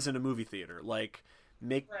 which isn't a movie theater? Like,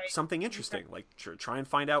 make something interesting. Like, try and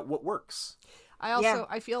find out what works.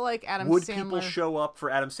 I feel like Adam Would Sandler. people show up for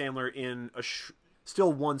Adam Sandler in a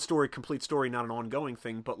still one story, complete story, not an ongoing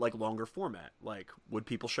thing, but like longer format? Like, would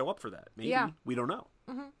people show up for that? Maybe. Yeah. We don't know.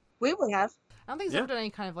 We would have. I don't think he's Yeah. ever done any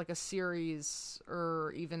kind of like a series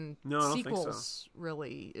or even No, I don't think so. sequels.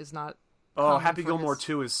 Really, is not. Oh, common Happy for Gilmore his-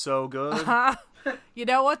 2 is so good. You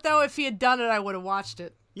know what though? If he had done it, I would have watched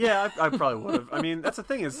it. Yeah, I probably would have. I mean, that's the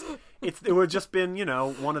thing is, it would have just been,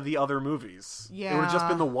 one of the other movies. It would have just Yeah.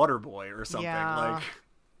 been The Waterboy or something. Yeah. Like,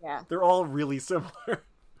 Yeah. they're all really similar.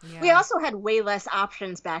 Yeah. We also had way less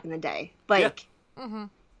options back in the day. Like,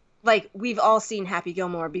 like we've all seen Happy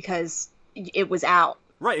Gilmore because it was out.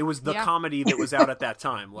 Right, it was the Yeah. comedy that was out at that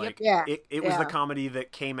time. Like, Yeah. it was the Yeah. comedy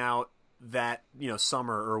that came out that,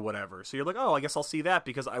 summer or whatever. So you're like, oh, I guess I'll see that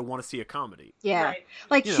because I want to see a comedy. Yeah. Right.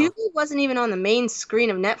 Like You know. Hubie wasn't even on the main screen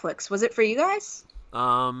of Netflix. Was it for you guys?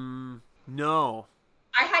 No.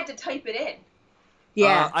 I had to type it in.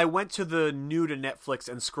 Yeah. I went to the new to Netflix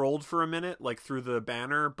and scrolled for a minute, like through the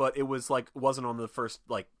banner, but it was like wasn't on the first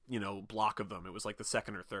block of them. It was like the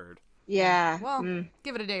second or third. yeah. Well, Mm.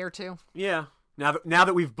 give it a day or two. Yeah. Now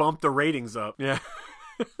that we've bumped the ratings up. Yeah.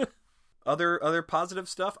 Other positive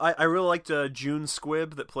stuff. I really liked June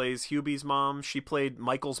Squibb that plays Hubie's mom. She played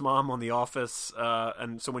Michael's mom on The Office,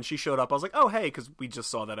 and so when she showed up, I was like, oh hey, because we just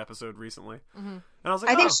saw that episode recently, and I was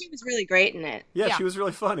like, I think oh. she was really great in it. Yeah, Yeah. she was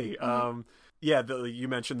really funny. Yeah, you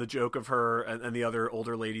mentioned the joke of her and the other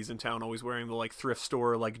older ladies in town always wearing the like thrift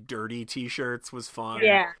store like dirty T-shirts was fun.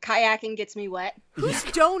 Yeah. Kayaking gets me wet. Who's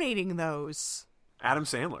donating those? Adam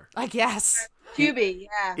Sandler. I guess. Hubie,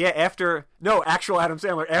 yeah. Yeah, actual Adam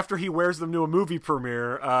Sandler, after he wears them to a movie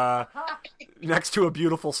premiere, next to a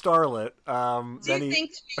beautiful starlet. Do you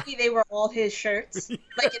think that maybe they were all his shirts?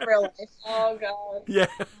 Like in real life? Oh god. Yeah.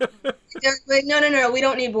 They're like, no, we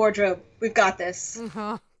don't need wardrobe. We've got this.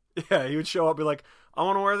 Uh-huh. Yeah, he would show up and be like, I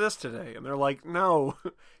want to wear this today. And they're like, no,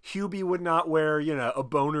 Hubie would not wear, a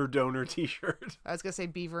boner donor T-shirt. I was gonna say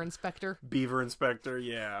Beaver Inspector. Beaver Inspector,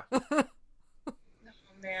 yeah. Oh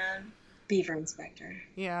man. Beaver Inspector.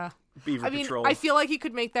 Yeah. Beaver I mean, Patrol. I feel like you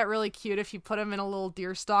could make that really cute if you put him in a little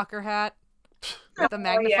deerstalker hat with the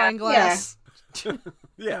magnifying glass.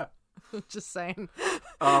 Yeah. Just saying.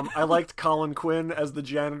 I liked Colin Quinn as the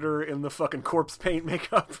janitor in the fucking corpse paint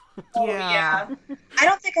makeup. Oh, Yeah. yeah. I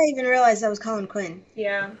don't think I even realized that was Colin Quinn.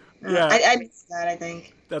 Yeah. Yeah. I missed that, I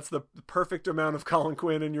think. That's the perfect amount of Colin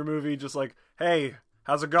Quinn in your movie. Just like, hey,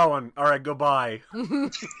 how's it going? All right, goodbye.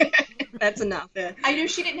 That's enough. Yeah. I knew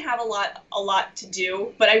she didn't have a lot to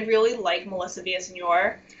do, but I really like Melissa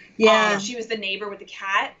Villaseñor. Yeah. She was the neighbor with the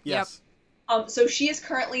cat. Yes. So she is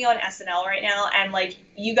currently on SNL right now, and like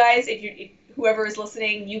you guys, if whoever is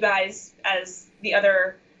listening, you guys as the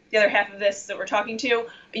other half of this that we're talking to,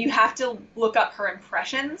 you have to look up her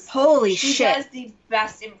impressions. Holy She shit. does the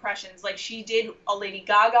best impressions. Like she did a Lady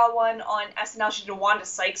Gaga one on SNL. She did a Wanda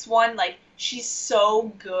Sykes one. Like she's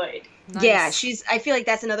so good. Nice. Yeah, I feel like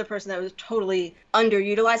that's another person that was totally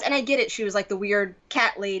underutilized. And I get it, she was like the weird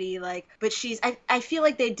cat lady, like, but I feel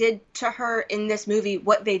like they did to her in this movie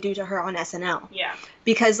what they do to her on SNL. Yeah.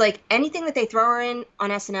 Because like anything that they throw her in on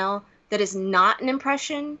SNL that is not an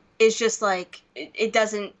impression is just like, it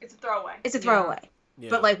doesn't, It's a throwaway. it's a throwaway. Yeah.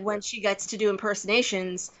 But like when she gets to do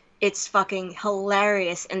impersonations, it's fucking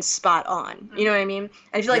hilarious and spot on. You know what I mean?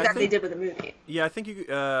 I feel like Yeah, I that think- they did with the movie. Yeah, I think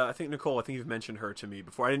Nicole, I think you've mentioned her to me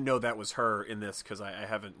before. I didn't know that was her in this because I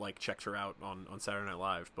haven't like checked her out on Saturday Night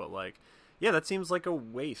Live. But like, yeah, that seems like a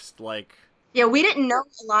waste. Like, Yeah, we didn't know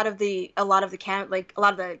a lot of the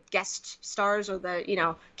guest stars or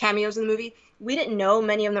the cameos in the movie. We didn't know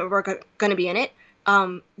many of them were going to be in it.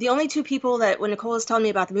 The only two people that when Nicole was telling me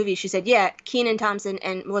about the movie, she said, yeah, Kenan Thompson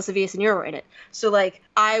and Melissa Villaseñor were in it. So like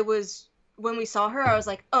when we saw her, I was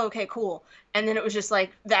like, oh, okay, cool. And then it was just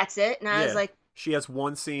like, that's it. And I was like, she has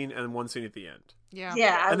one scene and one scene at the end, Yeah.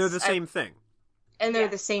 yeah. and they're the same thing. And they're Yeah.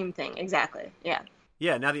 the same thing. Exactly. Yeah.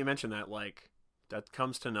 Yeah, now that you mention that, like, that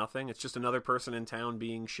comes to nothing. It's just another person in town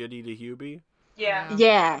being shitty to Hubie. Yeah.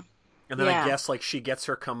 Yeah. And then Yeah. I guess, like, she gets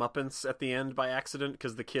her comeuppance at the end by accident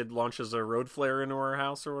because the kid launches a road flare into her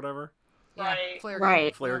house or whatever. Yeah. Right. Flare gun.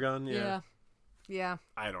 Right. Flare gun, yeah. Yeah. Yeah.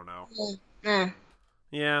 I don't know. Eh.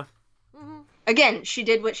 Yeah. Mm-hmm. again, she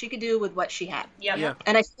did what she could do with what she had. Yep. Yeah.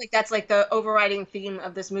 And I feel like that's like the overriding theme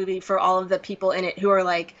of this movie for all of the people in it who are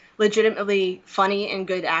like legitimately funny and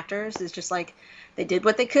good actors, is just like they did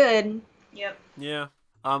what they could. Yep. Yeah.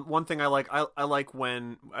 One thing I like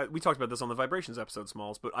when we talked about this on the Vibrations episode,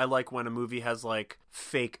 Smalls, but I like when a movie has like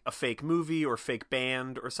a fake movie or fake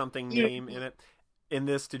band or something name in it. In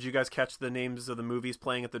this, did you guys catch the names of the movies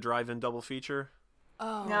playing at the drive-in double feature?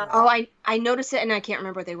 Oh. No. Oh, I noticed it and I can't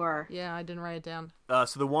remember what they were. Yeah, I didn't write it down.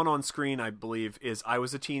 So the one on screen, I believe, is I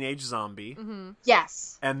Was a Teenage Zombie. Mm-hmm.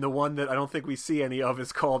 Yes. And the one that I don't think we see any of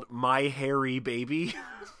is called My Hairy Baby.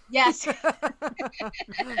 Yes.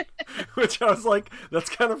 Which I was like, that's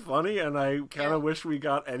kind of funny, and I kind of wish we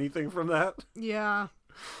got anything from that. Yeah.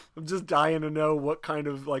 I'm just dying to know what kind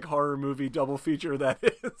of like horror movie double feature that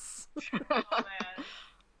is. Oh, man.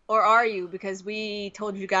 Or are you? Because we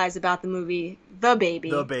told you guys about the movie The Baby.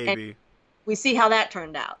 The and Baby. we see how that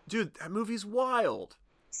turned out. Dude, that movie's wild.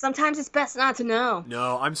 Sometimes it's best not to know.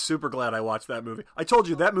 No, I'm super glad I watched that movie. I told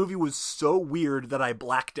you, that movie was so weird that I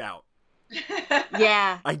blacked out.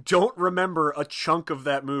 Yeah. I don't remember a chunk of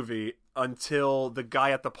that movie until the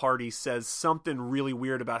guy at the party says something really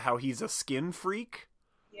weird about how he's a skin freak.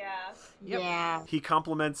 Yeah. Yep. Yeah. He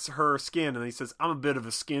compliments her skin and he says, I'm a bit of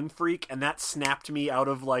a skin freak, and that snapped me out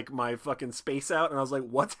of like my fucking space out, and I was like,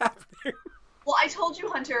 what's happening? Well, I told you,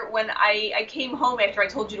 Hunter, when I came home after I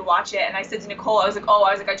told you to watch it, and I said to Nicole,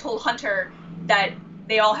 I told Hunter that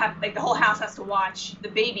they all have, like, the whole house has to watch The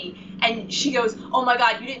Baby, and she goes, oh my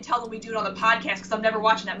god, you didn't tell them we do it on the podcast, because I'm never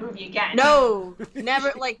watching that movie again. No.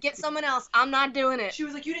 Never. Like, get someone else. I'm not doing it. She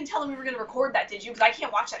was like, you didn't tell them we were going to record that, did you? Because I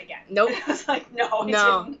can't watch that again. Nope. And I was like, no, I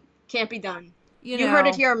No. didn't. Can't be done. You You know, heard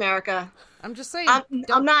it here, America. I'm just saying.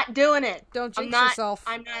 I'm not doing it. Don't I'm jinx not, yourself.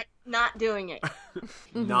 I'm not doing it.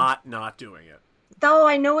 Not doing it. Though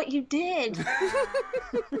I know what you did.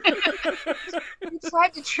 You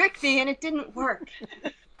tried to trick me and it didn't work.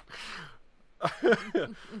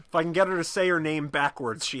 If I can get her to say her name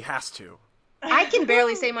backwards, she has to. I can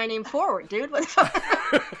barely say my name forward, dude. What the fuck?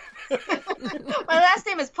 My last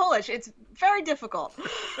name is Polish. It's very difficult.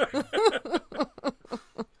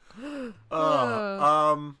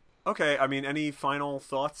 Okay, I mean, any final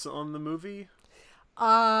thoughts on the movie?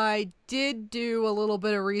 I did do a little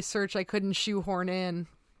bit of research I couldn't shoehorn in.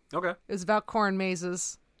 Okay. It was about corn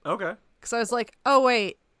mazes. Okay. Because I was like, oh,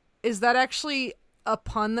 wait, is that actually a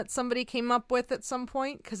pun that somebody came up with at some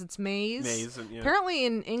point? Because it's maze. Maze, and, yeah. Apparently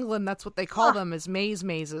in England, that's what they call them, is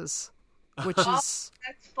mazes. Which is,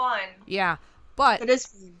 That's fun. yeah. But It is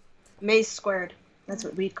maze squared. That's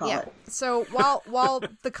what we'd call yeah. it. So while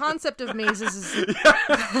the concept of mazes is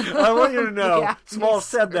I want you to know, Yeah. Small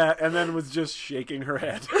said that and then was just shaking her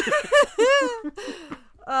head.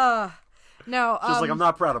 no, Just like, I'm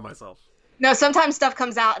not proud of myself. No, sometimes stuff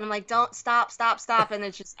comes out and I'm like, don't stop, and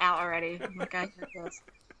it's just out already. I'm like, I heard this.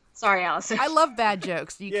 Sorry, Allison. I love bad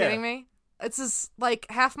jokes. Are you Yeah. kidding me? It's just like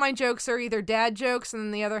half my jokes are either dad jokes and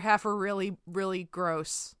then the other half are really, really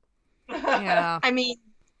gross. Yeah. I mean,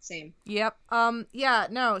 same. Yep. Yeah,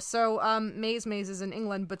 no. So, mazes in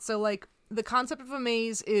England, but so like the concept of a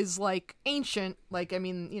maze is like ancient, like, I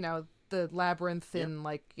mean, you know, the labyrinth in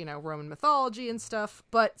like, you know, Roman mythology and stuff.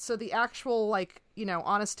 But so the actual like, you know,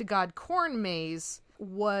 honest to God corn maze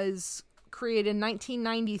was created in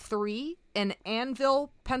 1993 in Annville,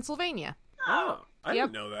 Pennsylvania. Oh, I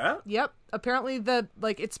Yep. didn't know that. Yep. Apparently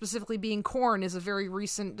it specifically being corn is a very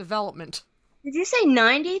recent development. Did you say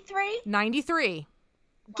 93? 93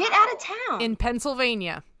 Get out of town. in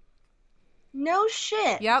Pennsylvania. No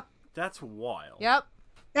shit. Yep. That's wild. Yep.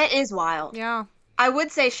 That is wild. Yeah. I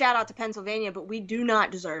would say shout out to Pennsylvania, but we do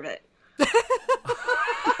not deserve it.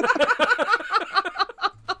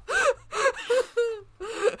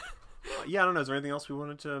 Yeah, I don't know. Is there anything else we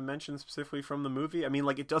wanted to mention specifically from the movie? I mean,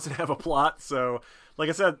 like, it doesn't have a plot, so, like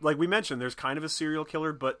I said, like we mentioned, there's kind of a serial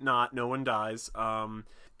killer, but not. No one dies.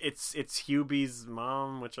 It's Hubie's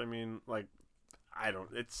mom, which, I mean, like, I don't.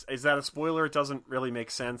 Is that a spoiler? It doesn't really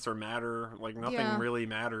make sense or matter. Like, nothing Yeah. really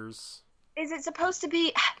matters. Is it supposed to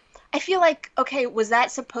be? I feel like, okay, was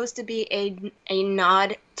that supposed to be a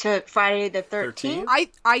nod to Friday the 13th?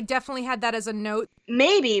 I definitely had that as a note.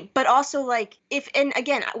 Maybe, but also like and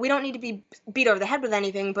again, we don't need to be beat over the head with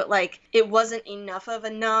anything, but like it wasn't enough of a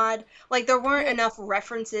nod. Like there weren't enough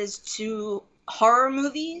references to horror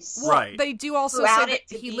movies. Well, Right. They do also Throughout say it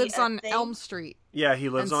that to he be lives a on thing. Elm Street. Yeah, he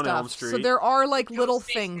lives and on stuff. Elm Street. So there are like little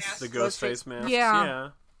Ghostface things. mask. The Ghostface. Ghostface mask. Yeah. Yeah.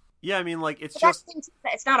 Yeah, I mean, like, it's But that's just... the thing, too,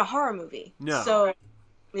 that it's not a horror movie. No. So,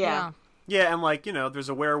 yeah. Yeah, and like, there's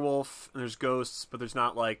a werewolf and there's ghosts, but there's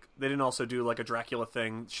not like they didn't also do like a Dracula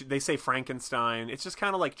thing. They say Frankenstein. It's just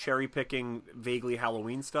kind of like cherry picking vaguely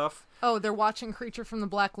Halloween stuff. Oh, they're watching Creature from the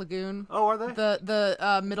Black Lagoon. Oh, are they?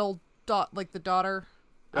 The middle like the daughter.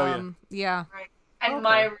 Oh, yeah. Right. And Okay.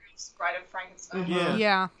 Maya Ruth's Bride of Frankenstein. Yeah.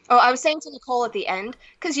 Yeah. Oh, I was saying to Nicole at the end,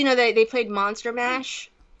 because, they played Monster Mash.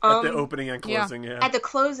 At the opening and closing, yeah. At the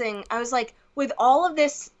closing, I was like, with all of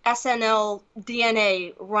this SNL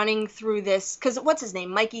DNA running through this, because what's his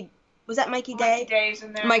name? Mikey, was that Mikey Day? Mikey Day's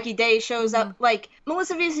in there. Mikey Day shows up, like,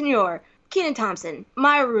 Melissa Villaseñor, Kenan Thompson,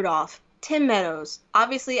 Maya Rudolph, Tim Meadows,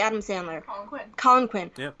 obviously Adam Sandler, Colin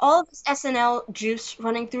Quinn. Yeah. all of this SNL juice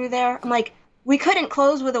running through there. I'm like, we couldn't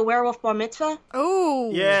close with a werewolf bar mitzvah?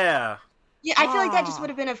 Oh. Yeah. Yeah, I feel like that just would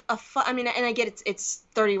have been a fun. I mean, and I get it's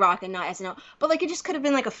 30 Rock and not SNL, but like it just could have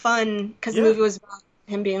been like a fun because the movie was about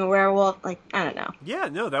him being a werewolf. Like I don't know. Yeah,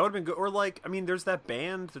 no, that would have been good. Or like, I mean, there's that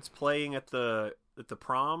band that's playing at the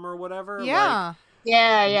prom or whatever. Yeah. Like,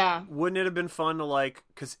 Yeah. wouldn't it have been fun to like?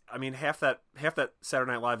 Because I mean, half that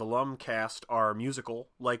Saturday Night Live alum cast are musical.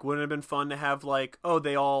 Like, wouldn't it have been fun to have like, oh,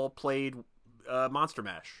 they all played Monster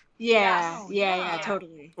Mash. Yeah, Yes. yeah,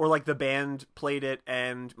 totally. Or like the band played it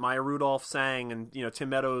and Maya Rudolph sang and Tim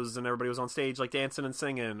Meadows and everybody was on stage like dancing and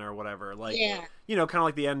singing or whatever. Like Yeah. kind of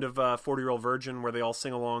like the end of 40-Year-Old Virgin where they all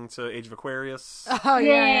sing along to Age of Aquarius. Oh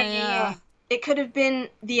yeah. It could have been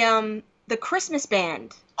the Christmas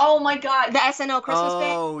band, Oh my God. the SNL Christmas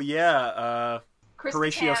band. Oh yeah, Chris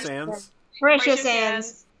Horatio Kattan, Sands. Horatio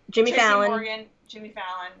Sands, Jimmy Tracy Fallon. Morgan, Jimmy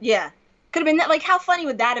Fallon. Yeah, could have been that. Like, how funny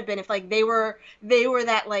would that have been if like they were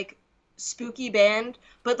that like spooky band,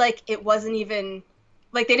 but like it wasn't even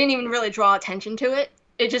like they didn't even really draw attention to it.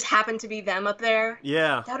 It just happened to be them up there.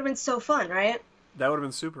 Yeah, That would have been so fun, right? that would have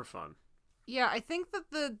been super fun. Yeah, I think that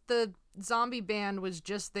the zombie band was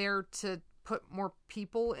just there to put more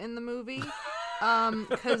people in the movie.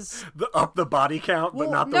 Because Up the body count, but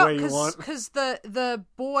not the way you want. Because the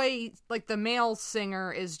boy, like the male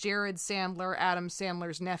singer, is Jared Sandler, Adam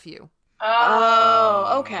Sandler's nephew.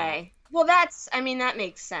 Oh, okay. Well, that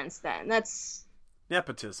makes sense then. That's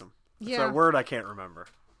Nepotism. It's Yeah. a word I can't remember.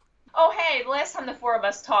 Oh, hey, the last time the four of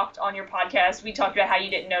us talked on your podcast, we talked about how you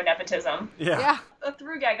didn't know nepotism. Yeah. A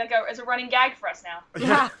through gag, like as a running gag for us now.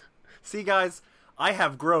 Yeah. See, guys, I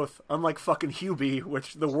have growth, unlike fucking Hubie,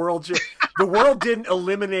 which the world didn't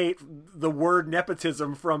eliminate the word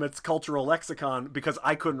nepotism from its cultural lexicon because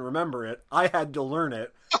I couldn't remember it. I had to learn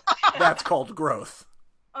it. That's called growth.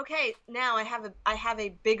 okay. Now I have a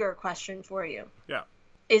bigger question for you. Yeah.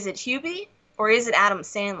 Is it Hubie or is it Adam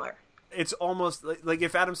Sandler? It's almost like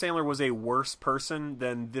if Adam Sandler was a worse person,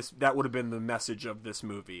 then that would have been the message of this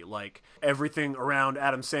movie. Like everything around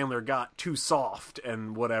Adam Sandler got too soft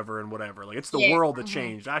and whatever. Like it's the world that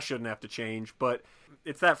changed. I shouldn't have to change, but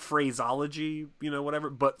it's that phraseology, whatever.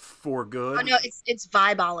 But for good. Oh no, it's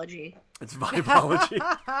vibology. It's vibology.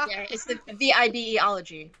 Yeah, it's the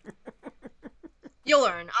VIBEology. You'll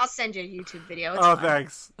learn. I'll send you a YouTube video. It's Oh, fun.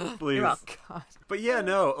 thanks, please. You're welcome. God. But yeah,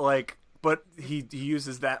 no, like, but he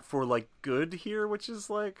uses that for like good here, which is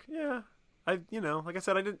like, yeah, like I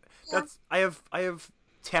said, I didn't. That's I have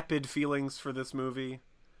tepid feelings for this movie.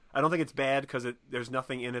 I don't think it's bad because there's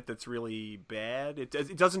nothing in it that's really bad.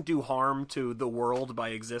 It doesn't do harm to the world by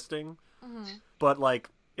existing, but like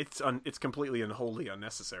it's completely and wholly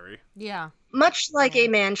unnecessary. Yeah. Much like a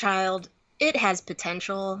man-child, it has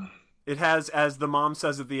potential. It has, as the mom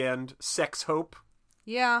says at the end, sex hope.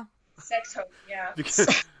 Yeah. Sex hope, yeah.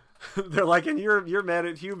 Because they're like, and you're mad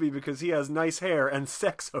at Hubie because he has nice hair and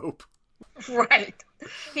sex hope. Right.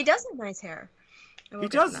 He does have nice hair. He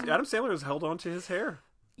does. Adam Sandler has held on to his hair.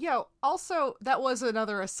 Yo, also, that was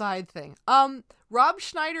another aside thing. Rob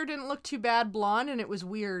Schneider didn't look too bad blonde, and it was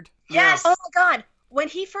weird. Yes! Oh my god. When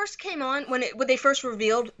he first came on, when they first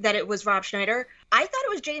revealed that it was Rob Schneider, I thought it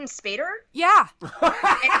was James Spader. Yeah.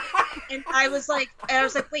 And I was like,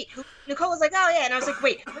 wait, who? Nicole was like, oh yeah. And I was like,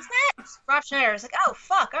 wait, who's that? Rob Schneider. I was like, oh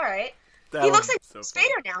fuck, all right. That He was looks like so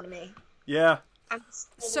Spader now to me. Yeah. Well,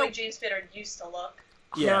 So- the way James Spader used to look.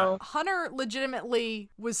 Yeah. No. Hunter legitimately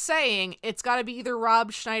was saying it's got to be either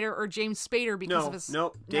Rob Schneider or James Spader because of his...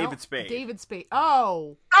 No, David Spade. David Spade.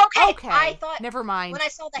 Oh. Okay. I thought Never mind. when I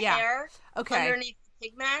saw the Yeah. hair Okay. underneath the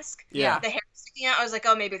pig mask, Yeah. the hair sticking out, I was like,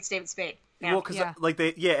 oh, maybe it's David Spade. Yeah. Well, because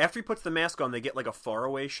Yeah. after he puts the mask on, they get like a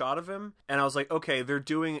faraway shot of him, and I was like, okay, they're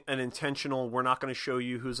doing an intentional. We're not going to show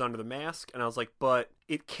you who's under the mask, and I was like, but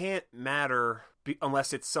it can't matter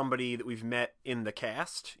unless it's somebody that we've met in the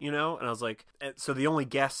cast, you know? And I was like, so the only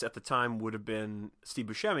guess at the time would have been Steve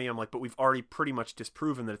Buscemi. I'm like, but we've already pretty much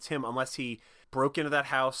disproven that it's him, unless he broke into that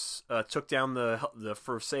house, took down the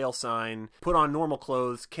for sale sign, put on normal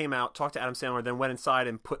clothes, came out, talked to Adam Sandler, then went inside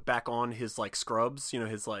and put back on his like scrubs, you know,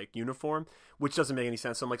 his like uniform, which doesn't make any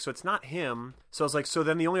sense. So I'm like, so it's not him. So I was like, so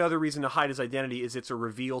then the only other reason to hide his identity is it's a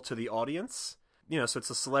reveal to the audience. You know, so it's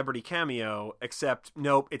a celebrity cameo, except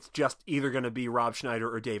nope, it's just either going to be Rob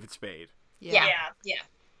Schneider or David Spade. Yeah.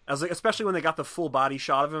 I was like, especially when they got the full body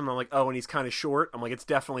shot of him, I'm like, oh, and he's kind of short. I'm like, it's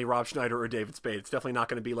definitely Rob Schneider or David Spade. It's definitely not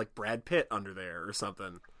going to be like Brad Pitt under there or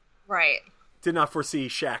something. Right. Did not foresee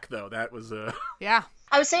Shaq though. That was Yeah.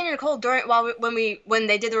 I was saying to Nicole when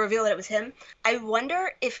they did the reveal that it was him, I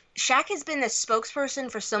wonder if Shaq has been the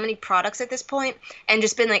spokesperson for so many products at this point and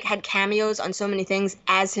just been like had cameos on so many things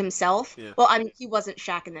as himself. Yeah. Well, he wasn't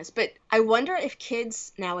Shaq in this, but I wonder if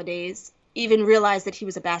kids nowadays even realize that he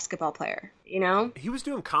was a basketball player, you know? He was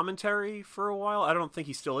doing commentary for a while. I don't think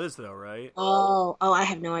he still is though, right? Oh, I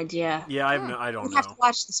have no idea. Yeah, I don't You know. have to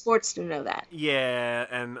watch the sports to know that. Yeah,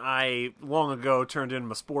 and I long ago turned in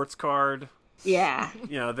my sports card. Yeah.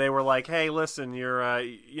 You know, they were like, "Hey, listen, you're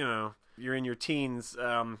you're in your teens.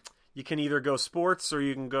 You can either go sports or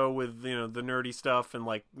you can go with, you know, the nerdy stuff and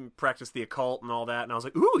like practice the occult and all that." And I was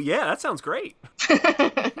like, "Ooh, yeah, that sounds great."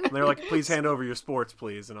 And they were like, "Please hand over your sports,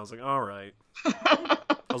 please." And I was like, "All right." I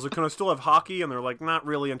was like, "Can I still have hockey?" And they're like, "Not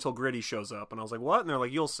really until Gritty shows up." And I was like, "What?" And they're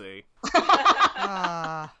like, "You'll see."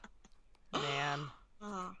 Man.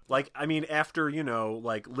 Like, I mean, after, you know,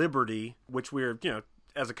 like Liberty, which we're, you know,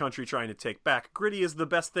 as a country trying to take back, Gritty is the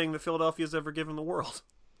best thing that Philadelphia's ever given the world.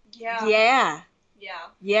 Yeah. Yeah. Yeah.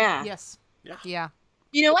 Yeah. Yes. Yeah. Yeah.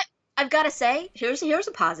 You know what? I've got to say, here's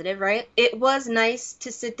a positive, right? It was nice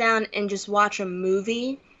to sit down and just watch a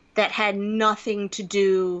movie that had nothing to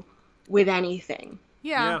do with anything.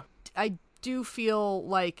 Yeah. I do feel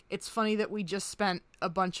like it's funny that we just spent a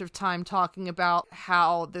bunch of time talking about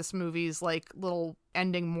how this movie's like little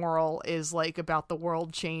ending moral is like about the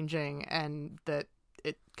world changing and that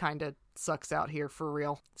it kind of sucks out here for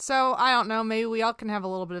real. So I don't know, maybe we all can have a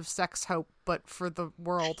little bit of sex hope, but for the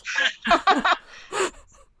world.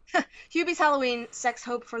 Hubie's Halloween, sex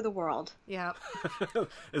hope for the world. Yeah.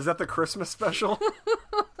 Is that the Christmas special?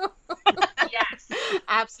 Yes.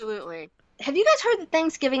 Absolutely. Have you guys heard the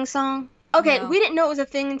Thanksgiving song? Okay, No. we didn't know it was a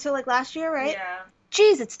thing until like last year, right? Yeah.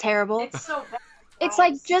 Jeez, it's terrible. It's so bad. It's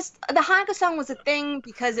like just the Hanukkah song was a thing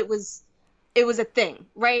because it was a thing,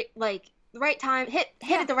 right? Like the right time, hit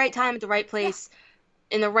at the right time at the right place,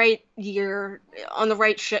 in the right year, on the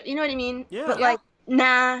right shit. You know what I mean? Yeah. But like,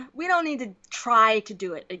 nah, we don't need to try to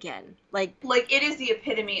do it again. Like, it is the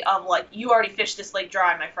epitome of like, you already fished this lake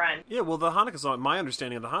dry, my friend. Yeah, well, the Hanukkah song, my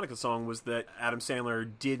understanding of the Hanukkah song was that Adam Sandler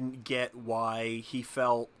didn't get why he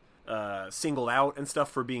felt singled out and stuff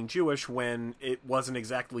for being Jewish when it wasn't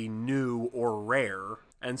exactly new or rare.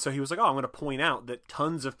 And so he was like, oh, I'm going to point out that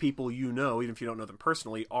tons of people you know, even if you don't know them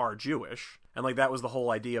personally, are Jewish. And like that was the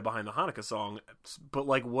whole idea behind the Hanukkah song. But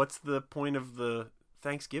like, what's the point of the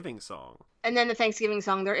Thanksgiving song? and then the Thanksgiving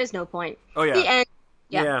song, there is no point. Oh, yeah. The end.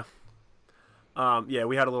 Yeah. Yeah,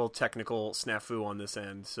 we had a little technical snafu on this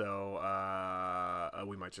end, so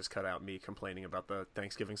we might just cut out me complaining about the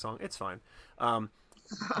Thanksgiving song. It's fine.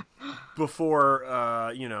 Before,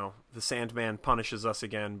 the Sandman punishes us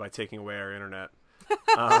again by taking away our internet,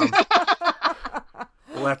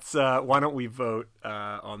 why don't we vote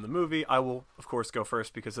on the movie? I will, of course, go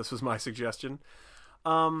first because this was my suggestion.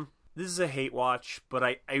 This is a hate watch, but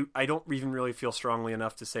I don't even really feel strongly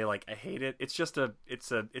enough to say like I hate it. It's just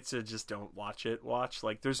it's a just don't watch it watch.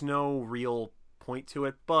 Like there's no real point to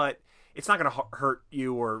it, but it's not going to hurt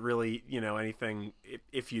you or really, anything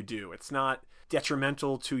if you do. It's not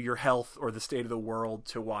detrimental to your health or the state of the world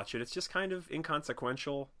to watch it. It's just kind of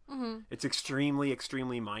inconsequential. Mm-hmm. It's extremely,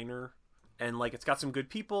 extremely minor. And like it's got some good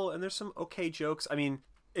people and there's some okay jokes. I mean,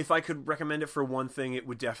 if I could recommend it for one thing, it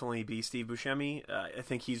would definitely be Steve Buscemi. I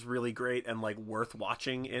think he's really great and like worth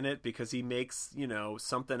watching in it because he makes,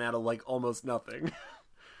 something out of like almost nothing.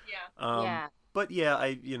 Yeah. Yeah. But yeah,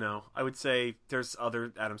 I would say there's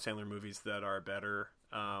other Adam Sandler movies that are better.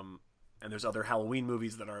 And there's other Halloween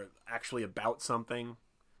movies that are actually about something.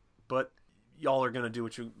 But y'all are going to do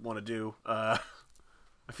what you want to do.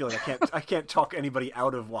 I feel like I can't talk anybody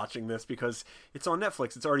out of watching this because it's on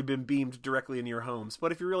Netflix. It's already been beamed directly into your homes.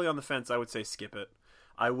 But if you're really on the fence, I would say skip it.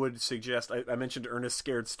 I would suggest, I mentioned Ernest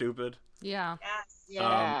Scared Stupid. Yeah. Yes.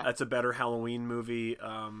 Yeah. That's a better Halloween movie.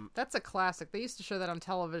 That's a classic. They used to show that on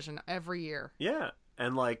television every year. Yeah.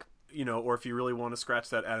 And like, or if you really want to scratch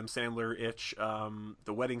that Adam Sandler itch,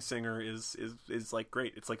 The Wedding Singer is like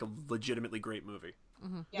great. It's like a legitimately great movie.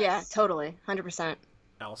 Yeah, totally. 100%.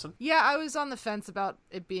 Allison? Yeah, I was on the fence about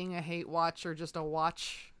it being a hate watch or just a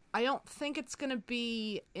watch. I don't think it's going to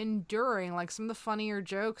be enduring. Like, some of the funnier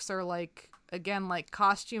jokes are, like, again, like,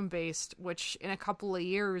 costume-based, which in a couple of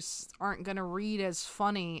years aren't going to read as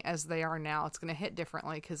funny as they are now. It's going to hit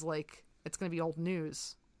differently because, like, it's going to be old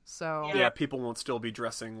news. So Yeah, people won't still be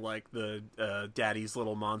dressing like the Daddy's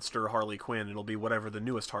Little Monster Harley Quinn. It'll be whatever the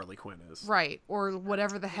newest Harley Quinn is. Right, or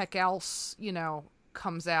whatever the heck else,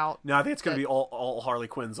 comes out. No, I think it's going to be all Harley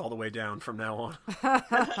Quinns all the way down from now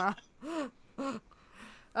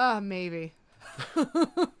on. Maybe.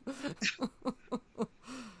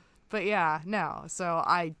 But yeah, no. So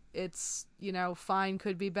it's, fine,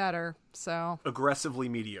 could be better. So Aggressively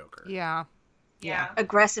mediocre. yeah.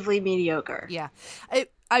 Aggressively mediocre. Yeah.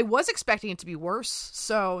 I was expecting it to be worse,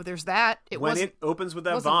 so there's that. When it opens with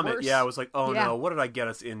that wasn't vomit, worse. yeah, I was like, oh Yeah. no, what did I get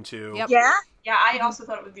us into? Yep. Yeah? Yeah, I also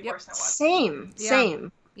thought it would be Yep. worse than it was. Same. Yeah.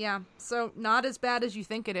 Same. Yeah, so not as bad as you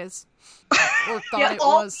think it is. Or thought Yeah, it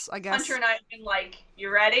all was, I guess. Hunter and I have been like, "You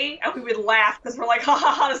ready?" And we would laugh because we're like, "Ha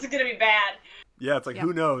ha ha! This is gonna be bad." Yeah, it's like, Yeah.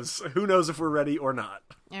 who knows? Who knows if we're ready or not?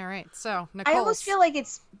 All right, so Nicole. I almost feel like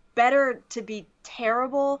it's better to be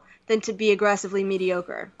terrible than to be aggressively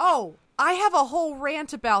mediocre. Oh, I have a whole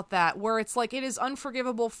rant about that where it's like it is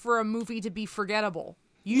unforgivable for a movie to be forgettable.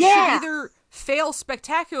 You Yeah. should either fail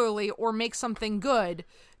spectacularly or make something good.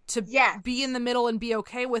 To Yes. be in the middle and be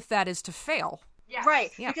okay with that is to fail. Yeah.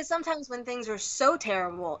 Right. Yeah. Because sometimes when things are so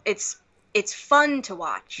terrible, it's fun to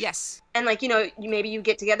watch. Yes. And like, maybe you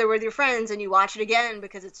get together with your friends and you watch it again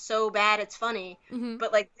because it's so bad it's funny. Mhm.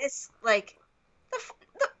 But like this, like the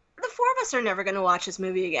four of us are never going to watch this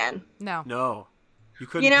movie again. No. No. You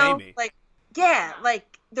couldn't pay me. Like yeah,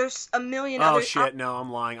 like there's a million Oh other shit, no,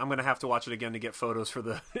 I'm lying. I'm going to have to watch it again to get photos for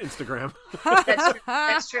the Instagram.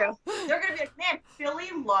 That's true. They're gonna be like, "Man, Billy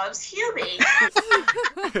loves Hubie."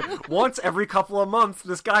 Once every couple of months,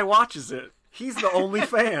 this guy watches it. He's the only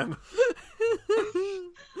fan.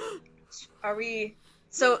 Are we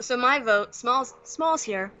So my vote, Smalls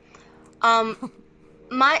here.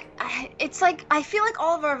 It's like I feel like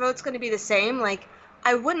all of our votes going to be the same. Like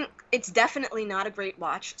it's definitely not a great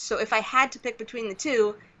watch. So if I had to pick between the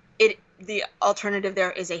two, the alternative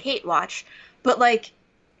there is a hate watch. But like,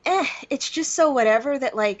 it's just so whatever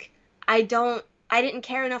that like I didn't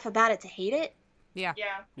care enough about it to hate it. Yeah.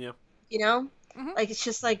 Yeah. Mhm. Like it's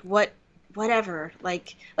just like whatever.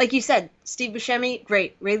 Like you said, Steve Buscemi,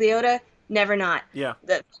 great. Ray Liotta, never not. Yeah.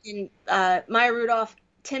 Maya Rudolph,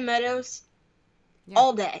 Tim Meadows, Yeah.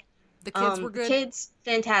 all day. The kids were good. Kids,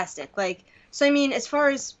 fantastic. Like, so I mean, as far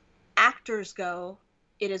as actors go,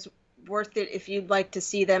 it is worth it if you'd like to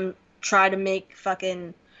see them try to make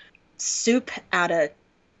fucking soup out of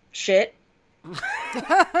shit.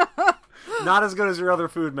 Not as good as your other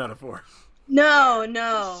food metaphor. No,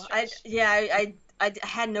 I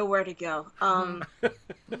had nowhere to go.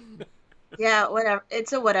 Yeah, whatever.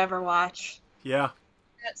 It's a whatever watch. Yeah.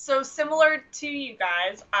 So similar to you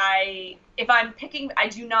guys, if I'm picking, I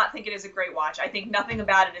do not think it is a great watch. I think nothing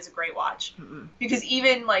about it is a great watch. Because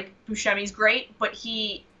even like Buscemi's great, but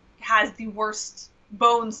he has the worst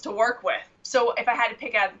bones to work with. So if I had to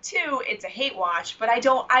pick out the two, it's a hate watch, but I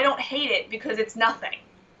don't hate it because it's nothing.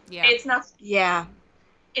 Yeah. It's nothing. Yeah.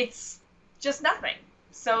 It's just nothing.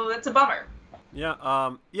 So that's a bummer.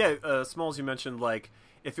 Yeah. Smalls, you mentioned like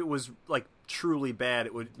if it was like truly bad,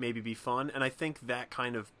 it would maybe be fun. And I think that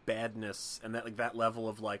kind of badness and that level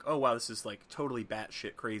of like, oh wow, this is like totally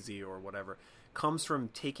batshit crazy or whatever, comes from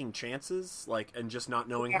taking chances, like, and just not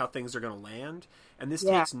knowing how things are going to land. And this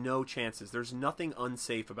takes no chances. There's nothing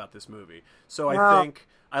unsafe about this movie. So I think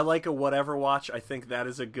I like a whatever watch. I think that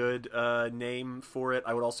is a good name for it.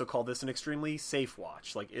 I would also call this an extremely safe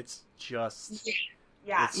watch. Like, it's just,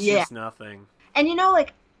 Yeah. it's just nothing. And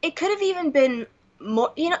like, it could have even been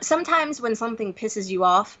more, sometimes when something pisses you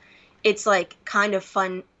off, it's like kind of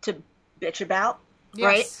fun to bitch about,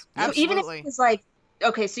 right? Yes, So even if absolutely. it was like,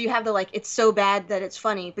 okay, so you have the like, it's so bad that it's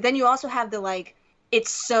funny, but then you also have the like, it's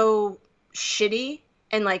so shitty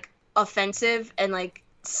and like offensive and like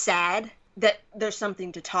sad that there's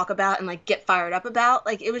something to talk about and like get fired up about.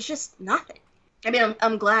 Like, it was just nothing. I mean,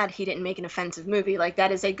 I'm glad he didn't make an offensive movie. Like,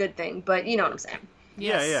 that is a good thing, but you know what I'm saying.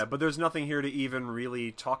 Yes. Yeah, but there's nothing here to even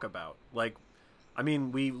really talk about. Like, I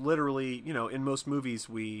mean, we literally, in most movies,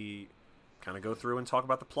 we kind of go through and talk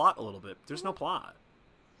about the plot a little bit. There's no plot.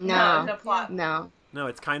 No, No plot. no. No,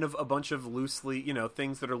 it's kind of a bunch of loosely,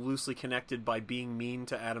 things that are loosely connected by being mean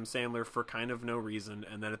to Adam Sandler for kind of no reason.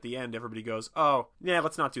 And then at the end, everybody goes, oh, yeah,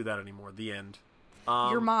 let's not do that anymore. The end.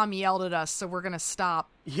 Your mom yelled at us, so we're gonna stop.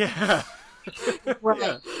 Yeah.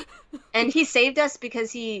 Right. And he saved us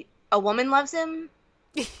because a woman loves him.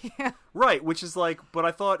 Yeah. Right, which is like, but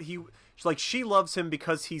I thought she loves him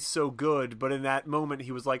because he's so good, but in that moment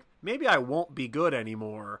he was like, maybe I won't be good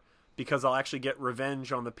anymore because I'll actually get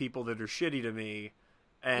revenge on the people that are shitty to me.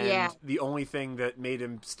 And the only thing that made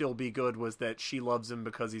him still be good was that she loves him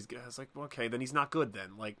because he's good. I was like, well, okay, then he's not good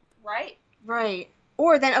then. Like, Right. Right.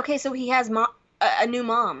 Or then, okay, so he has a new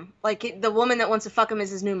mom. Like, the woman that wants to fuck him is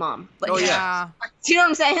his new mom. Like, Oh, yeah. Do you know what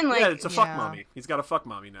I'm saying? Like, yeah, it's a fuck Yeah. mommy. He's got a fuck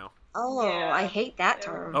mommy now. oh, Yeah. I hate that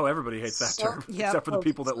term. Oh, everybody hates that So- term, Yep. except for the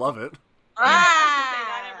people that love it.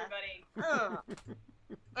 Not everybody.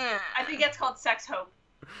 I think it's called sex hope.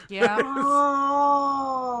 Yeah.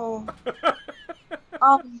 Oh.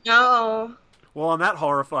 Oh, no. Well, on that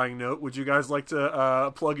horrifying note, would you guys like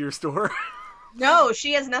to plug your store? No,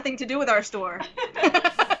 she has nothing to do with our store.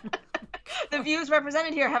 The views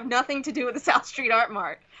represented here have nothing to do with the South Street Art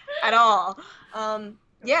Mart at all.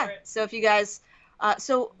 Yeah, for it. so if you guys...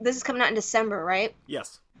 so this is coming out in December, right?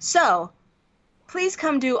 Yes. So, please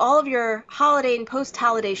come do all of your holiday and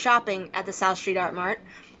post-holiday shopping at the South Street Art Mart,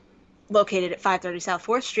 located at 530 South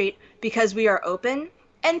 4th Street, because we are open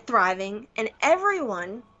and thriving, and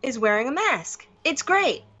everyone is wearing a mask. It's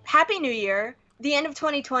great. Happy New Year. The end of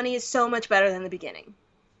 2020 is so much better than the beginning.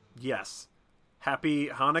 Yes. Happy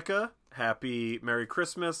Hanukkah, happy Merry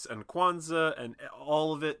Christmas and Kwanzaa and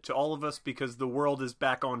all of it to all of us because the world is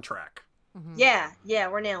back on track. Yeah,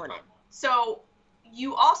 we're nailing it. So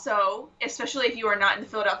you also, especially if you are not in the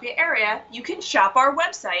Philadelphia area, you can shop our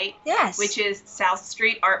website, Yes. which is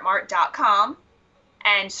southstreetartmart.com,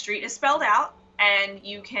 and street is spelled out, and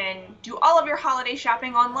you can do all of your holiday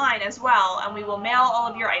shopping online as well, and we will mail all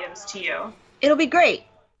of your items to you. It'll be great.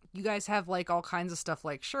 You guys have like all kinds of stuff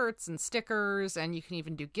like shirts and stickers, and you can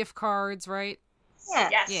even do gift cards, right? Yeah.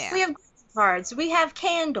 Yes. Yeah. We have cards. We have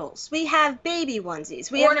candles. We have baby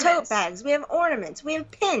onesies. We have tote Ornaments. bags. We have ornaments. We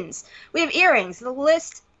have pins. We have earrings. The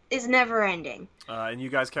list is never ending. And you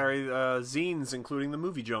guys carry zines, including the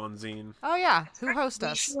Movie John zine. Oh yeah, who hosts We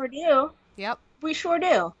us? sure do. Yep. We sure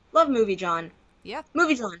do. Love Movie John. Yeah.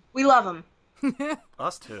 Movie John. We love him.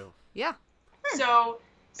 Us too. Yeah. So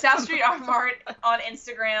South Street Art Mart on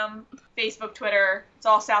Instagram, Facebook, Twitter. It's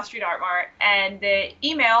all South Street Art Mart. And the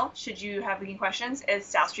email, should you have any questions, is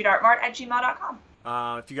southstreetartmart@gmail.com.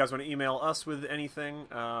 If you guys want to email us with anything,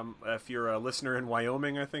 if you're a listener in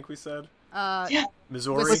Wyoming, I think we said.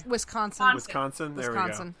 Missouri? Wisconsin. Wisconsin? There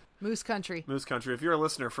Wisconsin. Moose Country. Moose Country. If you're a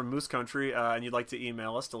listener from Moose Country and you'd like to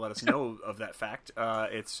email us to let us know of that fact,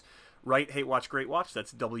 it's Right Hate Watch Great Watch.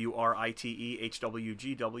 That's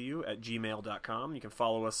WRITEHWGW@gmail.com. You can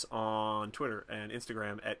follow us on Twitter and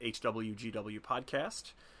Instagram at HWGW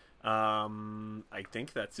Podcast. I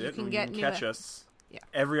think that's it. can And get you new- can catch us Yeah.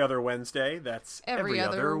 every other Wednesday. That's Every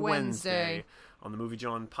other Wednesday. on the Movie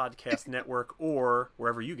John Podcast Network or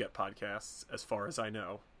wherever you get podcasts, as far as I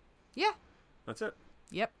know. Yeah. That's it.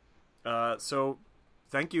 Yep. So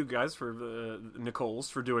thank you guys for Nicole's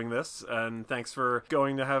for doing this, and thanks for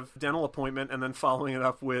going to have dental appointment and then following it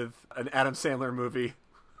up with an Adam Sandler movie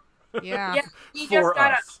Yeah. Yeah, he for just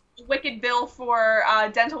got us. a wicked bill for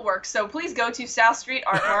dental work, so please go to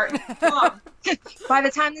southstreetartmart.com. By the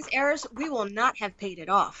time this airs, we will not have paid it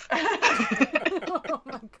off. Oh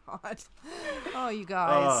my god. Oh, you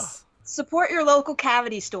guys. Support your local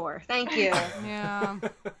cavity store. Thank you. Yeah.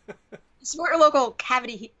 Support your local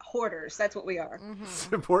cavity hoarders. That's what we are.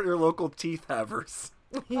 Support your local teeth havers.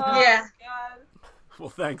 Yeah. God. Well,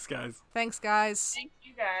 thanks, guys. Thanks, guys. Thank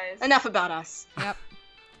you guys. Enough about us. Yep.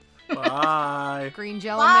 Bye. Green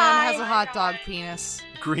Jello Bye. Man has a hot Bye, dog guys. penis.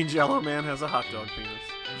 Green Jello Man has a hot dog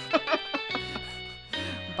penis.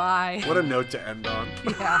 Bye. What a note to end on.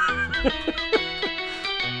 Yeah.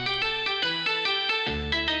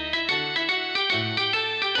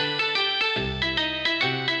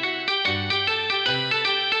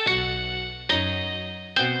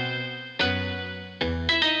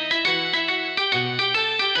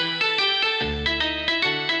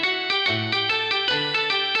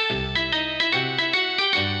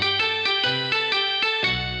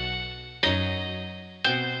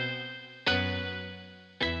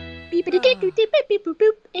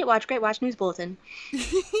 Hey, watch Great Watch News Bulletin.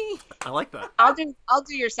 I like that. I'll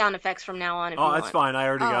do your sound effects from now on if you Oh, want. that's fine. I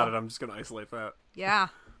already got Oh. it. I'm just going to isolate that. Yeah.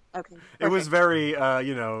 Okay. It was perfect.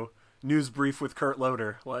 very, news brief with Kurt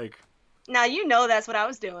Loder. Like, Now you know that's what I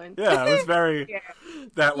was doing. yeah, it was very, Yeah.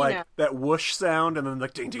 that, like, know. that whoosh sound and then,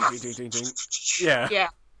 like, ding, ding, ding, ding, ding, ding. Yeah, Yeah.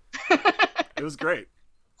 it was great.